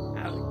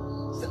Ah oui.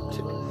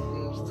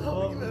 je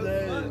travaille bien,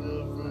 là, bro.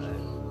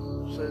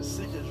 Je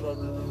sais que je vais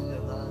devenir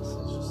millionnaire,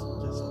 c'est juste une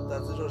question de temps.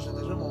 Tu sais, genre, j'ai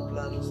déjà mon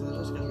plan, je sais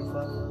déjà ce que je veux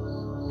faire.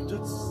 Puis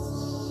tout,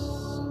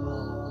 c'est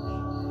bon.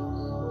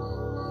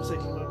 C'est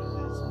avec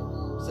l'immobilier, tu sais.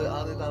 C'est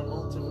en est dans le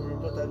monde, tu sais, je veux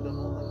pas être le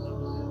monde dans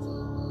l'immobilier, tu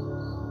sais.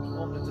 Puis le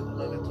monde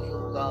m'avait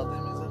toujours, dans des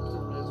médias, puis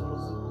tout, m'avait toujours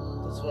dit,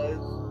 toi, tu vas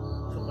être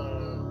comme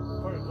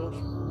pas un coach,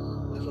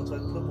 mais genre, tu vas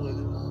être là pour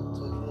aider le monde, tu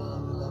vas être là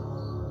dans le monde.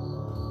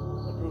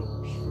 Mais bro,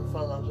 je veux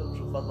faire de l'argent,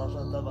 je veux faire de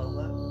l'argent en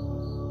tabarnak.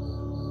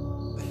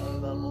 On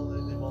est dans le monde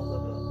des bons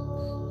là-bas.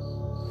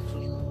 Ça,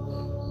 je peux.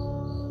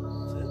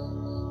 Tu sais?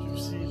 Puis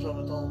aussi, genre,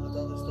 mettons, en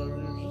mettant des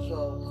stories, juste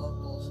genre prendre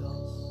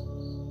conscience.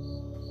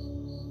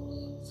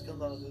 C'est comme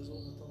dans le réseau,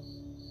 mettons.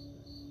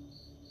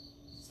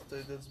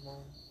 t'aider du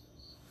monde.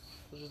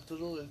 J'ai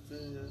toujours été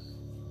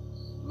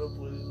là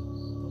pour les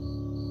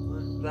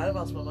autres. J'arrive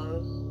en ce moment là.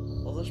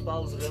 On dirait que je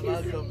parle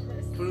vraiment comme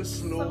plus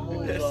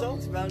slow-mo. Le son,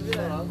 tu peux enlever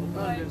la... Ah, on peut enlever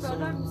Ouais, le pas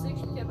la son. musique,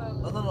 je suis capable.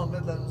 Non, non, non,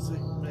 mettre de la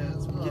musique. Mais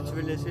tu peux Ok, tu veux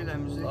l'enlever. laisser la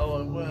musique? Ah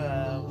ouais, moi,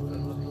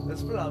 mais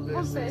tu peux l'enlever.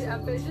 Elle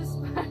fait juste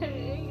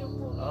rire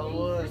pour Ah rire.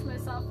 ouais. Je me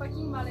sens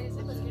fucking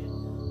malaisée parce que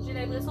j'ai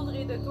l'impression de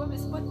rire de toi, mais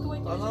c'est pas toi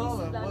qui Ah non, ris,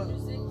 c'est mais de la moi,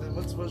 musique. mais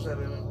moi, tu vois,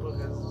 j'avais même pas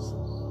réalisé ça.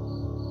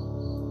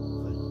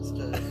 C'est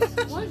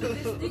correct. Moi, j'ai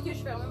décidé que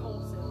je fermais mon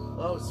sel.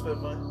 Ah, tu fais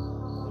bien.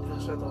 Après,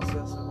 je fais ton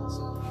sel, c'est bon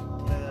ça.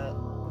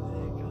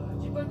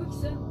 Mais, J'ai pas le goût qui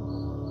sonne.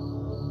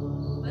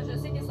 Là, je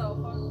sais que ça va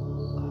faire.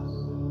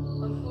 Ça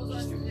va me causer un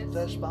quand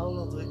stress. je parle,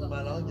 on dirait que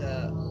ma langue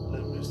a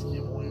le muscle qui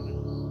est moins là.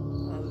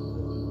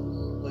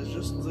 On va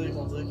juste dire,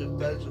 on dirait que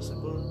peut-être, je sais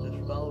pas, que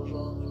je parle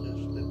genre, que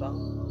je déparle,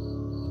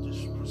 que je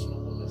suis plus slow,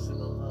 mais c'est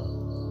normal.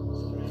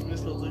 Mes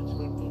muscles, on dirait qu'ils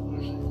veulent pas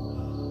bouger.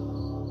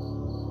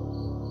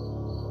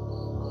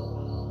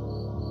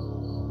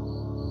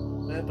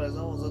 Mais par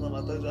exemple, on dirait dans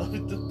ma tête, j'ai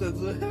envie de tout te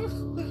dire.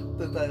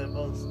 T'as ta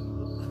réponse.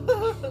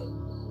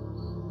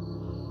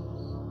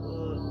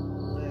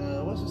 Mais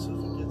ouais, c'est ça,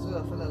 faut que tu sais, à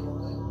la fin de la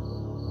journée,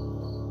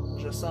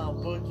 je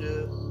sens pas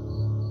que.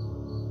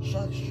 Je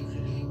sens que je suis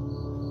riche.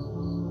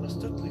 Parce que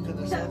toutes les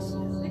connaissances.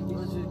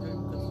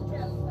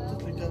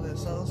 Toutes les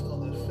connaissances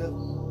qu'on a faites,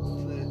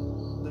 tous les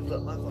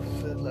développements qu'on a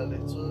fait, la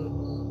lecture,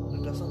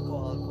 les personnes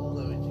qu'on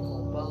rencontre, avec qui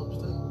qu'on parle, pis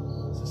tout,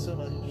 c'est ça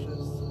ma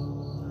richesse.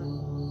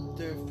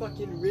 T'es un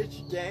fucking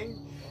rich gang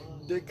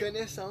de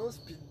connaissances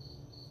pis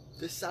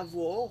de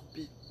savoir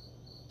pis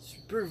tu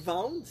peux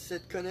vendre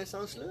cette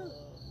connaissance-là.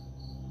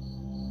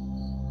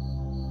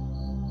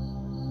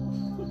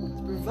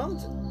 Tu peux vendre.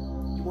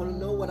 You wanna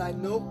know what I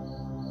know?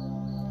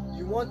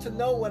 You want to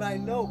know what I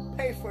know?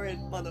 Pay for it,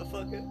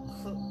 motherfucker.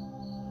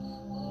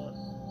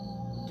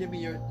 Give me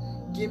your,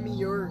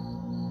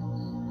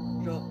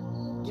 genre,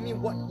 give me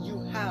what you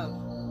have,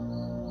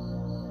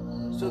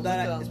 so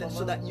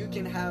that you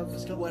can have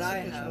C'est comme what ça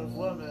I que je me have.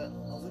 vois, mais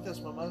on dirait qu'à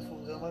ce moment, il faut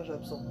vraiment que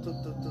j'absorbe tout.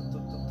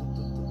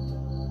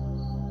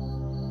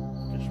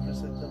 Que je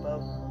puisse être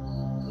capable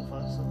de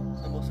faire ça.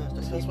 C'est bon, c'est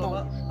Parce un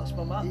qu'en ce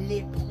moment, éponge.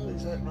 L'éponge.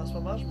 exactement, en ce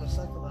moment, je me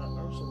sens comme à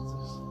 1 sur 10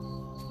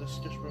 de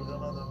ce que je peux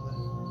vraiment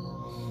devenir.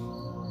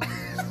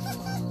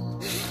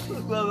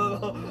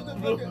 non,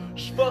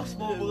 je force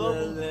mon bras.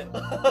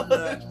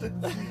 Je te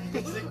dis.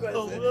 C'est quoi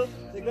Mon ça? bras,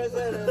 C'est quoi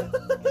ça, là? Qu'est-ce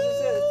que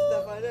c'est, cette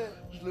affaire-là?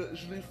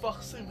 je l'ai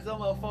forcé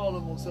vraiment fort, là,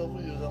 mon cerveau,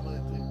 il a vraiment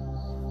été.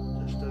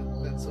 Que je te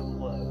mette ça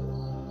droit. Là.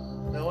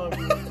 Mais ouais,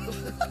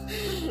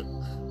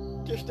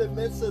 Que je te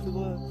mette ça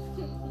droit.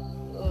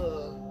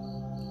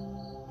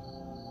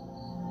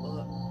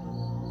 Voilà.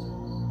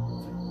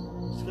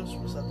 C'est comme si je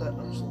me sentais à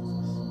 1 sur 10.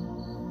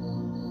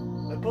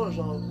 Mais pas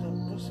genre, pas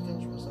c'est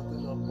comme je me sentais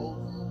genre pauvre,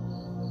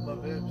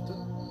 mauvais pis tout.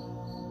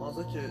 Mais on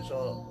dirait que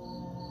genre,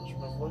 je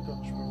me vois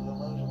comme je peux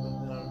vraiment genre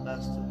devenir un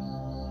master.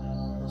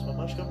 En ce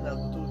moment, je suis comme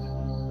Naruto au début.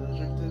 T'as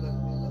déjà écouté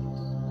l'anime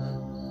Naruto?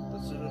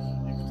 T'as-tu déjà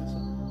écouté ça?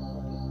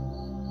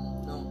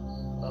 Non.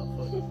 Ah,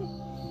 fuck.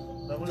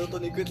 Ben, moi, Quand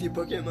on écoute les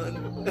Pokémon.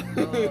 On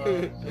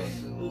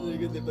On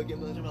écoute les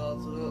Pokémon. J'ai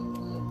rendu là.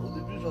 Au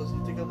début, genre,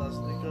 j'étais comme dans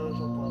une école,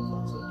 genre, pour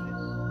apprendre ça. Puis,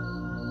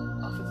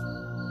 en fait,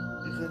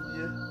 ils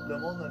reliaient. Le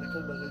monde dans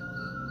l'école me reliait.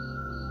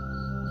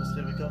 Parce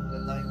qu'il y avait comme le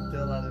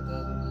Ninetale à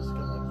l'intérieur de lui. C'est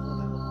comme un gros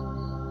démon.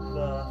 Puis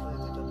là, à la fin,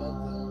 il était capable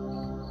de.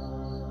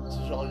 Tu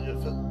sais, genre,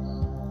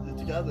 il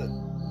était capable de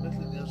mettre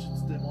l'énergie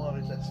du démon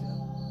avec la sienne.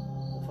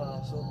 Pour faire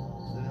en sorte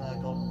qu'il devienne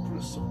encore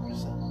plus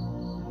surpuissant.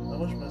 Mais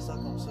moi, je me sens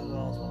comme ça,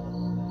 genre, en ce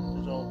moment.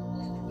 Que genre,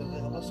 je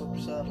deviens vraiment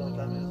surpuissant, genre, avec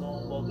la maison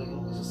au bord de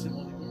l'eau. Mais ça, c'est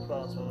mon égo qui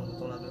parle en ce moment.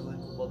 Mettons, la maison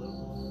est au bord de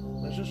l'eau.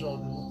 Mais juste, genre, au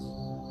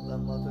niveau de la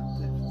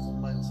mentalité et du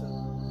mindset.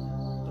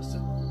 Parce que,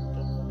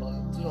 comme on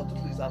parlait, tu sais, genre,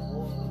 tous les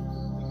avoirs, là,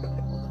 on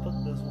n'a pas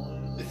de besoin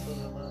de ça,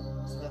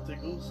 vraiment. C'est notre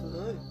égo, ça.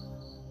 Ouais.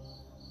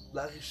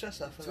 La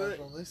richesse à la fin Tu de la vois-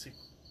 journée, c'est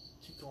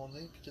qui qu'on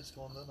est puis qu'est-ce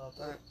qu'on a dans la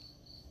tête.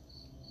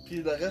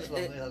 Puis le reste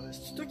va venir avec.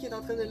 C'est toi qui es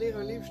en train de lire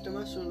un livre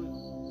justement sur.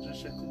 J'ai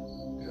checké.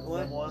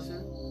 Ouais, moi. c'est ça.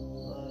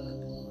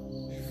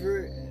 Ouais. Je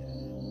veux.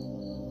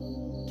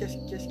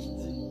 Qu'est-ce qu'il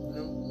dit?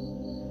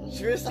 Non.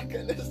 Je veux sa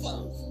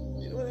connaissance.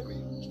 You know what I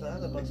mean? J'étais en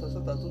train de penser à ça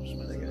tantôt, puis je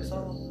me disais,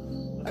 ça.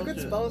 À quoi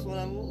tu penses, mon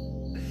amour?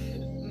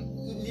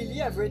 Lily,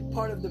 elle veut être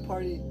part of the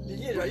party.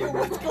 Lily est genre, yo,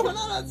 what's going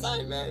on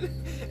outside, man?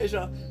 Et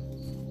genre,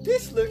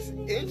 this looks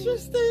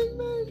interesting,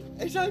 man.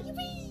 Et genre,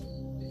 yippee!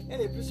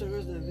 Elle est plus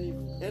heureuse de vivre.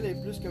 Elle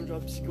est plus comme genre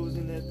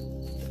psychosée net.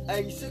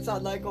 Hey, ici, ça a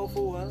de l'air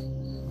confort, hein?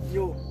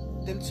 Yo,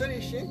 t'aimes ça les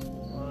chiens?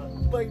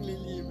 Ouais. Pogne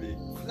Lily, mec.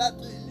 Flatte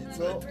Lily, tu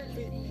vas Non.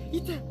 triper.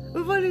 Il t'aime,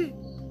 va aller.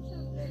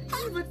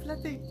 Il va te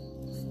flatter.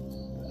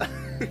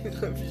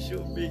 Puis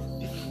chaud, big.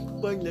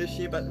 Pogne le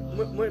chien.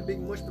 Moi, big,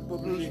 moi, je peux pas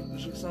bouger.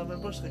 Je sens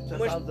même pas que je serais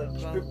Moi, capable de le je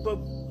prendre. peux pas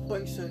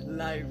pogne ça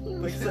live.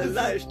 Pogne ça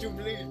live, je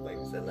t'oublie, je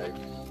pogne ça live.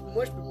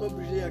 Moi, je peux pas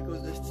bouger à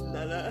cause de ce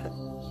nana.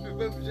 Je peux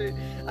pas bouger.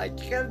 Elle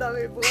crève dans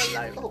mes bras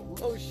live.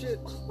 Oh shit.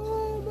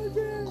 Oh my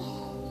god.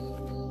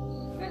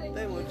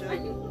 Putain, mon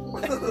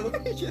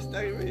cœur. Qu'est-ce qui est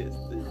arrivé, ici?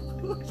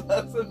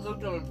 Ça me semble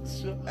comme un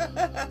petit chat.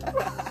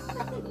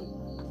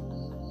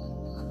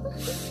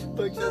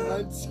 Pas que ça demande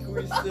un petit coup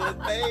ici.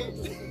 Hey!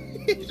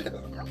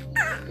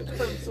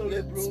 Comme ça,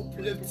 Le bro.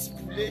 petit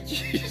poulet qui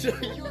est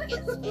genre, yo, what's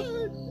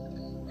up?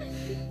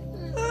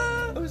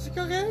 Oh, c'est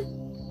correct?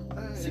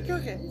 C'est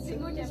correct. C'est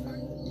quoi qu'elle veut?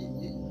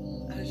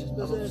 Elle a juste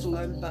besoin de se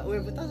faire une part. Ouais,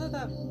 va-t'en,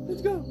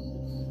 let's go!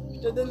 Je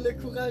te donne le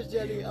courage d'y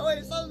aller. Ah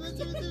ouais, sors, vas-y.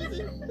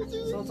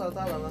 Saute sur la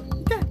table, maman.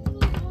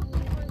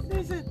 Viens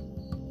ici.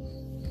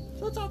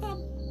 Saute sur la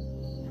table.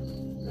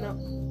 Non.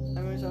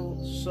 Ah ouais, ça va.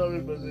 Sorry,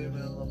 buddy,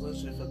 man. En vrai,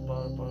 j'ai fait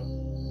peur.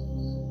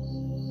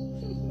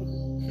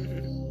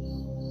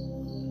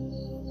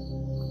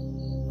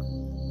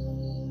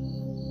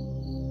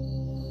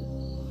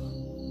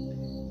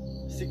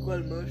 C'est quoi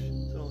le moche,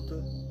 selon toi?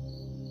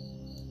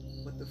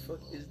 What the fuck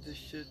is this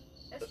shit?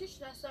 Est-ce que je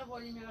suis la seule à avoir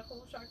les lumières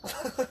rouges encore?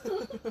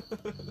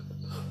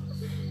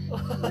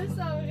 Là, c'est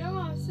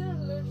vraiment ça,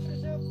 là. Je suis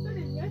genre, putain,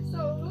 les lumières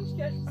sont rouges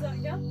quand je vous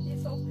regarde, puis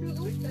elles sont plus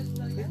rouges quand je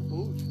vous regarde.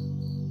 Bouge.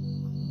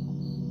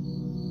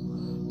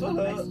 Toi,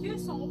 là, Est-ce qu'elles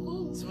sont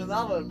rouges? tu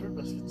m'énerves un peu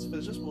parce que tu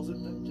fais juste poser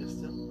plein de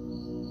questions.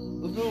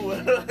 Non,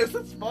 ouais, ça,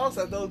 tu penses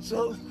à d'autres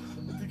choses.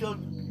 T'es comme.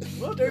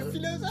 What? T'es un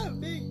philosophe,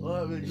 big!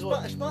 Ouais, mais Je gros.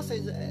 pense, je pense à...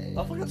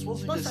 Parfois, quand tu poses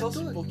je des pense questions, à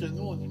c'est tout. pour que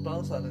nous, on y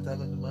pense à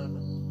l'intérieur de nous-mêmes.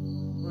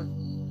 Hein. Ouais.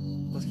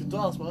 Parce que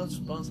toi, en ce moment,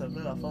 tu penses à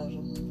plein d'affaires,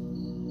 genre.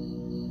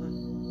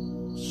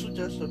 Je suis sûr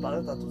que je te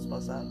parlais tantôt, tu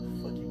pensais à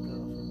fucking plein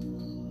d'affaires.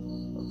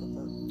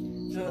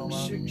 C'est Genre, normal.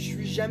 je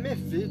suis jamais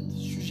vide. Je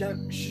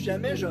suis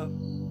jamais genre.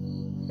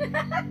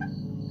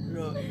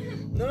 Genre.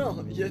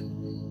 Non, il y a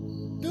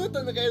toute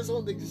une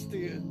raison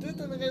d'exister. Toute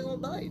une raison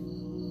d'être.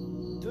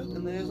 Toute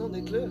une raison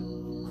d'être là.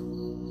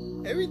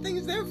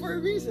 Everything's there for a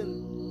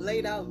reason.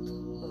 Laid out.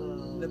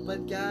 Le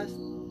podcast.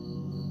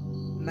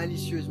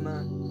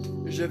 Malicieusement.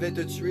 Je vais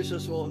te tuer ce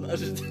soir. Non,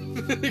 il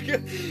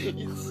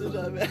dit ça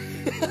jamais.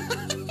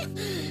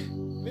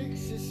 Mais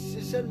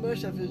c'est ça le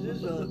moche, ça fait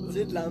juste genre, tu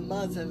sais, de la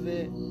merde, ça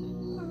fait.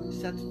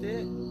 Ça te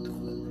fait.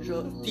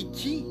 Genre, t'es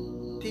qui?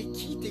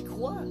 T'es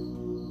quoi?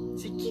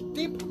 C'est qui que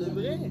t'es pour de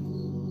vrai?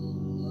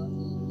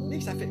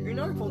 Mec, ça fait 1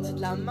 heure qu'on dit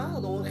de la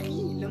merde, on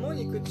rit. Le monde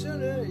il écoute ça,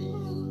 là.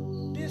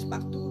 Il pisse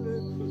partout, là.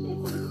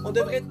 On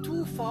devrait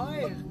tout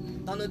faire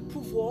dans notre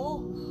pouvoir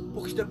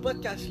pour que ce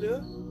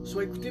podcast-là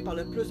soit écouté par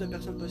le plus de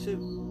personnes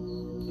possible.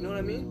 You know what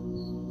I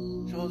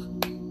mean? Genre,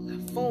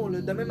 à fond,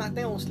 là. Demain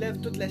matin, on se lève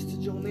toute la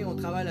petite journée, on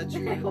travaille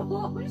là-dessus. là.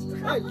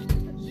 Ouais,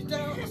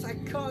 littéralement, ça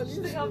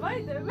calisse. Je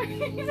travaille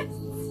demain.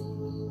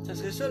 Ça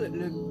serait ça le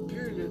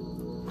but, là.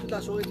 Toute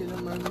la soirée, t'es là,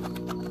 man.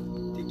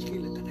 T'écris,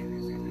 là.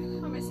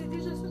 Ah, mais c'est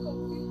déjà ça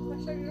qu'on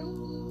fait à chaque jour.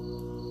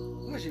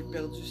 Moi, j'ai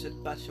perdu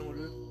cette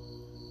passion-là.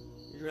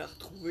 Je vais la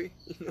retrouver.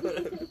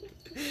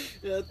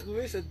 Je vais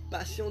retrouver cette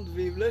passion de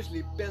vivre-là. Je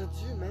l'ai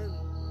perdue, man.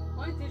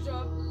 Ouais, t'es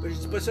genre. Ben, je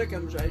dis pas ça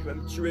comme genre, je vais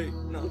me tuer.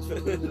 Non, tu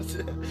fais.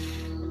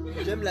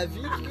 J'aime la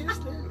vie, Chris,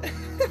 là.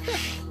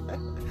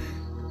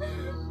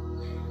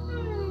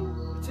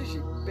 Tu sais,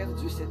 j'ai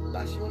perdu cette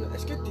passion-là.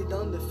 Est-ce que t'es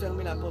dans de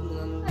fermer la porte, mon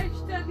amour? Hey,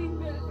 je t'ai une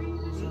belle fille,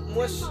 là. Je suis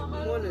Moi, tellement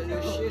mal. moi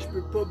le chien, je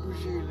peux pas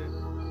bouger, là.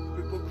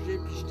 Je peux pas bouger,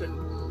 puis je te le.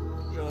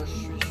 Genre,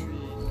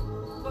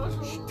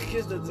 je suis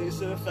triste de dire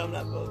ça, ferme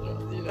la porte,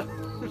 genre, dis là.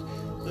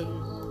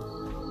 Salut.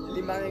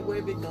 Les maringouins,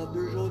 avec dans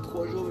 2 jours,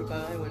 3 jours, mes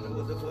parents, moi, je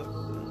what the fuck.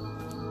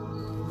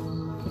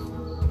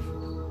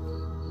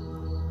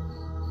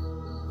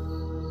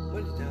 Moi,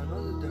 littéralement,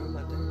 là, demain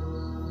matin,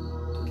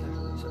 toute la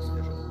journée, ça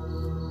serait genre.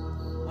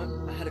 Ouais,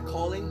 I had a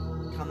calling,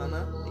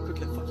 grand-maman, écoute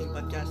le fucking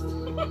podcast.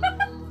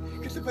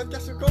 Écoute le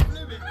podcast au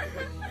complet,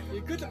 mais.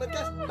 Écoute le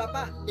podcast,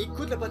 papa,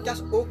 écoute le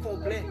podcast au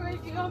complet.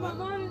 Avec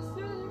grand-maman, là, ça,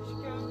 là, je suis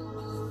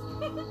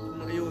comme.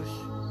 Mario,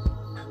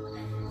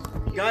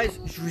 Guys,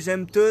 je vous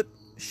aime toutes.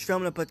 Je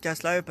ferme le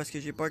podcast live parce que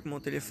j'ai peur que mon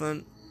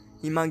téléphone,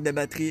 il manque de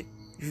batterie.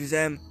 Je vous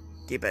aime.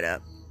 Keep it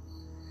up.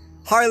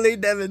 Harley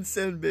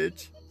Davidson,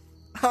 bitch.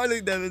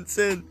 Harley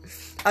Davidson.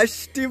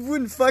 Achetez-vous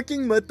une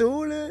fucking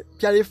moto, là,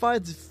 puis allez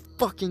faire du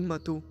fucking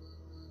moto.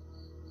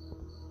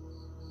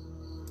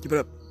 Keep it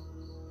up.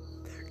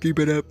 Keep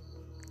it up.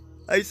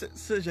 Hey,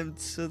 ça j'aime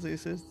ça, dire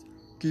ça.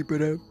 Keep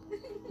it up.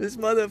 This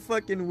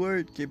motherfucking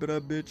word. Keep it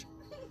up, bitch.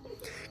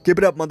 Keep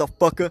it up,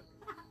 motherfucker.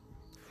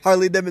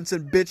 Harley Davidson,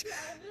 bitch.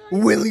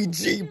 Willie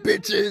G,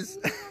 bitches.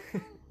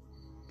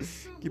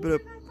 Keep it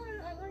up.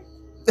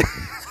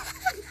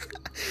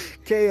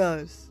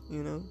 Chaos,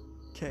 you know?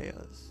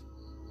 Chaos.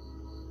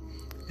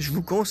 Je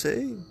vous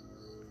conseille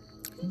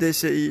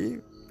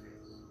d'essayer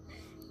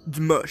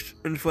du moche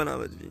une fois dans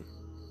votre vie.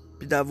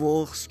 Puis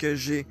d'avoir ce que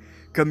j'ai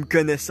comme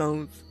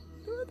connaissance.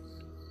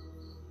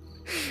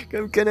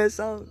 Comme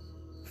connaissance.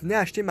 Venez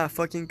acheter ma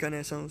fucking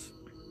connaissance.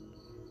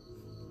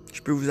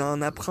 Je peux vous en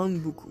apprendre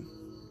beaucoup.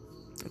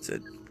 That's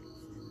it.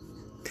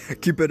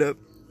 Keep it up.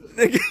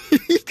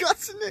 Il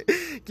continue.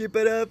 Keep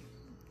it up.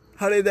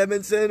 Harley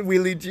Davidson,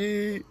 Willie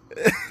G.